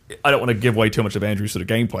 I don't want to give away too much of Andrew's sort of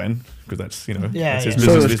game plan because that's that's his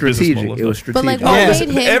business, his business model. It was strategic. But like, what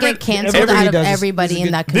made him get canceled out of everybody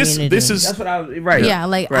in that community? That's what I was right. Yeah,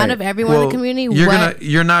 like out of everyone in the community,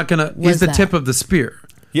 you're not gonna. He's the tip of the spear.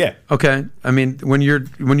 Yeah. Okay. I mean, when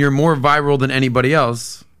you're more viral than anybody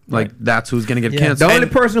else, like that's who's gonna get canceled. The only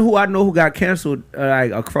person who I know who got canceled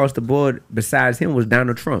like across the board besides him was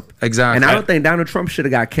Donald Trump. Exactly. And I don't think Donald Trump should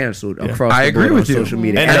have got canceled across the board on social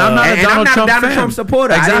media. And I'm not a Donald Trump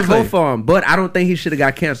supporter. Exactly. I didn't vote for him, but I don't think he should have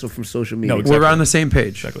got canceled from social media. No, exactly. We're on the same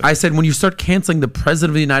page. Exactly. I said when you start canceling the president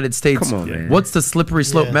of the United States, come on, man. What's the slippery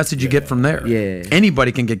slope message you get from there? Yeah.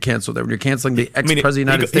 Anybody can get canceled there when you're canceling the ex-president of the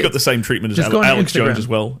United States. He got the same treatment as Alex Jones as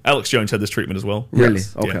well. Alex Jones had this treatment as well. Really?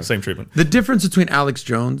 Yes. Okay. Yeah, same treatment. The difference between Alex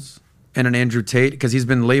Jones and an Andrew Tate, because he's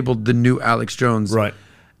been labeled the new Alex Jones. Right.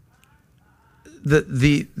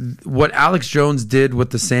 What Alex Jones did with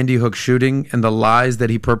the Sandy Hook shooting and the lies that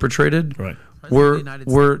he perpetrated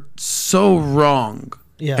were so wrong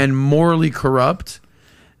and morally corrupt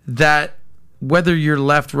that whether you're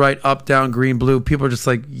left, right, up, down, green, blue, people are just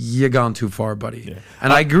like, you gone too far, buddy. Yeah.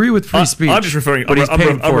 And I agree with free speech. I'm just referring.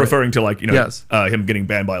 I'm referring to like him getting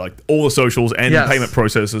banned by like all the socials and payment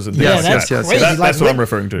processors and things like that. Crazy. That's what I'm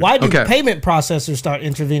referring to. Why do payment processors start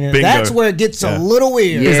intervening? Bingo. That's where it gets a little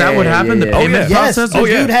weird. Is that what happened? The payment processors? The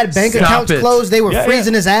dude had bank accounts closed. They were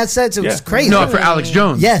freezing his assets. It was crazy. No, for Alex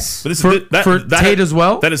Jones. Yes. But for Tate as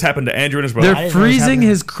well. That has happened to Andrew and his brother. They're freezing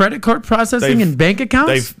his credit card processing and bank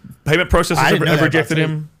accounts. Payment processors have rejected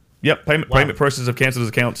him. Yep, payment processors have cancelled his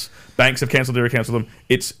accounts. Banks have cancelled their accounts with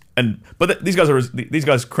them. But these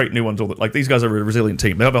guys create new ones all like these guys are a resilient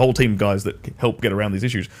team. They have a whole team of guys that help get around these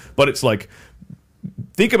issues. But it's like,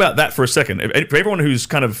 think about that for a second. For everyone who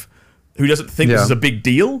doesn't think this is a big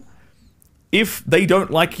deal, if they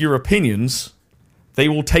don't like your opinions, they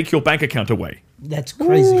will take your bank account away. That's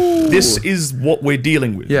crazy. This is what we're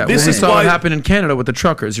dealing with. Yeah, this is what happened in Canada with the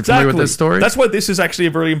truckers. You're familiar with this story? That's why this is actually a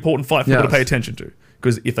very important fight for people to pay attention to.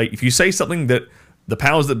 Because if you say something that the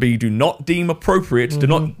powers that be do not deem appropriate, do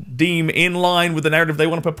not deem in line with the narrative they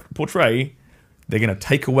want to portray, they're going to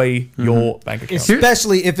take away your bank account.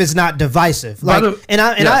 Especially if it's not divisive. Like,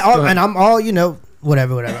 I'm all,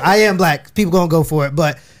 whatever. I am black. People going to go for it.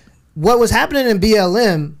 But what was happening in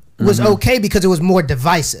BLM was okay because it was more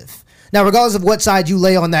divisive. Now, regardless of what side you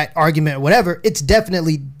lay on that argument or whatever, it's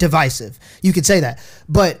definitely divisive. You could say that.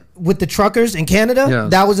 But with the truckers in Canada,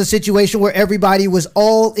 that was a situation where everybody was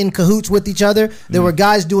all in cahoots with each other. There were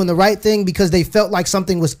guys doing the right thing because they felt like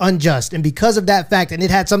something was unjust. And because of that fact, and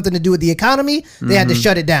it had something to do with the economy, they had to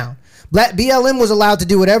shut it down. BLM was allowed to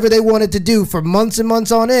do whatever they wanted to do for months and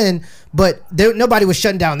months on end, but nobody was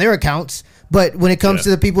shutting down their accounts. But when it comes to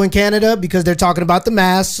the people in Canada, because they're talking about the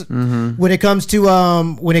masks, when it comes to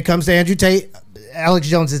Andrew Tate, Alex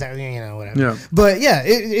Jones is that, whatever. Yeah. But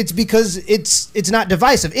it's because it's not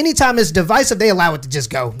divisive. Anytime it's divisive, they allow it to just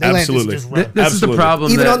go. Absolutely. This is the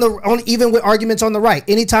problem. Even with arguments on the right,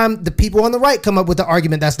 anytime the people on the right come up with the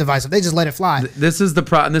argument that's divisive, they just let it fly. This is the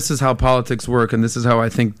problem. This is how politics work, and this is how I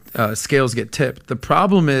think scales get tipped. The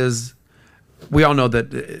problem is, we all know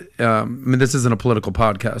that. This isn't a political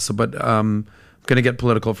podcast, but going to get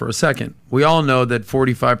political for a second. We all know that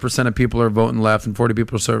 45% of people are voting left and 40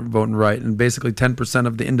 people are voting right, and basically 10%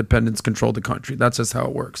 of the independents control the country. That's just how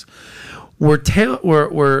it works. Where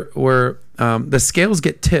the scales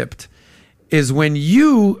get tipped is when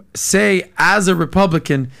you say, as a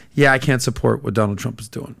Republican, yeah, I can't support what Donald Trump is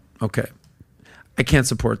doing. Okay, I can't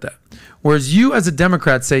support that. Whereas you, as a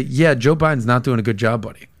Democrat, say, yeah, Joe Biden's not doing a good job,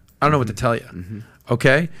 buddy. I don't know what to tell you.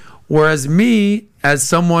 Okay? Whereas me, as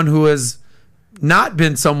someone who has not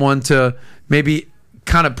been someone to maybe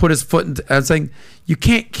kind of put his foot into, I'm saying, you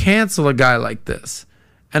can't cancel a guy like this.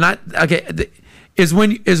 And is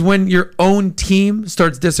when your own team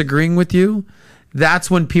starts disagreeing with you,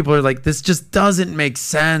 that's when people are like, this just doesn't make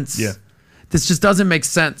sense. Yeah. This just doesn't make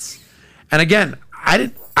sense. And again,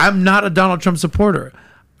 I'm not a Donald Trump supporter.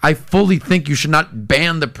 I fully think you should not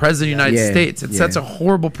ban the president of the United States. It sets a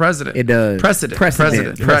horrible precedent. It does. Precedent.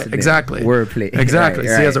 Right, exactly. Wordplay. Exactly.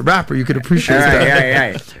 Right. See, as a rapper, you could appreciate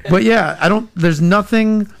that. Right. But yeah, there's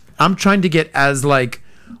nothing, I'm trying to get as like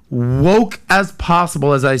woke as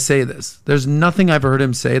possible as I say this. There's nothing I've heard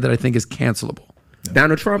him say that I think is cancelable.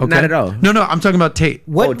 Donald Trump, not at all. No, I'm talking about Tate.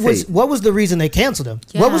 What was the reason they canceled him?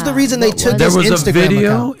 Yeah. What was the reason they took his Instagram account? There was a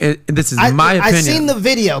video, and this is my opinion. I've seen the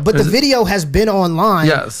video, but the video has been online.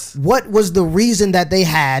 Yes. What was the reason that they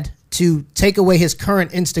had to take away his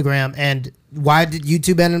current Instagram, and why did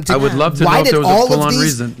YouTube end him? I would love to know if there was a full-on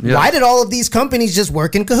reason. Yeah. Why did all of these companies just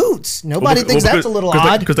work in cahoots? Nobody thinks that's a little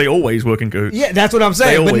odd. Because they always work in cahoots. Yeah, that's what I'm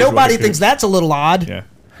saying. But nobody thinks that's a little odd. Yeah.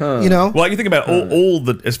 You know, well, you think about all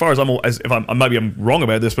the, as far as maybe I'm wrong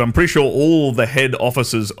about this, but I'm pretty sure all the head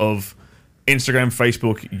offices of Instagram,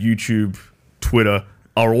 Facebook, YouTube, Twitter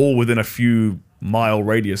are all within a few mile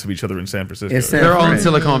radius of each other in San Francisco. They're all in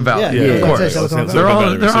Silicon Valley. Yeah, of course. They're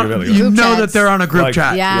all. You know that they're on a group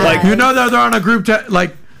chat. Yeah. Like, you know that they're on a group chat.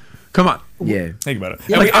 Like, come on. Yeah. Think about it.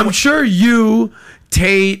 Like, I'm sure you,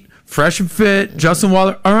 Tate, Fresh and Fit, Justin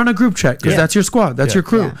Waller are on a group chat because that's your squad. That's your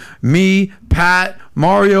crew. Yeah. Me, Pat,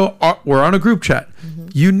 Mario, we're on a group chat.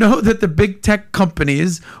 You know that the big tech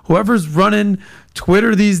companies, whoever's running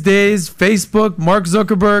Twitter these days, Facebook, Mark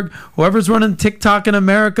Zuckerberg, whoever's running TikTok in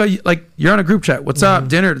America, like, you're on a group chat. What's up?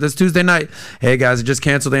 Dinner this Tuesday night. Hey guys, I just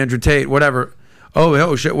canceled Andrew Tate. Whatever.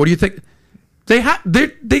 Oh shit. What do you think?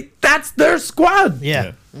 That's their squad.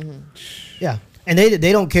 Yeah. Yeah. And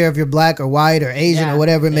they don't care if you're black or white or Asian or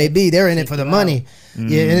whatever it may be. They're in it for the money.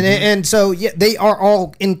 Yeah, and so they are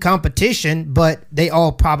all in competition, but they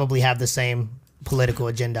all probably have the same political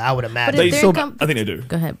agenda, I would imagine. I think they do.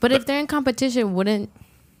 Go ahead. But if they're in competition, wouldn't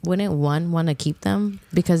one want to keep them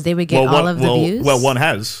because they would get all of the views? Well, one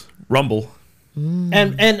has Rumble.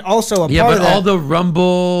 And also a part but of that, all the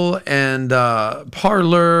Rumble and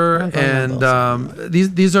Parler and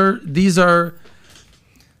these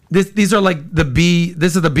are like the B.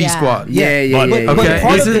 This is the B squad. Yeah.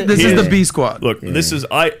 Okay, this is the B squad. Look, this is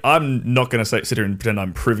I'm not going to sit here and pretend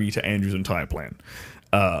I'm privy to Andrew's entire plan,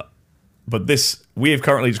 but we have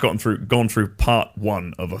currently just gone through part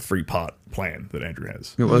 1 of a 3-part plan that Andrew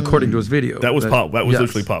has. Well, according to his video, that was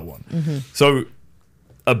literally part 1. So.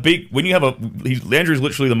 When you have Andrew's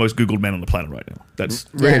literally the most Googled man on the planet right now. That's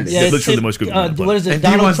literally the most Googled man on the planet. What is it?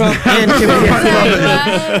 Donald Trump and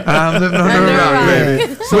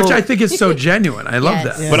which I think is so genuine. I love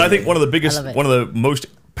that. Yeah. But I think one of the most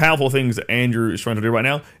powerful things that Andrew is trying to do right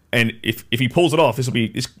now, and if he pulls it off, this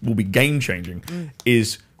will be game changing,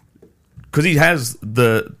 is because he has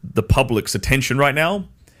the public's attention right now.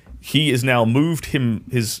 He has now moved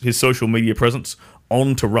his social media presence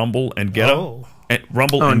onto Rumble and Getter.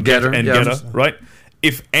 Rumble and Getter, right?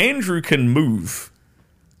 If Andrew can move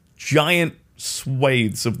giant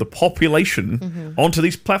swathes of the population onto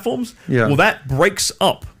these platforms, well, that breaks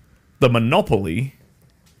up the monopoly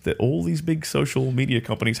that all these big social media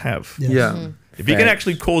companies have. If you can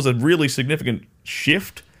actually cause a really significant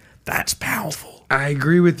shift, that's powerful. I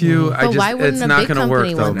agree with you. But why wouldn't it's a not big going to work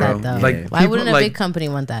company want that, though? Like, why wouldn't a big company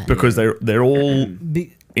want that? Because they're all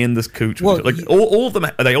in this cooch. Well, like all of them,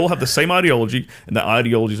 they all have the same ideology, and their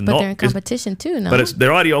ideology is not. But they're in competition too, no? But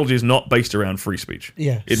their ideology is not based around free speech.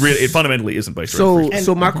 Yeah, it fundamentally isn't based around free speech.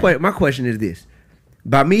 So my question is this: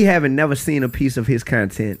 by me having never seen a piece of his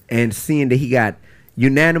content and seeing that he got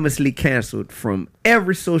unanimously canceled from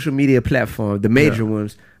every social media platform, the major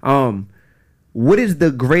ones, what is the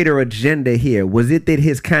greater agenda here? Was it that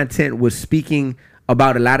his content was speaking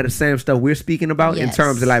about a lot of the same stuff we're speaking about in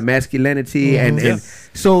terms of like masculinity and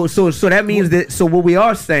so that means that what we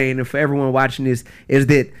are saying, and for everyone watching this, is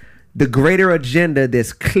that the greater agenda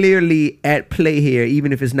that's clearly at play here,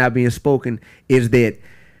 even if it's not being spoken, is that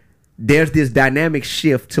there's this dynamic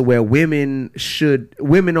shift to where women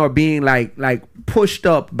are being like pushed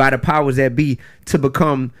up by the powers that be to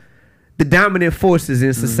become the dominant forces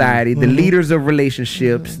in society, the leaders of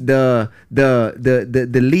relationships, the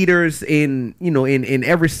leaders in in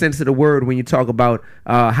every sense of the word when you talk about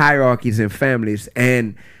hierarchies and families,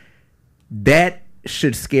 and that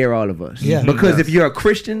should scare all of us. Yeah. Because if you're a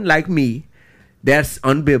Christian like me, that's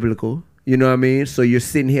unbiblical. You know what I mean? So you're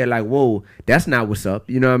sitting here like, whoa, that's not what's up.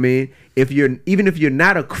 You know what I mean? Even if you're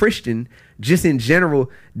not a Christian, just in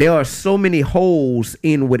general, there are so many holes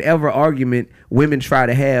in whatever argument women try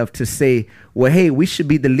to have to say, well, hey, we should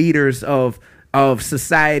be the leaders of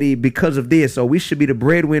society because of this, or we should be the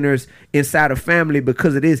breadwinners inside a family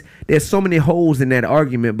because of this. There's so many holes in that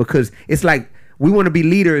argument because it's like we want to be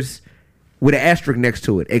leaders with an asterisk next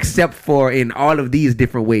to it, except for in all of these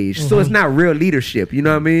different ways. So it's not real leadership. You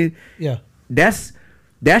know what I mean? Yeah.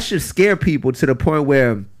 That should scare people to the point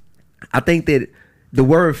where I think that the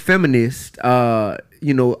word feminist,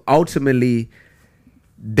 ultimately,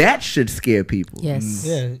 that should scare people. Yes.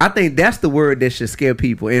 Yeah. I think that's the word that should scare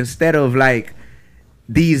people instead of like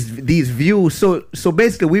these views. So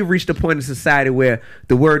basically, we've reached a point in society where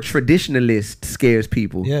the word traditionalist scares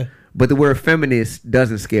people. Yeah. But the word feminist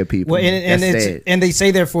doesn't scare people. Well, and they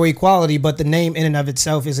say they're for equality, but the name in and of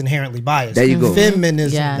itself is inherently biased. There you go.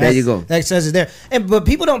 Feminism. Yeah. There you go. That says it there. But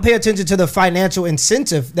people don't pay attention to the financial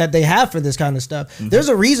incentive that they have for this kind of stuff. There's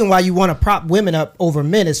a reason why you want to prop women up over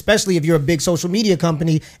men, especially if you're a big social media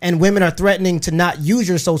company and women are threatening to not use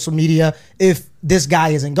your social media if this guy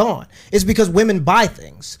isn't gone. It's because women buy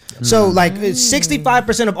things. So like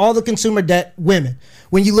 65% of all the consumer debt, women.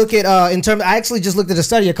 When you look at I actually just looked at a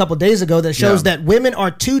study a couple days ago that shows that women are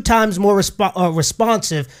 2 times more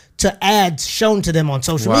responsive to ads shown to them on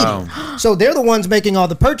social media. So they're the ones making all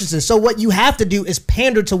the purchases. So what you have to do is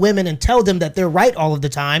pander to women and tell them that they're right all of the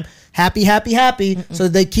time. Happy, happy, happy. So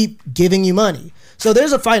they keep giving you money. So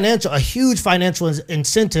there's a huge financial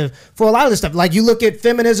incentive for a lot of this stuff. Like you look at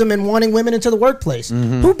feminism and wanting women into the workplace.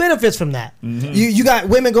 Who benefits from that? You got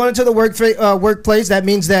women going into the workplace. That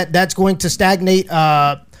means that's going to stagnate.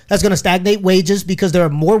 That's going to stagnate wages because there are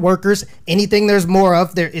more workers. Anything there's more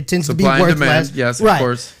of, it tends to be worth less. Yes, right. Of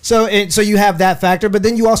course. So you have that factor, but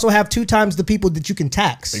then you also have 2 times the people that you can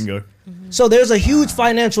tax. Bingo. So there's a huge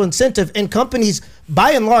financial incentive, and companies,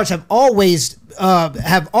 by and large, have always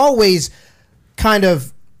kind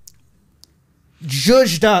of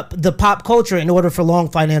judged up the pop culture in order for long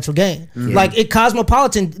financial gain. Like at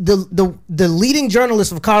Cosmopolitan, the leading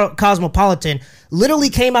journalist of Cosmopolitan literally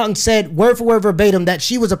came out and said word for word verbatim that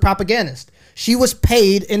she was a propagandist. She was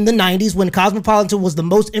paid in the 90s when Cosmopolitan was the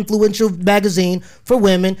most influential magazine for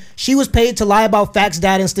women. She was paid to lie about facts,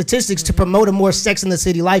 data, and statistics to promote a more Sex in the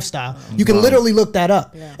City lifestyle. You can literally look that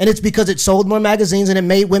up. And it's because it sold more magazines and it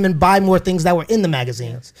made women buy more things that were in the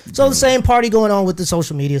magazines. So the same party going on with the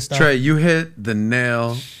social media stuff. Trey, you hit the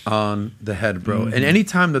nail on the head, bro. And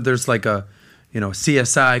anytime that there's like a,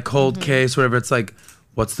 CSI, cold case, whatever, it's like,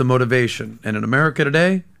 what's the motivation? And in America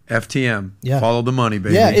today, FTM. Follow the money,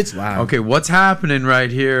 baby. Yeah, it's okay. What's happening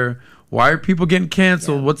right here? Why are people getting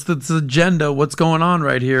canceled? What's the agenda? What's going on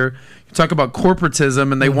right here? You talk about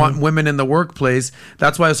corporatism, and they want women in the workplace.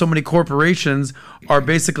 That's why so many corporations are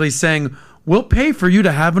basically saying, we'll pay for you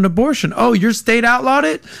to have an abortion. Oh, your state outlawed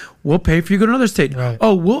it? We'll pay for you to go to another state. Right.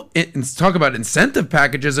 Oh, we'll talk about incentive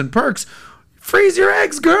packages and perks. Freeze your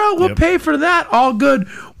eggs, girl. We'll pay for that. All good.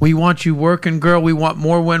 We want you working, girl. We want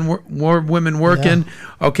more women working.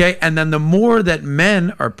 Okay. And then the more that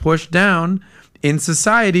men are pushed down in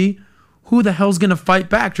society, who the hell's going to fight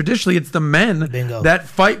back? Traditionally, it's the men that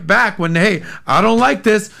fight back when, hey, I don't like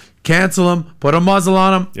this. Cancel them. Put a muzzle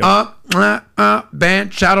on them.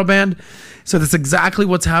 Ban, shadow ban. So that's exactly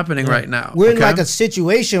what's happening right now. We're in like a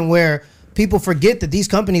situation where people forget that these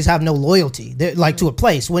companies have no loyalty. They're like to a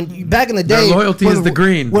place. When back in the day, their loyalty is the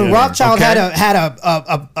green. When Rothschild had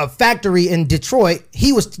a factory in Detroit,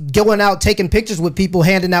 he was going out taking pictures with people,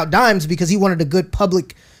 handing out dimes because he wanted a good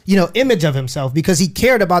public image of himself, because he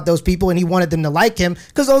cared about those people and he wanted them to like him,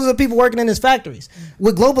 because those are the people working in his factories.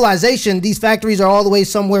 With globalization, these factories are all the way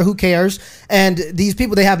somewhere, who cares? And these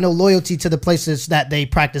people, they have no loyalty to the places that they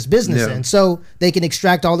practice business in. So they can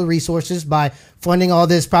extract all the resources by funding all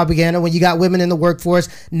this propaganda. When you got women in the workforce,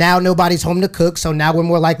 now nobody's home to cook, so now we're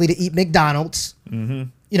more likely to eat McDonald's.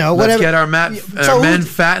 Whatever. Let's get our men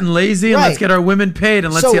fat and lazy, and let's get our women paid,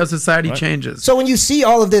 and let's see how society changes. So when you see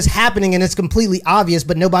all of this happening and it's completely obvious,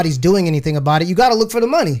 but nobody's doing anything about it, you got to look for the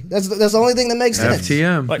money. That's the only thing that makes sense.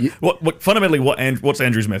 FTM. Like, fundamentally, what's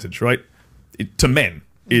Andrew's message, right? To men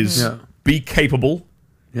is be capable,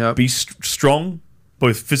 be strong,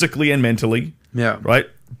 both physically and mentally. Right.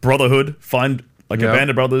 brotherhood, find like a band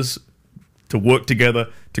of brothers to work together,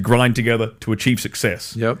 to grind together, to achieve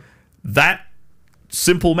success. Yep. That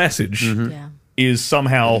simple message is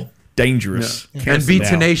somehow dangerous. And be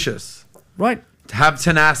tenacious. Right. Have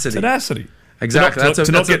tenacity. Exactly.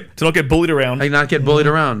 To not get bullied around. Like not get bullied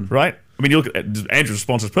around. Right. I mean, you look at Andrew's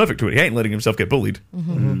response is perfect to it. He ain't letting himself get bullied.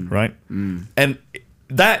 Right. And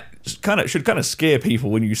that should kind of scare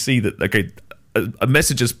people when you see that a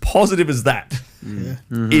message as positive as that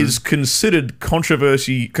is considered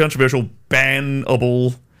controversial,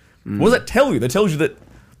 bannable. What does that tell you? That tells you that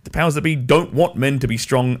the powers that be don't want men to be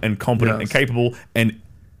strong and competent and capable and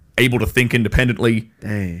able to think independently.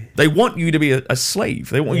 Dang. They want you to be a slave.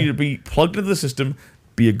 They want you to be plugged into the system,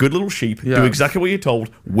 be a good little sheep, do exactly what you're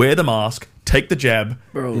told, wear the mask, take the jab,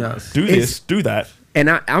 do this, do that. And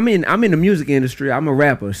I'm in the music industry. I'm a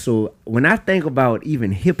rapper. So when I think about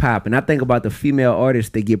even hip hop and I think about the female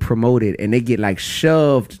artists that get promoted and they get like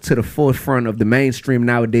shoved to the forefront of the mainstream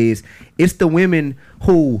nowadays, it's the women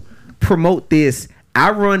who promote this.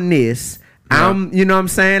 I run this. You know what I'm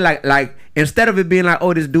saying? Like instead of it being like,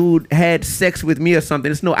 oh, this dude had sex with me or something,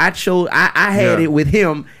 it's no, I had it with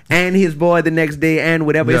him and his boy the next day and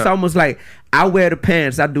whatever. It's almost like I wear the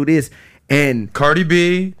pants, I do this. And Cardi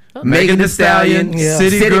B, Megan Thee Stallion,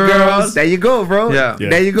 City Girls. There you go, bro. Yeah.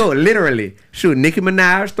 There you go. Literally. Shoot, Nicki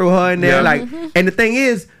Minaj, throw her in there. Like, and the thing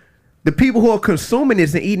is, the people who are consuming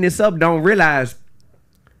this and eating this up don't realize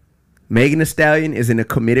Megan Thee Stallion is in a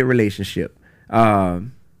committed relationship.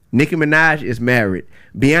 Nicki Minaj is married.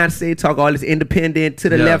 Beyonce talk all this independent to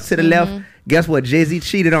the left, to the left. Guess what? Jay-Z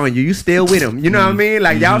cheated on you. You still with him. You know what I mean?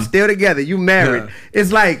 Like, y'all still together. You married.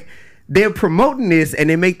 It's like they're promoting this and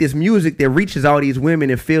they make this music that reaches all these women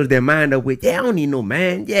and fills their mind up with, I don't need no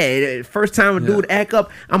man. First time a dude act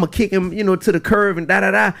up, I'm going to kick him, to the curb and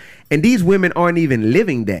da-da-da. And these women aren't even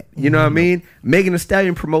living that. You know what I mean? Megan Thee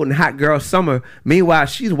Stallion promoting Hot Girl Summer. Meanwhile,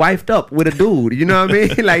 she's wifed up with a dude. You know what I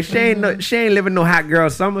mean? Like, she ain't living no Hot Girl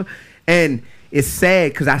Summer. And it's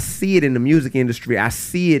sad because I see it in the music industry. I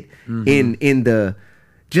see it in the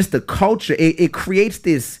culture. It creates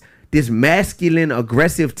this masculine,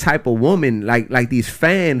 aggressive type of woman, like these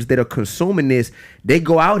fans that are consuming this. They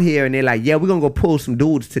go out here and they're like, we're going to go pull some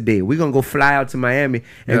dudes today. We're going to go fly out to Miami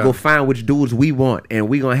and go find which dudes we want. And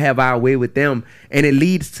we're going to have our way with them. And it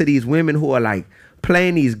leads to these women who are like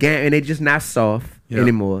playing these games and they're just not soft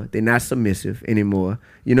anymore. They're not submissive anymore.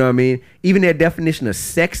 You know what I mean? Even their definition of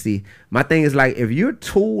sexy, my thing is like, if you're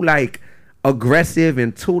too like aggressive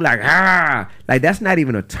and too like that's not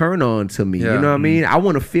even a turn on to me. You know what I mean? I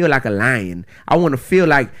want to feel like a lion. I want to feel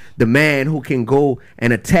like the man who can go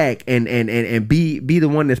and attack and be the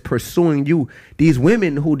one that's pursuing you. These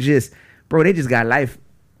women who just, bro, they just got life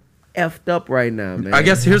effed up right now, man. I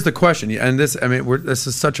guess here's the question, and this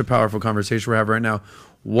is such a powerful conversation we're having right now.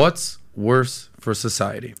 What's worse for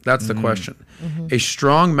society? That's the question. A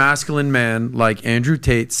strong masculine man like Andrew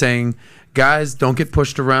Tate saying, guys, don't get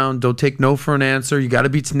pushed around. Don't take no for an answer. You got to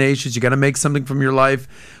be tenacious. You got to make something from your life.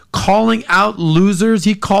 Calling out losers.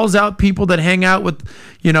 He calls out people that hang out with,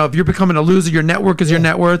 if you're becoming a loser, your network is your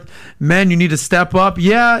net worth. Men, you need to step up.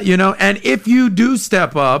 And if you do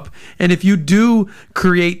step up and if you do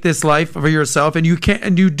create this life for yourself and you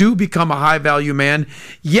do become a high value man,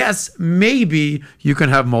 yes, maybe you can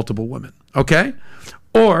have multiple women. Okay?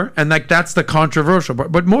 That's the controversial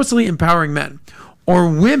part, but mostly empowering men or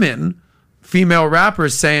women, female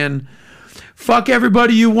rappers saying, fuck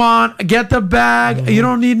everybody you want, get the bag, you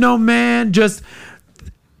don't need no man. Just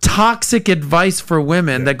toxic advice for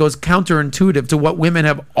women that goes counterintuitive to what women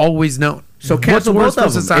have always known. So cancel both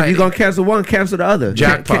of them. If you're going to cancel one, cancel the other.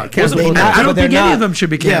 Jackpot. Cancel I don't think any of them should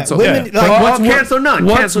be canceled. Cancel none.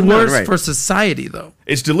 What's worse for society, though?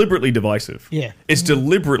 It's deliberately divisive. Yeah. It's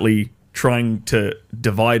deliberately trying to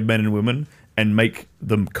divide men and women and make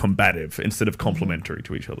them combative instead of complementary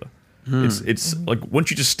to each other. It's like once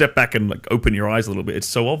you just step back and like open your eyes a little bit, it's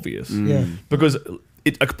so obvious. Because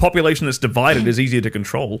a population that's divided is easier to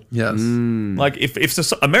control. Yes. Like if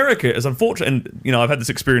America is unfortunate, and I've had this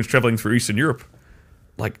experience traveling through Eastern Europe.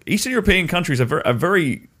 Like Eastern European countries are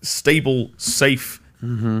very stable, safe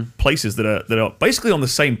places that are basically on the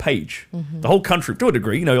same page. The whole country, to a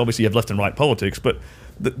degree, obviously you have left and right politics, but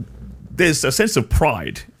there's a sense of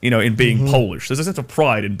pride, in being Polish. There's a sense of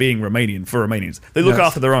pride in being Romanian for Romanians. They look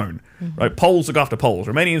after their own, right? Poles look after Poles.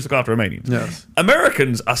 Romanians look after Romanians. Yes.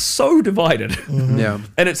 Americans are so divided,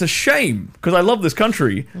 and it's a shame because I love this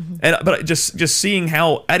country, but just seeing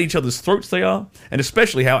how at each other's throats they are, and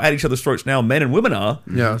especially how at each other's throats now men and women are,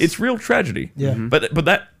 it's real tragedy. But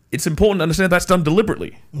that it's important to understand that's done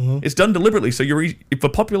deliberately. It's done deliberately. So if a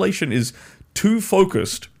population is too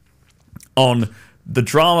focused on the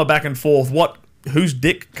drama back and forth, whose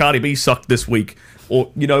dick Cardi B sucked this week, or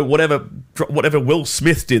whatever Will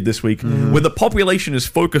Smith did this week. When the population is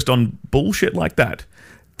focused on bullshit like that,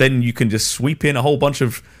 then you can just sweep in a whole bunch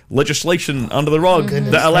of legislation under the rug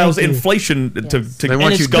that allows inflation to They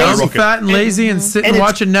want you dumb, fat, and lazy, and sitting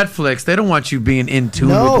watching Netflix. They don't want you being in tune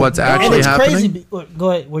with what's actually happening. Crazy.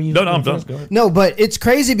 Go ahead. No, I'm done. No, but it's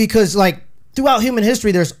crazy because like throughout human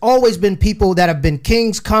history, there's always been people that have been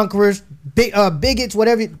kings, conquerors, bigots,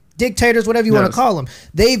 whatever. Dictators, whatever you want to call them.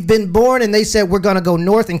 They've been born and they said, we're going to go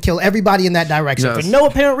north and kill everybody in that direction for no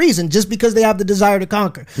apparent reason, just because they have the desire to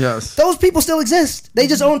conquer. Yes. Those people still exist. They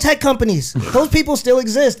just own tech companies. Those people still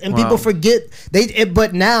exist, and people forget.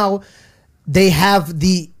 But now they have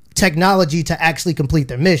the technology to actually complete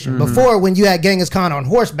their mission. Before, when you had Genghis Khan on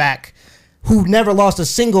horseback, who never lost a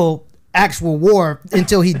single actual war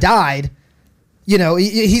until he died,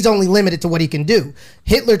 he's only limited to what he can do.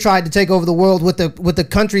 Hitler tried to take over the world with a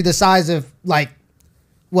country the size of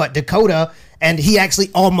Dakota, and he actually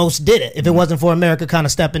almost did it if it wasn't for America kind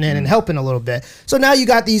of stepping in and helping a little bit. So now you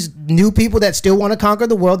got these new people that still want to conquer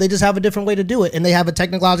the world. They just have a different way to do it, and they have a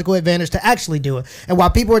technological advantage to actually do it. And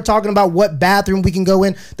while people are talking about what bathroom we can go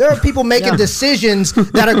in, there are people making decisions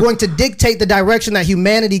that are going to dictate the direction that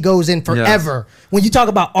humanity goes in forever. Yes. When you talk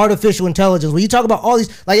about artificial intelligence, when you talk about all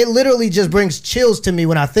these, it literally just brings chills to me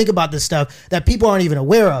when I think about this stuff that people aren't even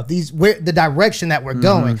aware of, the direction that we're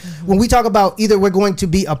going. When we talk about either we're going to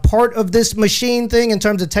be a part of this machine thing in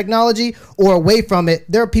terms of technology or away from it,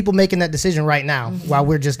 there are people making that decision right now while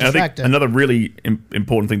we're just distracted. Another really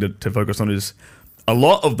important thing to focus on is a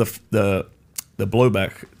lot of the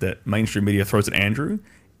blowback that mainstream media throws at Andrew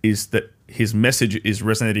is that his message is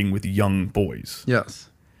resonating with young boys. Yes.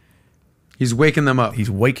 He's waking them up. He's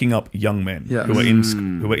waking up young men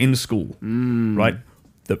who are in school, right?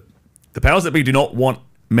 The powers that be do not want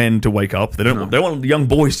men to wake up. They don't want young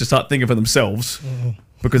boys to start thinking for themselves,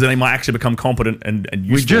 because then they might actually become competent and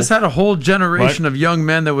useful. We just had a whole generation of young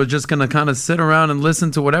men that were just going to kind of sit around and listen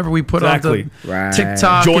to whatever we put on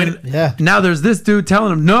TikTok. Now there's this dude telling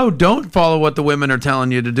them, no, don't follow what the women are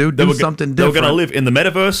telling you to do. Do something different. They're going to live in the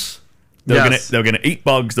metaverse. They're going to eat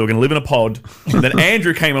bugs. They're going to live in a pod. And then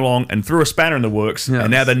Andrew came along and threw a spanner in the works,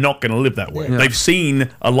 and now they're not going to live that way. They've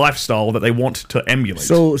seen a lifestyle that they want to emulate.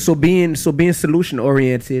 So being solution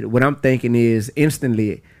oriented, what I'm thinking is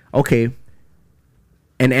instantly, okay,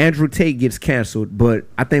 and Andrew Tate gets canceled, but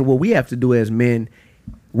I think what we have to do as men,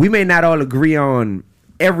 we may not all agree on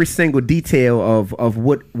every single detail of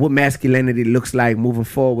what masculinity looks like moving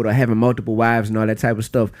forward, or having multiple wives and all that type of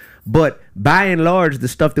stuff. But by and large, the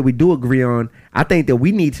stuff that we do agree on, I think that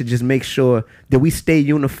we need to just make sure that we stay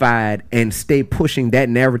unified and stay pushing that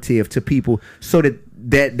narrative to people, so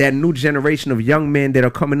that new generation of young men that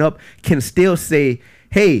are coming up can still say,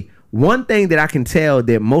 hey, one thing that I can tell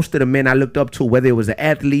that most of the men I looked up to, whether it was an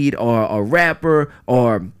athlete or a rapper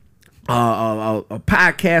or a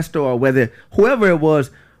podcaster, or whoever it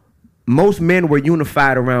was, most men were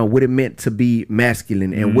unified around what it meant to be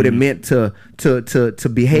masculine and what it meant to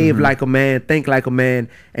behave like a man, think like a man.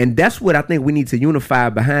 And that's what I think we need to unify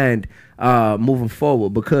behind moving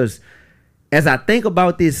forward. Because as I think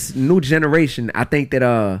about this new generation, I think that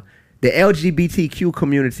the LGBTQ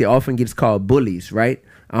community often gets called bullies, right?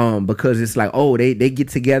 Because it's like, oh, they get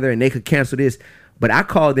together and they could cancel this. But I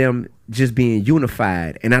call them just being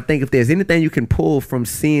unified. And I think if there's anything you can pull from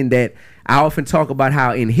seeing that, I often talk about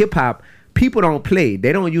how in hip hop, people don't play.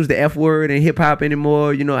 They don't use the F word in hip hop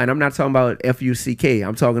anymore, and I'm not talking about F-U-C-K.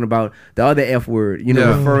 I'm talking about the other F word,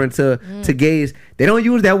 referring to gays. They don't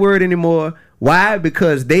use that word anymore. Why?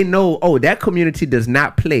 Because they know, that community does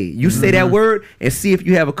not play. You say that word and see if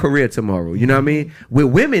you have a career tomorrow. You know what I mean? With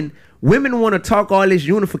women want to talk all this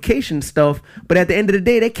unification stuff, but at the end of the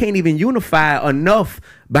day, they can't even unify enough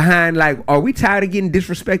behind, are we tired of getting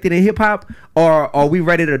disrespected in hip hop, or are we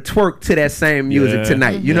ready to twerk to that same music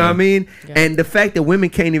tonight? You know what I mean? Yeah. And the fact that women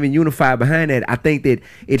can't even unify behind that, I think that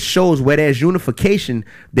it shows where there's unification,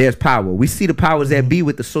 there's power. We see the powers that be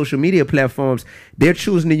with the social media platforms. They're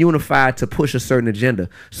choosing to unify to push a certain agenda.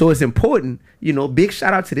 So it's important, big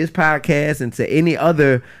shout out to this podcast and to any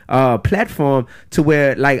other platform, to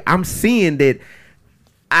where I'm seeing that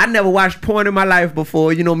I never watched porn in my life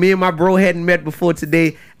before. Me and my bro hadn't met before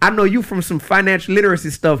today. I know you from some financial literacy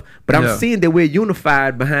stuff, but I'm seeing that we're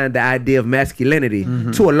unified behind the idea of masculinity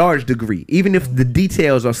to a large degree, even if the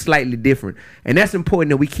details are slightly different. And that's important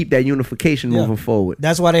that we keep that unification moving forward.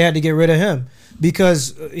 That's why they had to get rid of him,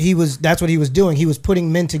 because that's what he was doing. He was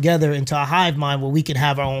putting men together into a hive mind where we could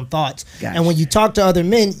have our own thoughts. Gotcha. And when you talk to other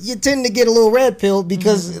men, you tend to get a little red pilled,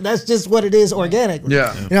 because that's just what it is organically.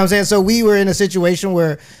 Yeah. You know what I'm saying? So we were in a situation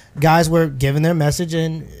where guys were giving their message,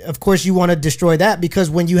 and of course you want to destroy that, because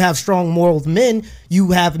when you have strong moral men,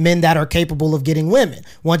 you have men that are capable of getting women.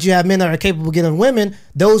 Once you have men that are capable of getting women,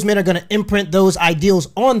 those men are going to imprint those ideals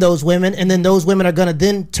on those women, and then those women are going to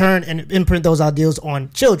then turn and imprint those ideals on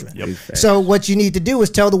children. Yep. So what you need to do is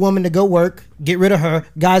tell the woman to go work, get rid of her,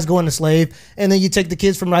 guys go into slave, and then you take the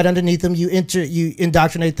kids from right underneath them, you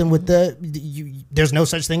indoctrinate them with there's no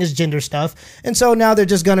such thing as gender stuff, and so now they're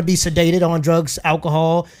just going to be sedated on drugs,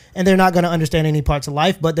 alcohol, and they're not going to understand any parts of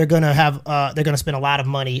life, but they're going to spend a lot of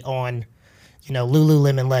money on,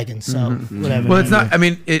 Lululemon leggings. So whatever. Well, it's not. I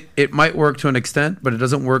mean, it might work to an extent, but it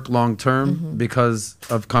doesn't work long term because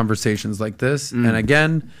of conversations like this. And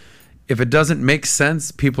again, if it doesn't make sense,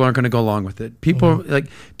 people aren't going to go along with it. People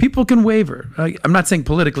people can waver. I'm not saying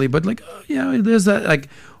politically, but there's that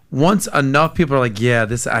once enough people are like, yeah,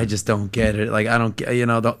 this I just don't get it. Like I don't get,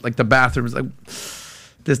 the bathrooms like.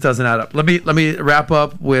 This doesn't add up. Let me wrap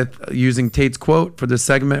up with using Tate's quote for this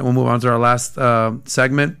segment. We'll move on to our last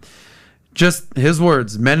segment. Just his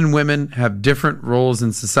words: men and women have different roles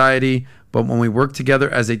in society, but when we work together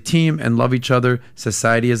as a team and love each other,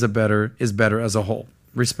 society is better as a whole.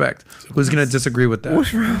 Respect. Who's going to disagree with that?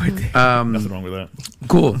 What's wrong with that? Nothing wrong with that.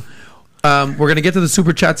 Cool. We're going to get to the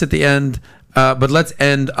super chats at the end, but let's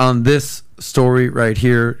end on this story right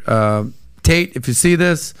here. Tate, if you see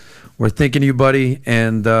this, we're thinking of you, buddy,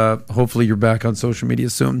 and hopefully you're back on social media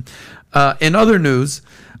soon. In other news,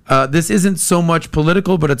 this isn't so much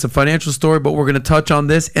political, but it's a financial story, but we're going to touch on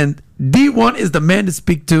this, and Dee-1 is the man to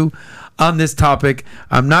speak to on this topic.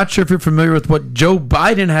 I'm not sure if you're familiar with what Joe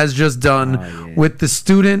Biden has just done with the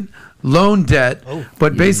student loan debt,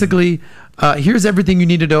 but basically, here's everything you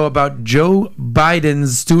need to know about Joe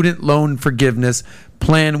Biden's student loan forgiveness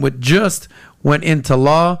plan, which just went into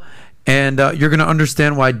law. And you're going to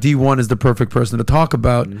understand why Dee-1 is the perfect person to talk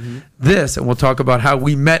about this. And we'll talk about how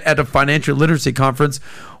we met at a financial literacy conference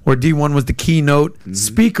where Dee-1 was the keynote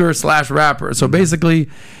speaker / rapper. So basically,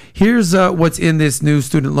 here's what's in this new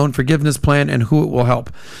student loan forgiveness plan and who it will help.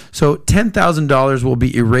 So $10,000 will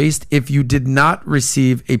be erased if you did not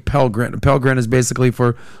receive a Pell Grant. A Pell Grant is basically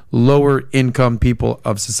for lower income people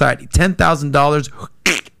of society. $10,000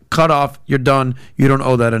 cut off, you're done. You don't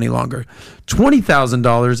owe that any longer.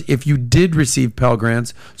 $20,000 if you did receive Pell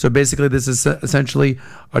Grants. So basically, this is essentially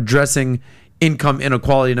addressing income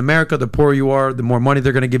inequality in America. The poorer you are, the more money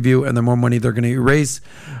they're going to give you, and the more money they're going to erase.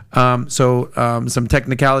 Some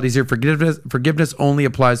technicalities here. Forgiveness only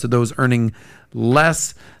applies to those earning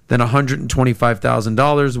less than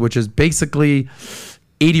 $125,000, which is basically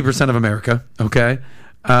 80% of America. Okay.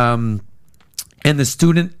 And the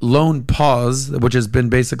student loan pause, which has been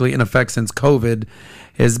basically in effect since COVID,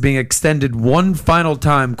 is being extended one final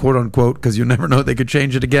time, quote unquote, because you never know, they could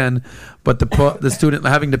change it again. But the student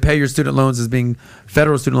having to pay your student loans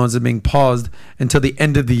federal student loans is being paused until the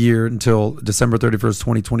end of the year, until December 31st,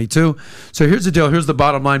 2022. So here's the deal. Here's the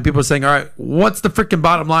bottom line. People are saying, all right, what's the freaking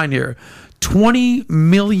bottom line here? 20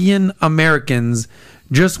 million Americans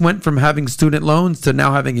just went from having student loans to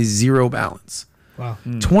now having a zero balance. Wow.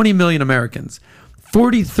 20 million Americans.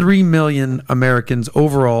 43 million Americans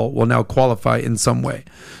overall will now qualify in some way.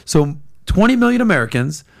 So 20 million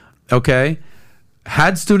Americans,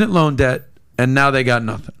 had student loan debt, and now they got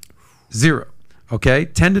nothing. Zero. Okay?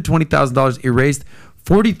 $10,000 to $20,000 erased.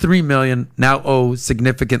 43 million now owe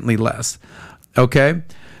significantly less. Okay?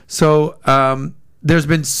 So there's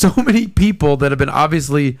been so many people that have been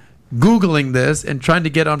obviously Googling this and trying to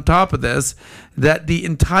get on top of this, that the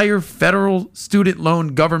entire federal student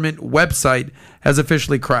loan government website has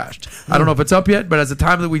officially crashed. I don't know if it's up yet, but as the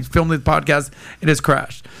time that we filmed the podcast, it has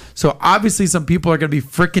crashed. So obviously some people are going to be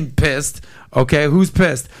freaking pissed. Okay, who's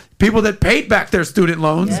pissed? People that paid back their student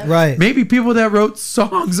loans. Yeah. Right. Maybe people that wrote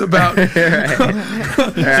songs about paying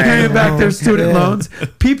back their student loans.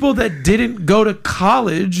 People that didn't go to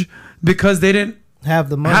college because they didn't have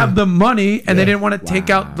the money and they didn't want to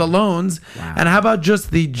take out the loans. And how about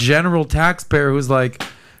just the general taxpayer who's like,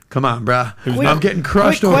 come on, bruh, I'm getting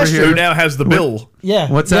crushed over here. Who now has the bill? Yeah.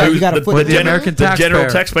 What's that? You got to put the American taxpayer. The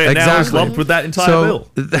general taxpayer now is lumped with that entire bill.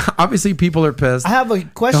 Obviously, people are pissed. I have a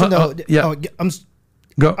question though. Yeah.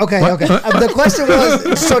 Go. Okay. The question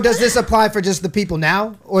was, so does this apply for just the people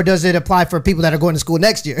now, or does it apply for people that are going to school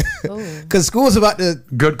next year? Because school's about to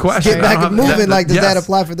good question. Get back and moving. Does that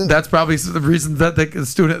apply for this? That's probably the reason that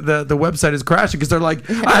the website is crashing, because they're like,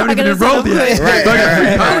 I haven't even enrolled yet.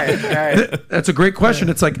 Right. That's a great question.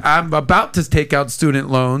 It's like, I'm about to take out student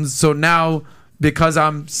loans, so now because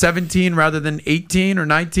I'm 17 rather than 18 or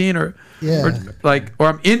 19 or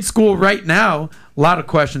I'm in school right now. A lot of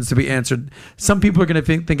questions to be answered. Some people are going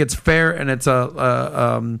to think it's fair and it's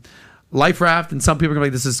a life raft, and some people are going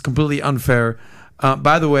to be like, this is completely unfair.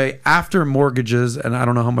 By the way, after mortgages, and I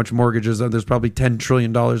don't know how much mortgages are, there's probably $10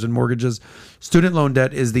 trillion in mortgages. Student loan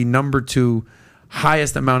debt is the number 2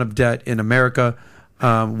 highest amount of debt in America.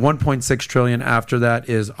 1.6 trillion. After that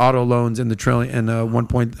is auto loans in the trillion,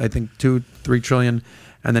 and 3 trillion.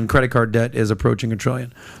 And then credit card debt is approaching $1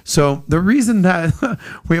 trillion. So the reason that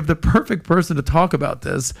we have the perfect person to talk about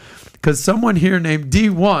this, because someone here named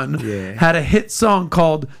Dee-1 had a hit song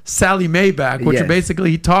called Sally Mae Back, which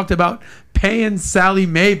basically he talked about paying Sally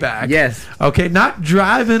Mae back. Yes. Okay, not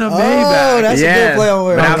driving a Maybach. Oh, that's a good play on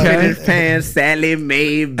words. Okay. Paying Sally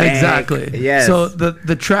Mae back. Exactly. Yes. So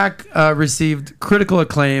the track received critical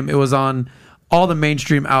acclaim. It was on all the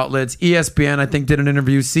mainstream outlets. ESPN, I think, did an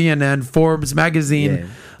interview. CNN, Forbes magazine. Yeah.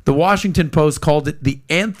 The Washington Post called it the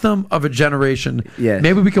anthem of a generation. Yeah.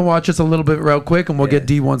 Maybe we can watch this a little bit real quick, and we'll get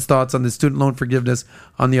Dee-1's thoughts on the student loan forgiveness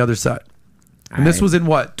on the other side. And this was in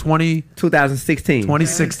what? 2016.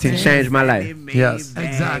 2016. Changed my life. Yes,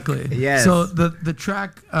 exactly. Yes. So the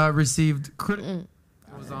track received critical.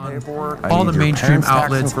 On all the mainstream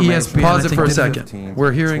outlets, ESPN. Pause it for a second.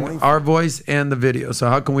 We're hearing our voice and the video. So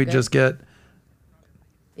how can we just get...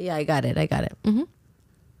 Yeah, I got it. Mm-hmm.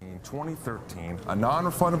 In 2013, a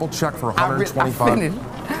non-refundable check for $125.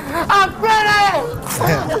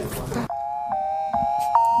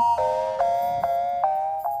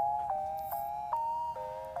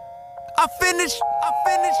 I'm finished. I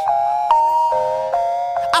finished.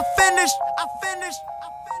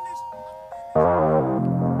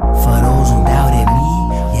 For those who doubted me,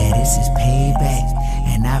 yeah, this is payback.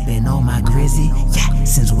 And I've been on my grizzy, yeah,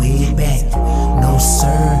 since way back. No sir,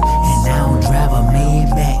 and I don't drive a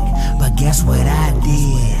Maybach. But guess what I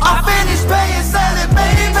did? I finished paying Sally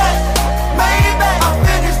Maybach. I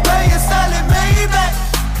finished paying Sally Maybach.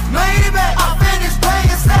 I finished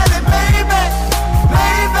paying Sally Maybach.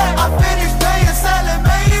 I finished paying Sally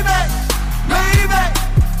Maybach.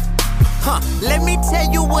 Let me tell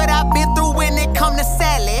you what I've been through when it come to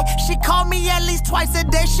Sally. She call me at least twice a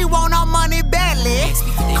day, she want our money badly.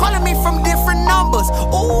 Calling me from different numbers,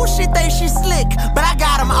 ooh, she think she slick. But I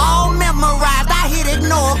got them all memorized, I hit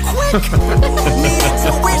ignore quick. Needed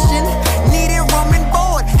tuition, needed room and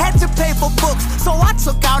board. Had to pay for books, so I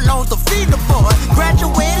took out loans to feed the boy.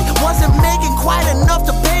 Graduated, wasn't making quite enough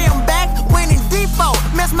to pay him back. Went in default,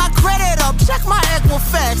 messed my credit up, check my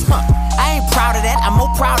Equifax. I ain't proud of that, I'm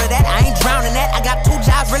more proud of that. I ain't drowning that. I got 2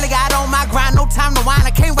 jobs, really got on my grind. No time to whine,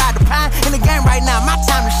 I can't ride the pine. In the game right now, my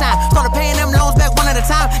time to shine. Started paying them loans back one at a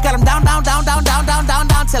time. Got them down,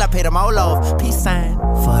 till I paid them all off. Peace sign.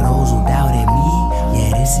 For those who doubted me,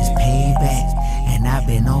 yeah, this is payback. And I've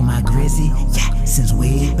been on my grizzy, yeah, since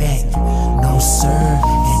way back. No sir,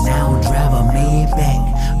 and I don't drive a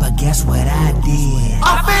Maybach. But guess what I did?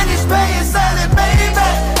 I finished paying Sally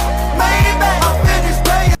Maybach. I finished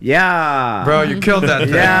paying. Yeah. Bro, you killed that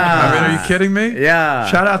thing. Yeah. I mean, are you kidding me? Yeah.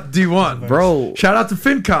 Shout out to Dee-1. Bro. Shout out to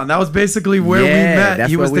FinCon. That was basically where we met. That's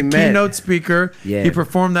He was where the we met. keynote speaker. Yeah. He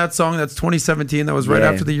performed that song. That's 2017. That was right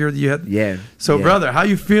after the year that you had. Yeah. So, brother, how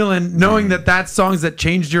you feeling knowing that songs that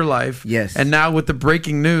changed your life? Yes. And now with the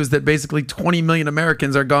breaking news that basically 20 million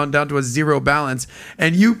Americans are gone down to a zero balance,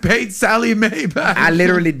 and you paid Sally Mae back. I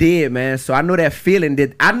literally did, man. So I know that feeling.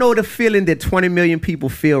 I know the feeling that 20 million people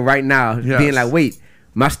feel right now, being like, wait,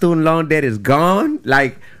 my student loan debt is gone?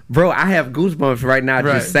 Like, bro, I have goosebumps right now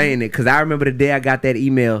just saying it, because I remember the day I got that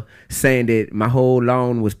email saying that my whole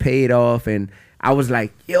loan was paid off, and I was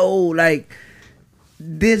like, yo, like,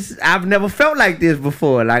 this, I've never felt like this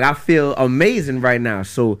before. Like, I feel amazing right now.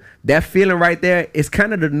 So that feeling right there is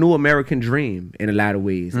kind of the new American dream in a lot of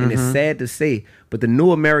ways. And it's sad to say, but the new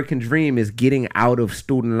American dream is getting out of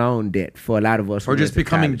student loan debt for a lot of us. Or just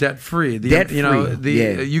becoming debt free. Debt-free, you know,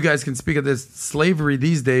 you guys can speak of this. Slavery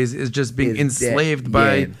these days is just being enslaved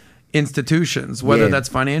by institutions, whether that's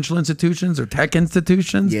financial institutions or tech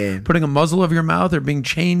institutions, putting a muzzle over your mouth or being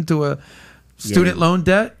chained to a student loan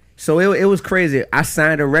debt. So it was crazy. I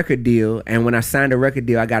signed a record deal, and when I signed a record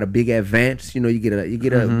deal, I got a big advance. You know, you get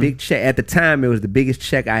a big check. At the time, it was the biggest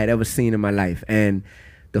check I had ever seen in my life. And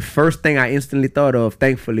the first thing I instantly thought of,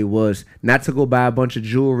 thankfully, was not to go buy a bunch of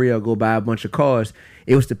jewelry or go buy a bunch of cars.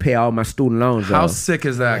 It was to pay all my student loans off. How sick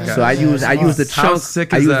is that, guys? So I used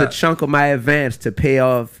the chunk of my advance to pay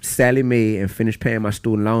off Sally Mae and finish paying my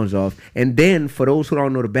student loans off. And then, for those who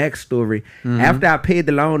don't know the backstory, after I paid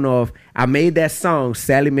the loan off, I made that song,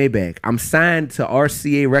 Sally Mae Back. I'm signed to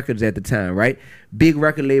RCA Records at the time, right? Big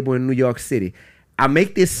record label in New York City. I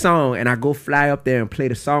make this song and I go fly up there and play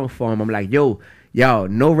the song for them. I'm like, yo, y'all,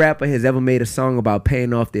 no rapper has ever made a song about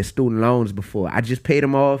paying off their student loans before. I just paid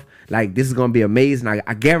them off. Like, this is going to be amazing.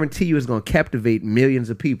 I guarantee you it's going to captivate millions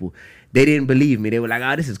of people. they didn't believe me. They were like,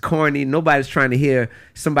 "Oh, this is corny. Nobody's trying to hear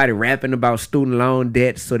somebody rapping about student loan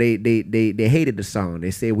debt." So they hated the song.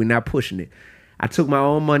 They said, "We're not pushing it." I took my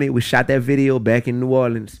own money. We shot that video back in New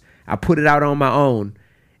Orleans. I put it out on my own.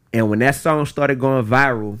 And when that song started going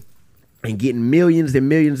viral and getting millions and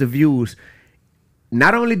millions of views,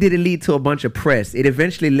 not only did it lead to a bunch of press, it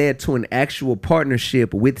eventually led to an actual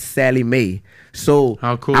partnership with Sally Mae. So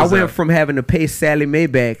how cool I is went that? from having to pay Sally Mae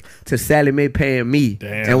back to Sally Mae paying me.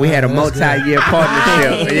 Damn. And we had a multi-year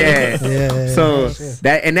partnership. Yeah. So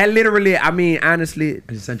that literally, I mean, honestly,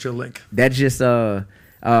 I just sent you a link. That just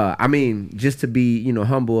I mean, just to be, you know,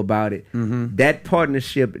 humble about it. That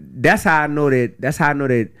partnership, that's how I know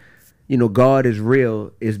that you know, God is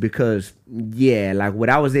real, is because, yeah, like what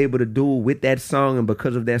I was able to do with that song, and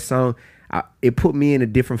because of that song, it put me in a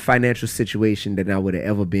different financial situation than I would have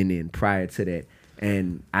ever been in prior to that.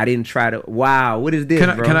 And I didn't try to, wow, what is this,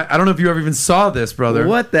 bro? I don't know if you ever even saw this, brother.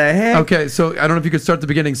 What the heck? Okay, so I don't know if you could start the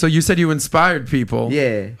beginning. So you said you inspired people.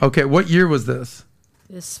 Yeah. Okay, what year was this?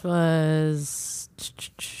 This was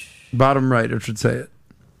Bottom right, it should say it.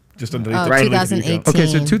 Just underneath. 2018. Okay,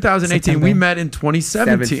 so 2018, September. we met in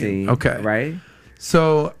 2017. Okay. Right.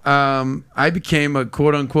 So I became a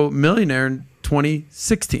quote-unquote millionaire in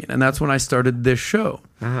 2016, and that's when I started this show.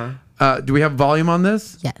 Do we have volume on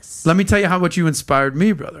this? Yes. Let me tell you how much you inspired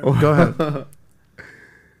me, brother. Go ahead.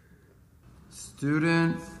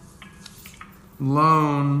 Student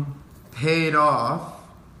loan paid off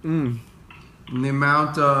in the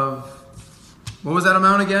amount of, what was that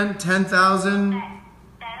amount again? 10,000?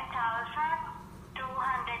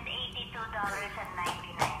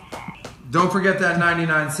 $10,282.99. Don't forget that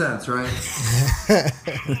 99 cents, right?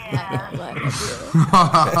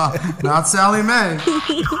 Not Sally Mae.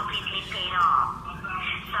 Completely paid off.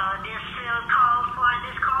 So this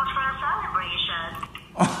calls for a celebration.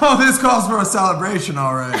 Oh, this calls for a celebration,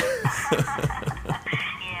 all right.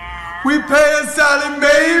 Yeah. We pay a Sally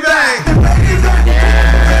Mae back.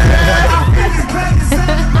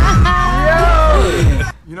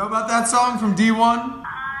 You know about that song from Dee-1? No.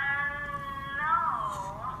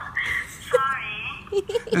 Sorry.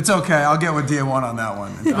 It's okay. I'll get with Dee-1 on that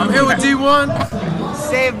one. I'm here with Dee-1.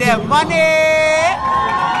 Save that money.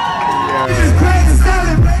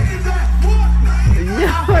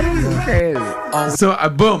 So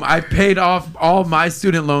boom, I paid off all my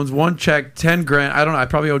student loans, one check, 10 grand. I don't know, I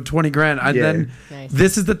probably owed 20 grand. And then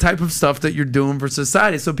this is the type of stuff that you're doing for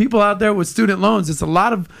society. So people out there with student loans, it's a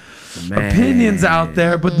lot of opinions out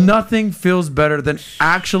there, but nothing feels better than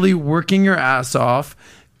actually working your ass off,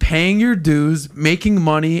 paying your dues, making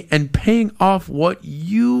money, and paying off what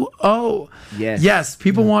you owe. Yes,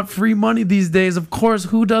 people want free money these days. Of course,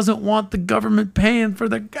 who doesn't want the government paying for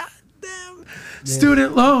the goddamn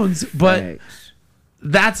student loans? But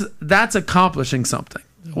that's accomplishing something.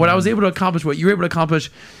 What I was able to accomplish, what you were able to accomplish,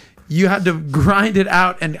 you had to grind it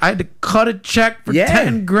out, and I had to cut a check for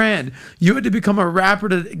 10 grand. You had to become a rapper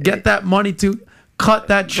to get that money to cut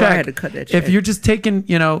that check. I had to cut that check. If you're just taking,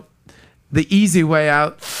 you know, the easy way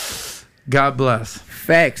out, God bless.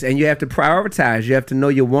 Facts. And you have to prioritize. You have to know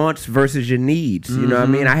your wants versus your needs. You know what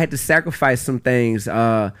I mean? I had to sacrifice some things.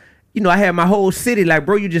 You know, I had my whole city like,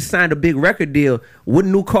 bro, you just signed a big record deal. What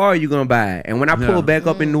new car are you gonna buy? And when I pulled back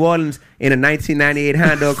up in New Orleans in a 1998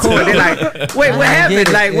 Honda Accord, they're like, wait, what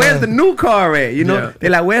happened? Like, where's the new car at? You know,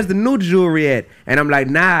 they're like, where's the new jewelry at? And I'm like,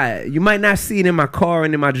 nah, you might not see it in my car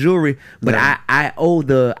and in my jewelry, but I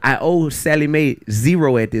owe Sally Mae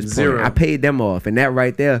zero at this point. I paid them off, and that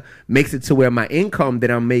right there makes it to where my income that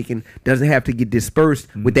I'm making doesn't have to get dispersed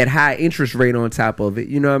with that high interest rate on top of it.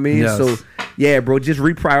 You know what I mean? So yeah, bro, just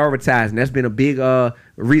reprioritizing. That's been a big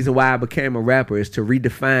reason why I became a rapper, is to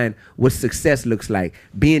redefine what success looks like.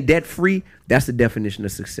 Being debt free, that's the definition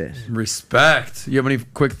of success. Respect. You have any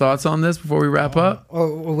quick thoughts on this before we wrap up?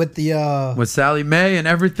 With the with Sally Mae and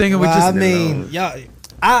everything.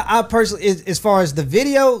 I personally, as far as the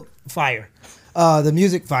video, fire, the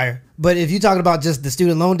music, fire. But if you're talking about just the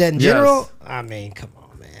student loan debt in general, I mean, come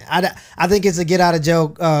on, man. I think it's a get out of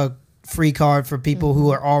jail free card for people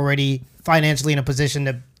who are already financially in a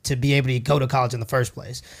position to be able to go to college in the first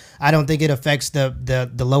place. I don't think it affects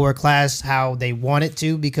the lower class how they want it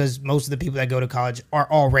to, because most of the people that go to college are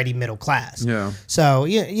already middle class. Yeah. So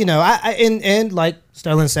you know, and like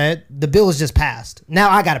Sterling said, the bill is just passed. Now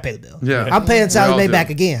I got to pay the bill. Yeah. I'm paying Sally Mae back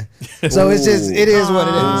again. So it's just, it is what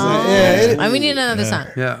it is. We need another song.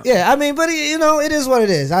 Yeah. Yeah. I mean, but you know, it is what it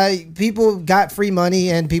is. People got free money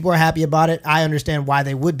and people are happy about it. I understand why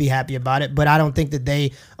they would be happy about it, but I don't think that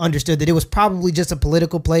they understood that it was probably just a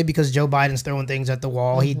political play because Joe Biden's throwing things at the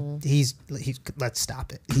wall. He's let's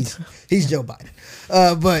stop it. He's Joe Biden.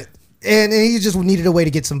 But And he just needed a way to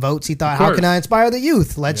get some votes. He thought, how can I inspire the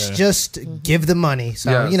youth? Let's just give them money.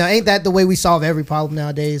 So, ain't that the way we solve every problem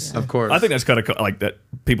nowadays? Of course. I think that's kind of like that.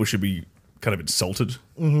 People should be kind of insulted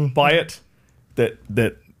by it.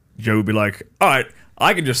 That Joe would be like, all right,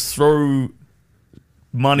 I can just throw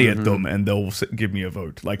money at them and they'll give me a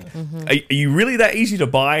vote. Like, are you really that easy to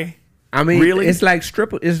buy? I mean, really? It's like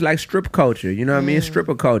strip culture. You know what I mean? It's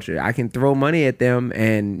stripper culture. I can throw money at them,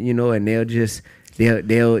 and and they'll just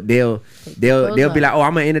they'll be like, oh,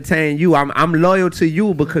 I'm gonna entertain you. I'm loyal to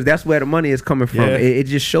you because that's where the money is coming from. It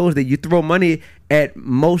just shows that you throw money at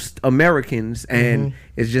most Americans, and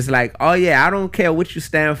it's just like, oh yeah, I don't care what you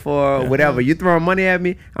stand for or whatever. You throwing money at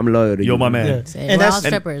me, I'm loyal to you. You're my man. And we're all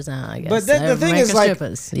strippers now, I guess. But the thing is, like,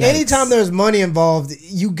 anytime there's money involved,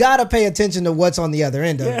 you gotta pay attention to what's on the other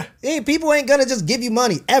end of it. Hey, people ain't gonna just give you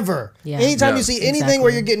money ever. Anytime you see anything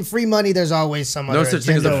where you're getting free money, there's always some other no such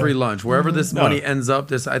thing as a free agenda. lunch. Wherever this money ends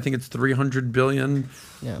up, I think it's $300 billion.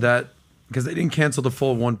 That because they didn't cancel the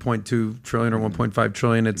full 1.2 trillion or 1.5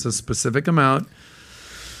 trillion. It's a specific amount.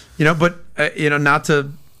 But not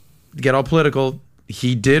to get all political,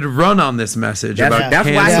 he did run on this message about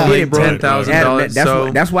canceling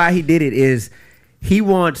 $10,000. That's why he did it. Is he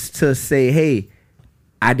wants to say, hey,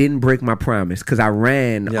 I didn't break my promise because I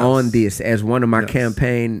ran on this as one of my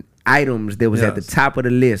campaign items that was at the top of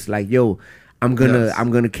the list. Like, yo, I'm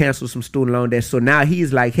gonna cancel some student loan debt. So now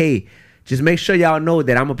he's like, hey, just make sure y'all know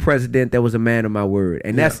that I'm a president that was a man of my word.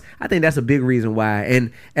 And I think that's a big reason why.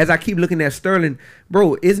 And as I keep looking at Sterling,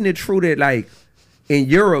 bro, isn't it true that, like, in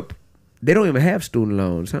Europe, they don't even have student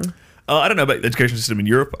loans, huh? I don't know about the education system in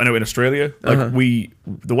Europe. I know in Australia, like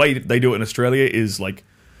the way they do it in Australia is like,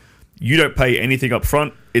 you don't pay anything up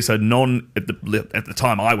front. It's a at the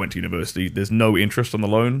time I went to university, there's no interest on the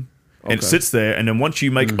loan. And it sits there, and then once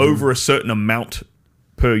you make over a certain amount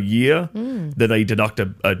per year, then they deduct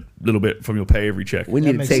a little bit from your pay every check. We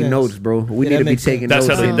need to take notes, bro. We need to be taking notes.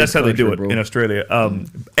 That's how they do it in Australia.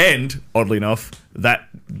 And oddly enough,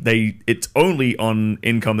 it's only on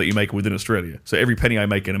income that you make within Australia. So every penny I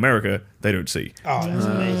make in America, they don't see. Oh, that's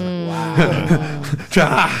amazing!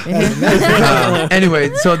 Wow.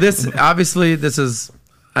 Anyway, so this is.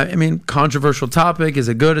 I mean, controversial topic. Is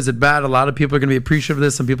it good? Is it bad? A lot of people are going to be appreciative of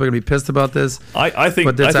this. Some people are going to be pissed about this. I think,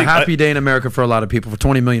 but it's a happy day in America for a lot of people, for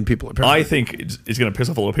 20 million people. Apparently. I think it's going to piss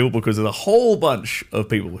off a lot of people because there's a whole bunch of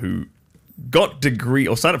people who got degree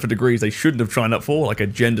or signed up for degrees they shouldn't have signed up for, like a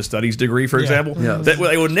gender studies degree, for example. Yes. That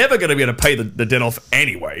they were never going to be able to pay the debt off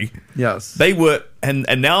anyway. Yes, they were, and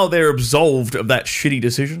now they're absolved of that shitty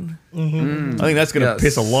decision. I think that's going to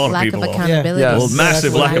piss a lot of people off. Well,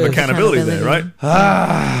 massive lack of accountability there, right?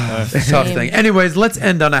 Tough thing. Anyways, let's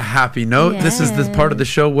end on a happy note. This is the part of the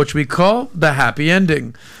show which we call the happy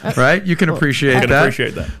ending, right? You can appreciate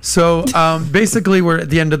that. So basically, we're at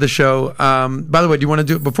the end of the show. By the way, do you want to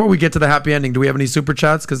do it before we get to the happy ending? Do we have any super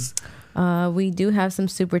chats? Because we do have some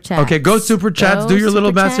super chats. Okay, go super chats. Do your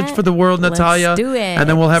little message for the world, Natalia. Let's do it. And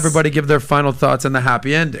then we'll have everybody give their final thoughts and the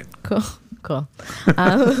happy ending. Cool.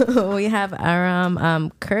 We have our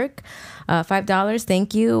Kirk, $5.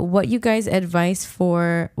 Thank you. What are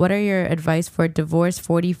your advice for a divorced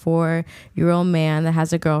 44-year-old man that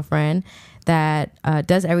has a girlfriend that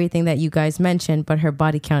does everything that you guys mentioned, but her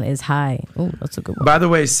body count is high? Oh, that's a good one. By the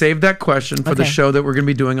way, save that question for the show that we're going to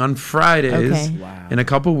be doing on Fridays. In a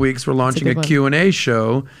couple weeks. We're launching a Q&A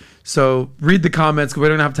show. So read the comments. We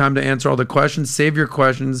don't have time to answer all the questions. Save your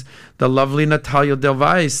questions. The lovely Natalia Del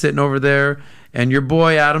Valle is sitting over there, and your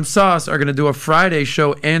boy Adam Sauce are going to do a Friday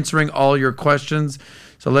show answering all your questions.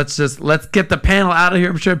 So let's get the panel out of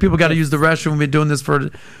here. I'm sure people got to use the restroom. We've been doing this for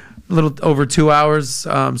a little over 2 hours.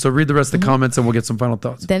 So read the rest of the comments, and we'll get some final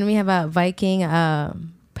thoughts. Then we have a Viking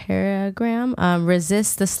paragram.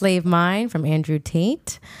 Resist the slave mind from Andrew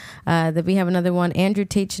Tate. Then we have another one. Andrew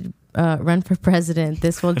Tate should run for president.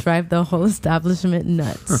 This will drive the whole establishment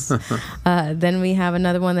nuts. Then we have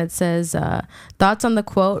another one that says, thoughts on the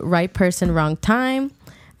quote, right person, wrong time.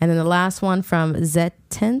 And then the last one from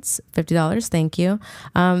Zetens, $50. Thank you.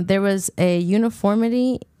 There was a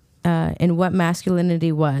uniformity in what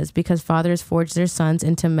masculinity was, because fathers forged their sons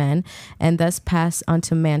into men and thus pass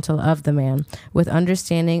onto mantle of the man, with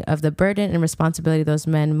understanding of the burden and responsibility those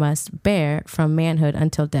men must bear from manhood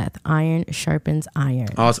until death. Iron sharpens iron.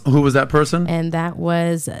 Awesome. Who was that person? And that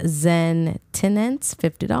was Zen Tenants,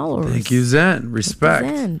 $50. Thank you, Zen. Respect.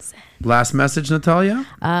 Zen. Last message, Natalia?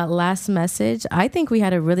 Last message. I think we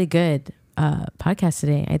had a really good podcast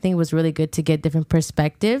today. I think it was really good to get different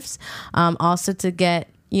perspectives. Also to get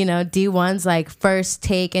you know, Dee-1's like first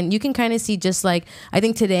take, and you can kind of see just like, I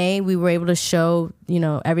think today we were able to show, you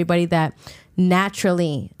know, everybody that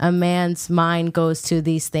naturally a man's mind goes to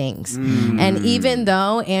these things. And even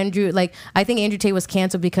though Andrew, like, I think Andrew Tate was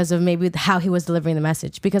canceled because of maybe how he was delivering the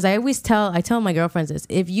message, because I tell my girlfriends this: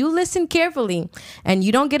 if you listen carefully and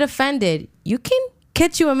you don't get offended, you can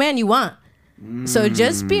catch you a man you want. So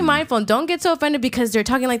just be mindful and don't get so offended because they're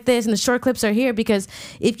talking like this and the short clips are here, because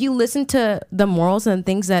if you listen to the morals and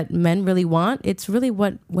things that men really want, it's really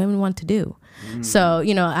what women want to do. So,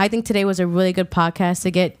 you know, I think today was a really good podcast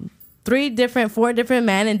to get 4 different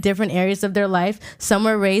men in different areas of their life. Some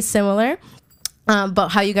were raised similar. But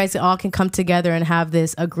how you guys all can come together and have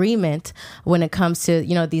this agreement when it comes to,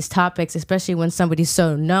 you know, these topics, especially when somebody's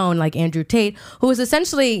so known like Andrew Tate, who is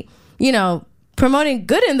essentially, you know, promoting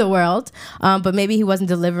good in the world, but maybe he wasn't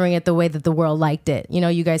delivering it the way that the world liked it. You know,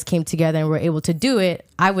 you guys came together and were able to do it,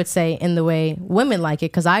 I would say, in the way women like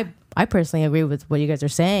it, because I personally agree with what you guys are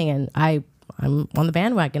saying, and I'm on the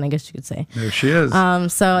bandwagon, I guess you could say. There she is.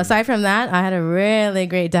 So aside from that, I had a really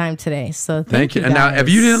great time today. So thank you And guys. now, if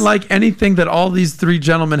you didn't like anything that all these 3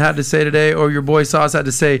 gentlemen had to say today, or your boy Sauce had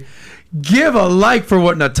to say, give a like for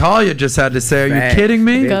what Natalia just had to say. Are you kidding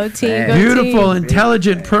me? Go team, go Beautiful, team.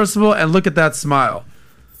 Intelligent, personable, and look at that smile.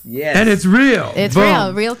 Yes. And it's real. It's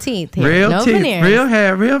Boom. real teeth here. Real No teeth, veneers. real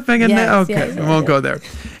hair, real fingernail. Yes, Okay, yes, we won't go there.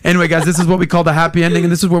 Anyway, guys, this is what we call the happy ending,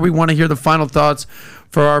 and this is where we want to hear the final thoughts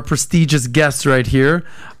for our prestigious guests right here.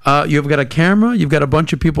 You've got a camera. You've got a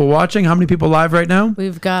bunch of people watching. How many people live right now?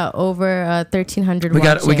 We've got over 1,300 We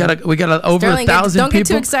got watching. over Sterling, 1,000 people. don't get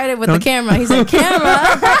too excited with the camera. He said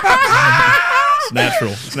camera. It's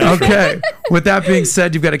natural. It's natural. Okay. With that being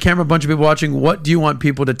said, you've got a camera, a bunch of people watching. What do you want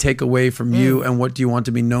people to take away from you, and what do you want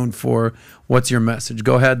to be known for? What's your message?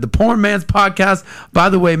 Go ahead. The Poor Man's Podcast. By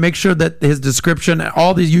the way, make sure that his description,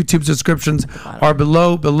 all these YouTube descriptions are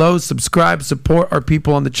below. Subscribe, support our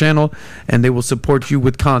people on the channel, and they will support you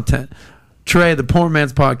with content. Trey, The Poor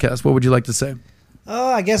Man's Podcast. What would you like to say?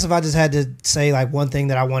 I guess if I just had to say like one thing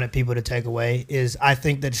that I wanted people to take away is I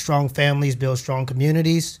think that strong families build strong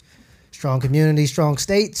communities. Strong communities, strong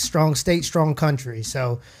states, strong country.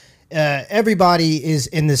 So everybody is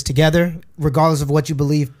in this together, regardless of what you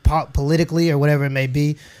believe politically or whatever it may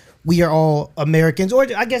be. We are all Americans, or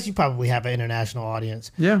I guess you probably have an international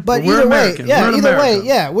audience. Yeah, but we're either American. way, We're in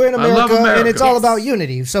America. we're in I love America, and America. it's all about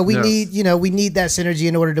unity. So we Yes. need that synergy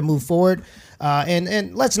in order to move forward.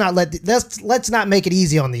 And let's not make it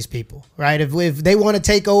easy on these people, right? If they want to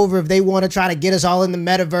take over, if they want to try to get us all in the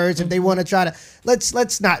metaverse, if they want to try to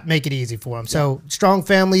let's not make it easy for them. So strong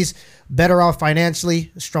families, better off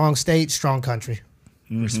financially, strong state, strong country.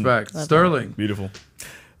 Respect. Sterling. Beautiful.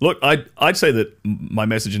 Look, I'd say that my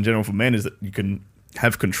message in general for men is that you can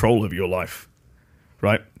have control over your life,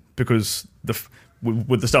 right? Because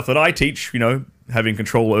with the stuff that I teach, you know, having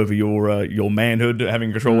control over your manhood,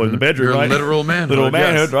 having control over the bedroom, Your right? literal manhood. Literal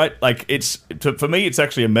manhood, yes. right? Like for me, it's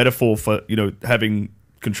actually a metaphor for, you know, having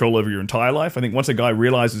control over your entire life. I think once a guy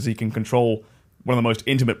realizes he can control one of the most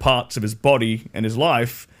intimate parts of his body and his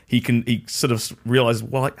life, he sort of realizes,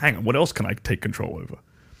 well, like, hang on, what else can I take control over?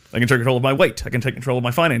 I can take control of my weight. I can take control of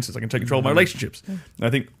my finances. I can take control of my relationships. And I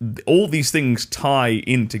think all these things tie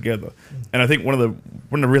in together. And I think one of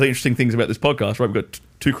the really interesting things about this podcast, right? We've got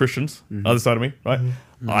 2 Christians, other side of me, right?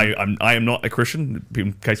 I am not a Christian,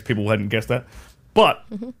 in case people hadn't guessed that. But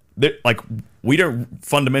like, we don't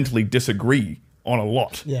fundamentally disagree on a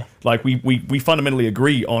lot. Yeah. Like we fundamentally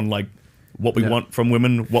agree on like what we want from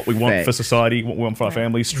women, what we want for society, what we want for our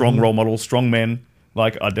families, strong role models, strong men,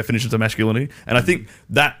 like our definitions of masculinity. And I think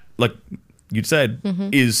that, like you'd said,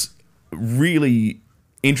 is really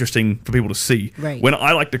interesting for people to see. Right. When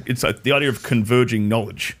I like to, it's like the idea of converging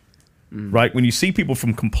knowledge, right? When you see people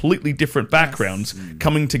from completely different backgrounds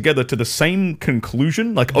coming together to the same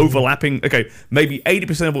conclusion, like overlapping, okay, maybe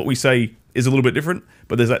 80% of what we say is a little bit different,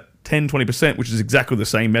 but there's that 10, 20% which is exactly the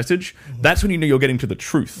same message. That's when you know you're getting to the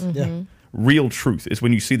truth. Yeah. Real truth is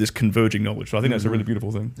when you see this converging knowledge. So I think that's a really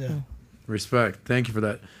beautiful thing. Yeah. Respect. Thank you for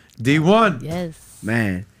that. Dee-1. Yes.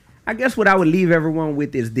 Man, I guess what I would leave everyone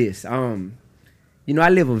with is this. You know, I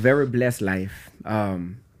live a very blessed life.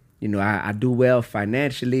 You know, I do well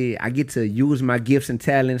financially. I get to use my gifts and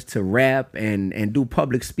talents to rap and do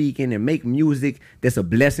public speaking and make music that's a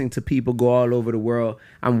blessing to people, go all over the world.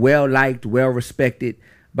 I'm well liked, well respected.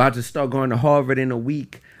 About to start going to Harvard in a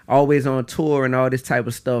week. Always on tour and all this type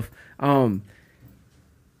of stuff.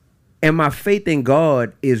 And my faith in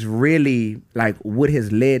God is really like what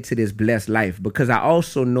has led to this blessed life, because I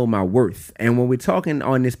also know my worth. And when we're talking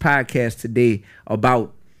on this podcast today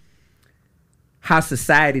about how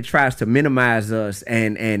society tries to minimize us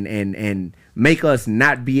and make us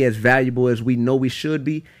not be as valuable as we know we should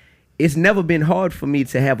be. It's never been hard for me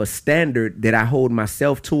to have a standard that I hold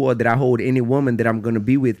myself to, or that I hold any woman that I'm going to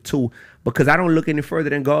be with to, because I don't look any further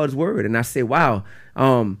than God's word. And I say, wow,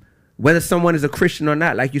 whether someone is a Christian or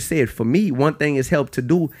not, like you said, for me, one thing it's helped to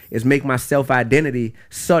do is make my self-identity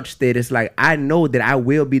such that it's like, I know that I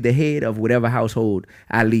will be the head of whatever household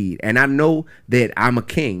I lead. And I know that I'm a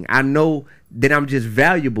king. I know that I'm just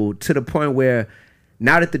valuable, to the point where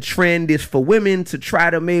now that the trend is for women to try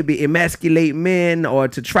to maybe emasculate men, or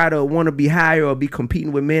to try to want to be higher or be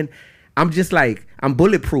competing with men, I'm just like, I'm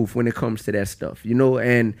bulletproof when it comes to that stuff, you know,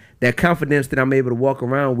 and that confidence that I'm able to walk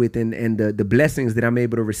around with, and the blessings that I'm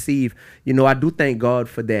able to receive, you know, I do thank God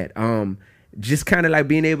for that. Just kind of like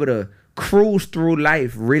being able to cruise through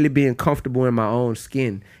life, really being comfortable in my own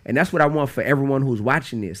skin. And that's what I want for everyone who's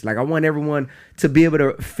watching this. Like, I want everyone to be able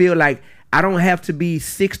to feel like I don't have to be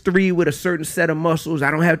 6'3" with a certain set of muscles.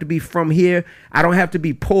 I don't have to be from here. I don't have to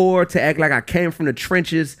be poor to act like I came from the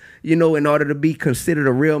trenches, you know, in order to be considered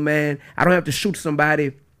a real man. I don't have to shoot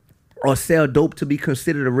somebody or sell dope to be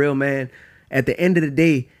considered a real man. At the end of the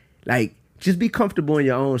day, like, just be comfortable in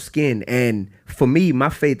your own skin. And for me, my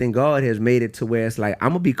faith in God has made it to where it's like,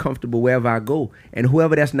 I'm going to be comfortable wherever I go. And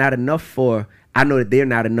whoever that's not enough for, I know that they're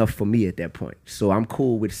not enough for me at that point. So I'm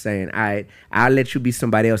cool with saying, all right, I'll let you be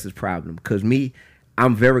somebody else's problem. Because me,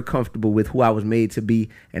 I'm very comfortable with who I was made to be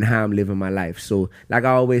and how I'm living my life. So like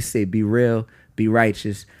I always say, be real, be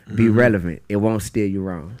righteous, be relevant. It won't steer you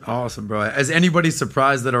wrong. Awesome, bro. Is anybody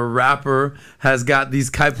surprised that a rapper has got these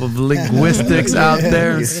type of linguistics out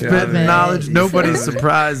there and spitting knowledge? Nobody's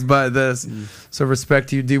surprised by this. So respect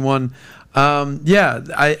to you, D-1.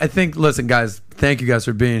 I think, listen, guys, thank you guys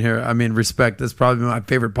for being here. I mean, respect. This is probably my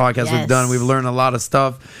favorite podcast we've done. We've learned a lot of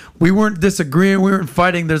stuff. We weren't disagreeing. We weren't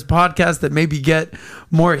fighting. There's podcasts that maybe get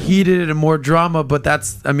more heated and more drama, but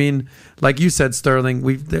that's, I mean, like you said, Sterling,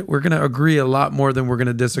 we're going to agree a lot more than we're going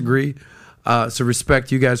to disagree. So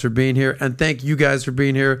respect you guys for being here, and thank you guys for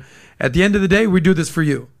being here. At the end of the day, we do this for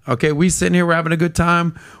you. Okay, we sitting here, we're having a good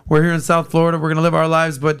time. We're here in South Florida. We're going to live our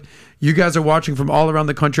lives, but you guys are watching from all around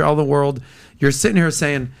the country, all the world. You're sitting here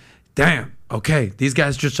saying, damn, okay, these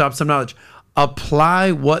guys just dropped some knowledge.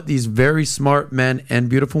 Apply what these very smart men and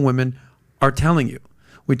beautiful women are telling you.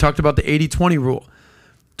 We talked about the 80-20 rule.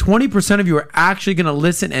 20% of you are actually going to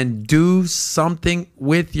listen and do something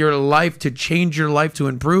with your life to change your life, to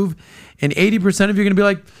improve. And 80% of you are going to be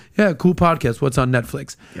like, yeah, cool podcast. What's on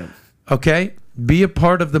Netflix? Yep. Okay? Be a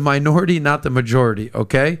part of the minority, not the majority.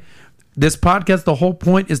 Okay? This podcast, the whole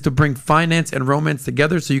point is to bring finance and romance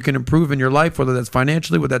together so you can improve in your life, whether that's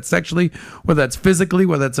financially, whether that's sexually, whether that's physically,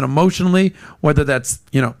 whether that's emotionally, whether that's,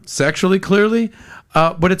 sexually, clearly.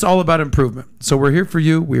 But it's all about improvement. So we're here for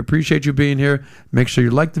you. We appreciate you being here. Make sure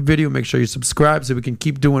you like the video. Make sure you subscribe so we can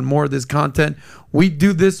keep doing more of this content. We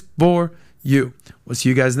do this for you. We'll see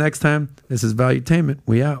you guys next time. This is Valuetainment.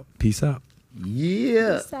 We out. Peace out.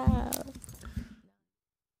 Yeah. Peace out.